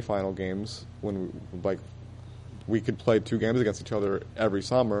our semifinal games, we could play two games against each other every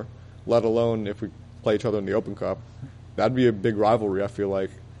summer, let alone if we play each other in the Open Cup. That'd be a big rivalry, I feel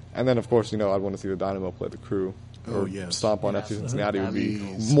like. And then, of course, I'd want to see the Dynamo play the crew. Oh, yes. Stomp on FC Cincinnati would be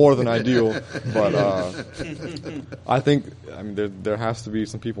more than ideal. But I think there has to be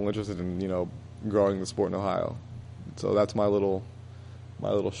some people interested in growing the sport in Ohio. So that's my little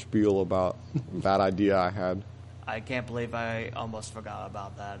spiel about that idea I had. I can't believe I almost forgot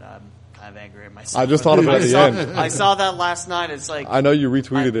about that. I'm kind of angry at myself. I just thought about it at the end. I saw that last night. It's I know you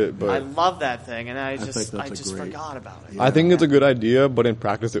retweeted it, but I love that thing, and I just forgot about it. I think it's a good idea, but in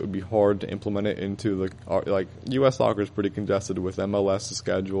practice it would be hard to implement it into U.S. soccer is pretty congested with MLS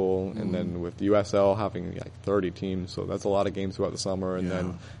schedule, and then with USL having 30 teams, so that's a lot of games throughout the summer, and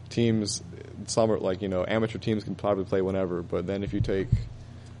then teams summer amateur teams can probably play whenever, but then if you take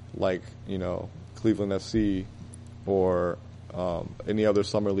Cleveland FC or any other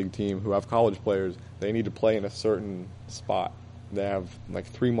summer league team who have college players, they need to play in a certain spot. They have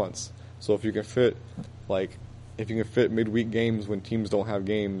 3 months. So if you can fit midweek games when teams don't have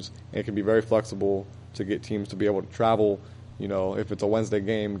games, and it can be very flexible to get teams to be able to travel. If it's a Wednesday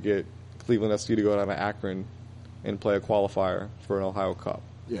game, get Cleveland SC to go down to Akron and play a qualifier for an Ohio Cup.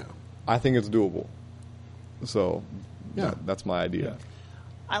 Yeah. I think it's doable. So that's my idea. Yeah.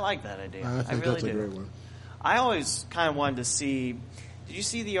 I like that idea. I think really that's a do. great one. I always kind of wanted to see. Did you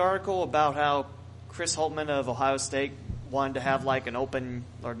see the article about how Chris Holtman of Ohio State wanted to have like an open,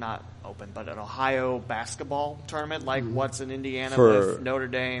 or not open, but an Ohio basketball tournament, like what's in Indiana with Notre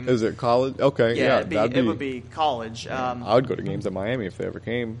Dame? Is it college? Okay, yeah, it would be college. I would go to games at Miami if they ever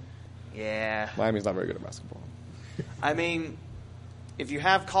came. Yeah, Miami's not very good at basketball. I mean, if you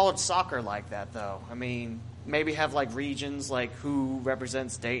have college soccer like that, though, I mean, maybe have like regions, like who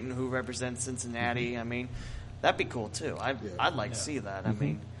represents Dayton, who represents Cincinnati. I mean, that'd be cool too. I'd like to see that.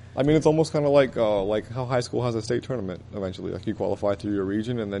 I mean, it's almost kind of like how high school has a state tournament eventually. Like you qualify through your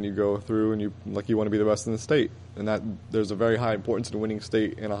region, and then you go through, and you want to be the best in the state. And that there's a very high importance in winning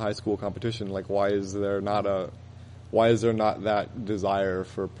state in a high school competition. Like why is there not that desire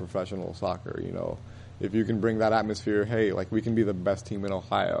for professional soccer? If you can bring that atmosphere, hey, like we can be the best team in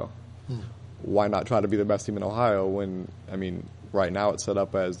Ohio. Why not try to be the best team in Ohio when, right now it's set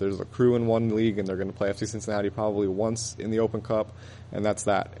up as there's a crew in one league and they're going to play FC Cincinnati probably once in the Open Cup, and that's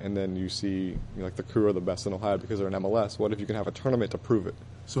that. And then you see like the crew are the best in Ohio because they're in MLS. What if you can have a tournament to prove it?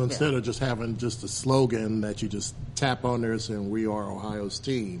 So instead of just having just a slogan that you just tap on there saying we are Ohio's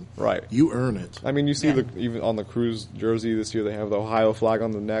team, right? You earn it. You see even on the Crew's jersey this year they have the Ohio flag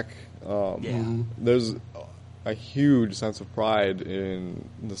on the neck. There's a huge sense of pride in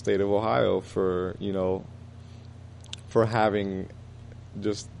the state of Ohio for having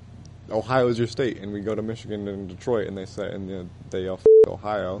just Ohio is your state, and we go to Michigan and Detroit, and they say they yell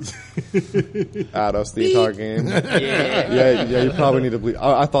Ohio at us the entire game. Yeah. You probably need to bleep.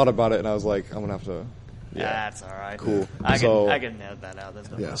 I thought about it, and I was like, I'm gonna have to. Yeah, that's all right. Cool. I can edit that out.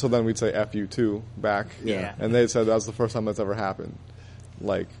 That's no problem. So then we'd say "F you too" back. Yeah. And they said that's the first time that's ever happened.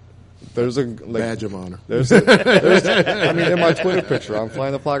 Like. There's a badge of honor. In my Twitter picture, I'm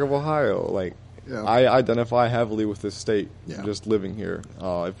flying the flag of Ohio. I identify heavily with this state, just living here.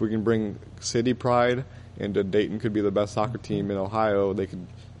 If we can bring city pride into Dayton, could be the best soccer team in Ohio. They could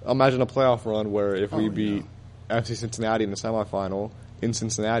imagine a playoff run where if we beat FC Cincinnati in the semifinal in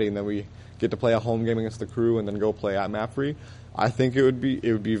Cincinnati, and then we get to play a home game against the Crew, and then go play at Mapfre. I think it would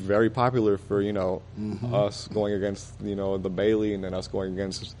be very popular for us going against the Bailey, and then us going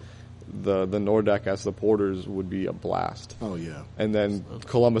against the Nordeck as supporters would be a blast. Oh yeah. And then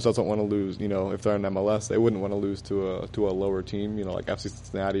Columbus doesn't want to lose. If they're in MLS, they wouldn't want to lose to a lower team. Like FC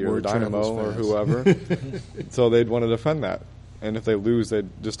Cincinnati or Dynamo or whoever. So they'd want to defend that. And if they lose, they'd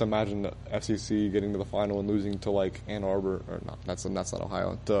just imagine the FCC getting to the final and losing to like Ann Arbor or not. That's not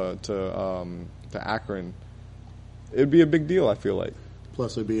Ohio. To Akron. It'd be a big deal. I feel like.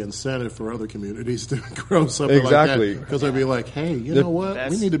 Plus, it'd be incentive for other communities to grow something like that. Because they'd be like, hey, you know what?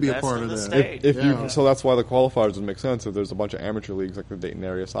 We need to be a part of that. So that's why the qualifiers would make sense. If there's a bunch of amateur leagues like the Dayton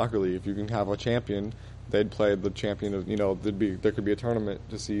Area Soccer League, if you can have a champion, they'd play the champion of, there could be a tournament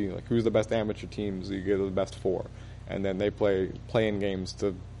to see like who's the best amateur teams. You get the best four. And then they play-in games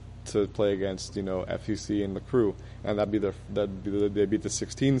to play against, FCC and the Crew. And they'd beat the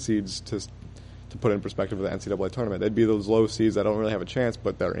 16 seeds to put in perspective of the NCAA tournament. They'd be those low seeds that don't really have a chance,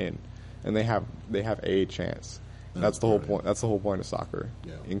 but they're in, and they have a chance. That's the whole point. That's the whole point of soccer: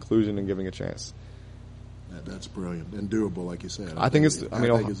 inclusion and giving a chance. That's brilliant and doable, like you said. I think it's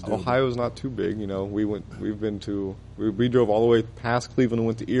Ohio's not too big. We drove all the way past Cleveland and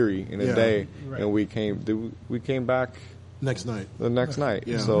went to Erie in a day, and we came back next night. The next night.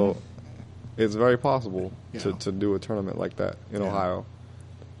 Yeah. So it's very possible to do a tournament like that in Ohio.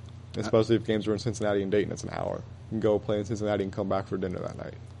 Especially if games are in Cincinnati and Dayton, it's an hour. You can go play in Cincinnati and come back for dinner that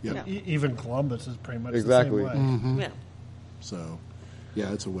night. Yeah. Even Columbus is pretty much exactly the same way. Mm-hmm. Yeah. So,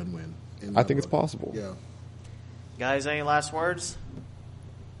 it's a win-win. I think it's possible. Yeah. Guys, any last words?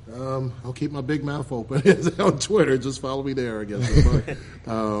 I'll keep my big mouth open on Twitter. Just follow me there, I guess.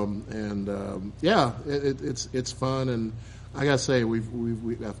 It's fun, and I gotta say,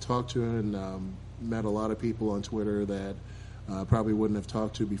 I've talked to and met a lot of people on Twitter that probably wouldn't have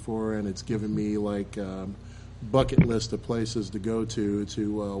talked to before, and it's given me like bucket list of places to go to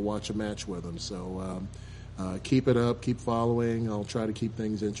watch a match with them. So keep it up, keep following. I'll try to keep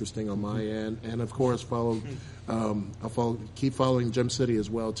things interesting on my end, and of course keep following Gem City as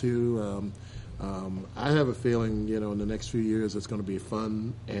well too. I have a feeling in the next few years it's going to be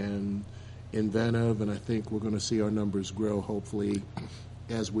fun and inventive, and I think we're going to see our numbers grow hopefully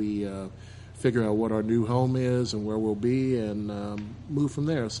as we figure out what our new home is and where we'll be, and move from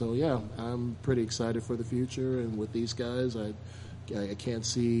there. So I'm pretty excited for the future, and with these guys, I can't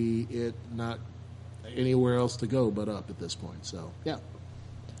see it not anywhere else to go but up at this point. So, yeah.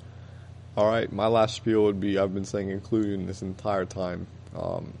 All right, my last spiel would be I've been saying inclusion this entire time.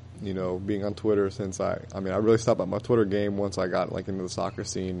 Being on Twitter since I really stopped at my Twitter game once I got into the soccer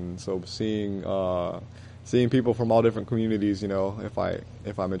scene. So seeing people from all different communities, if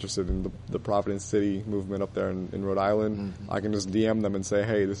I'm interested in the Providence City movement up there in Rhode Island, I can just DM them and say,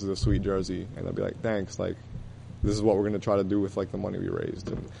 hey, this is a sweet jersey, and they'll be like, thanks, this is what we're going to try to do with the money we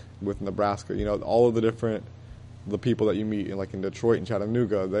raised. And with Nebraska, all of the people that you meet in Detroit and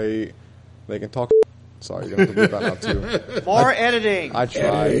Chattanooga, they can talk. Sorry, you're going to have to bleep that out too. More editing. I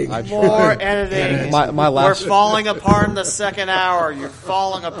tried. More editing. We're falling apart in the second hour. You're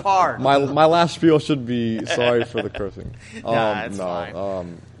falling apart. My last spiel should be sorry for the cursing. It's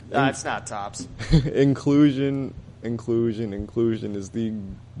fine. It's not tops. Inclusion is the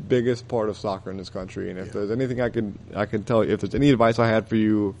biggest part of soccer in this country. And if there's anything I could tell you, if there's any advice I had for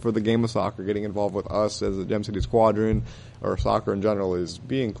you for the game of soccer, getting involved with us as the Gem City Squadron or soccer in general, is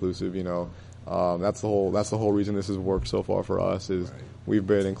be inclusive. That's the whole reason this has worked so far for us. Is we've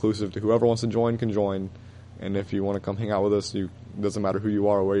been inclusive to whoever wants to join can join, and if you want to come hang out with us, doesn't matter who you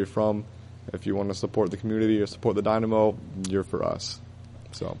are or where you're from. If you want to support the community or support the Dynamo, you're for us.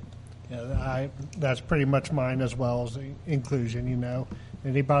 So. Yeah, that's pretty much mine as well as inclusion.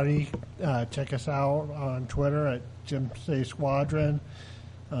 Anybody check us out on Twitter at Gem City Squadron.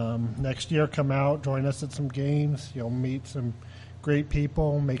 Next year, come out, join us at some games. You'll meet some great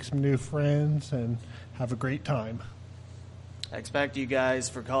people, make some new friends, and have a great time. I expect you guys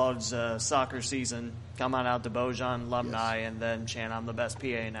for college soccer season, come on out to Bojan Alumni and then chant, I'm the best PA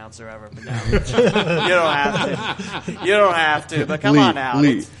announcer ever. But no, you don't have to. You don't have to, but come on out.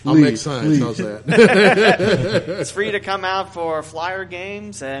 I'll make signs. How's that? It's free to come out for Flyer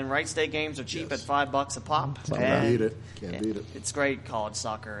games, and Wright State games are cheap at $5 a pop. Can't beat it. It's great college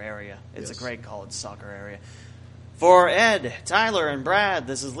soccer area. It's a great college soccer area. For Ed, Tyler, and Brad,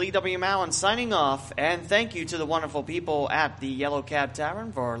 this is Lee W. Mallon signing off, and thank you to the wonderful people at the Yellow Cab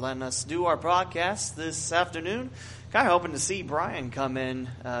Tavern for letting us do our broadcast this afternoon. Kind of hoping to see Brian come in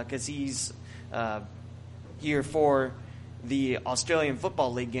because he's here for the Australian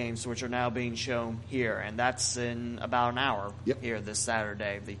Football League games, which are now being shown here, and that's in about an hour here this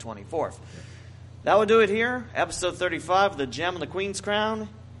Saturday, the 24th. That will do it here. Episode 35 of The Gem and the Queen's Crown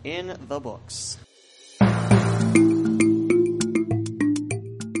in the books.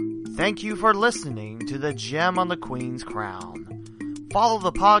 Thank you for listening to The Gem on the Queen's Crown. Follow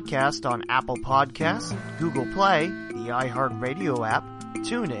the podcast on Apple Podcasts, Google Play, the iHeartRadio app,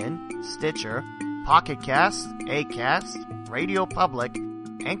 TuneIn, Stitcher, Pocket Cast, Acast, Radio Public,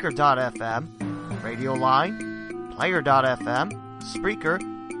 Anchor.fm, Radio Line, Player.fm, Spreaker,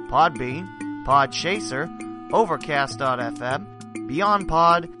 Podbean, Podchaser, Overcast.fm,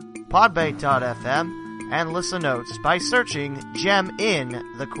 BeyondPod, Podbay.fm, and listen notes by searching Gem in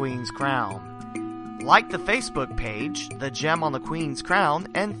the Queen's Crown. Like the Facebook page, The Gem on the Queen's Crown,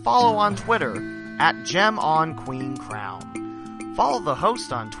 and follow on Twitter at Gem on Queen Crown. Follow the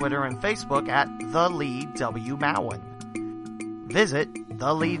host on Twitter and Facebook at The Lee W. Mowen. Visit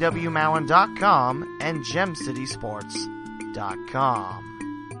theleewmowen.com and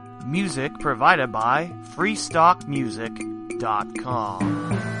gemcitysports.com. Music provided by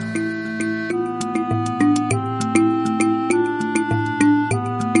freestockmusic.com.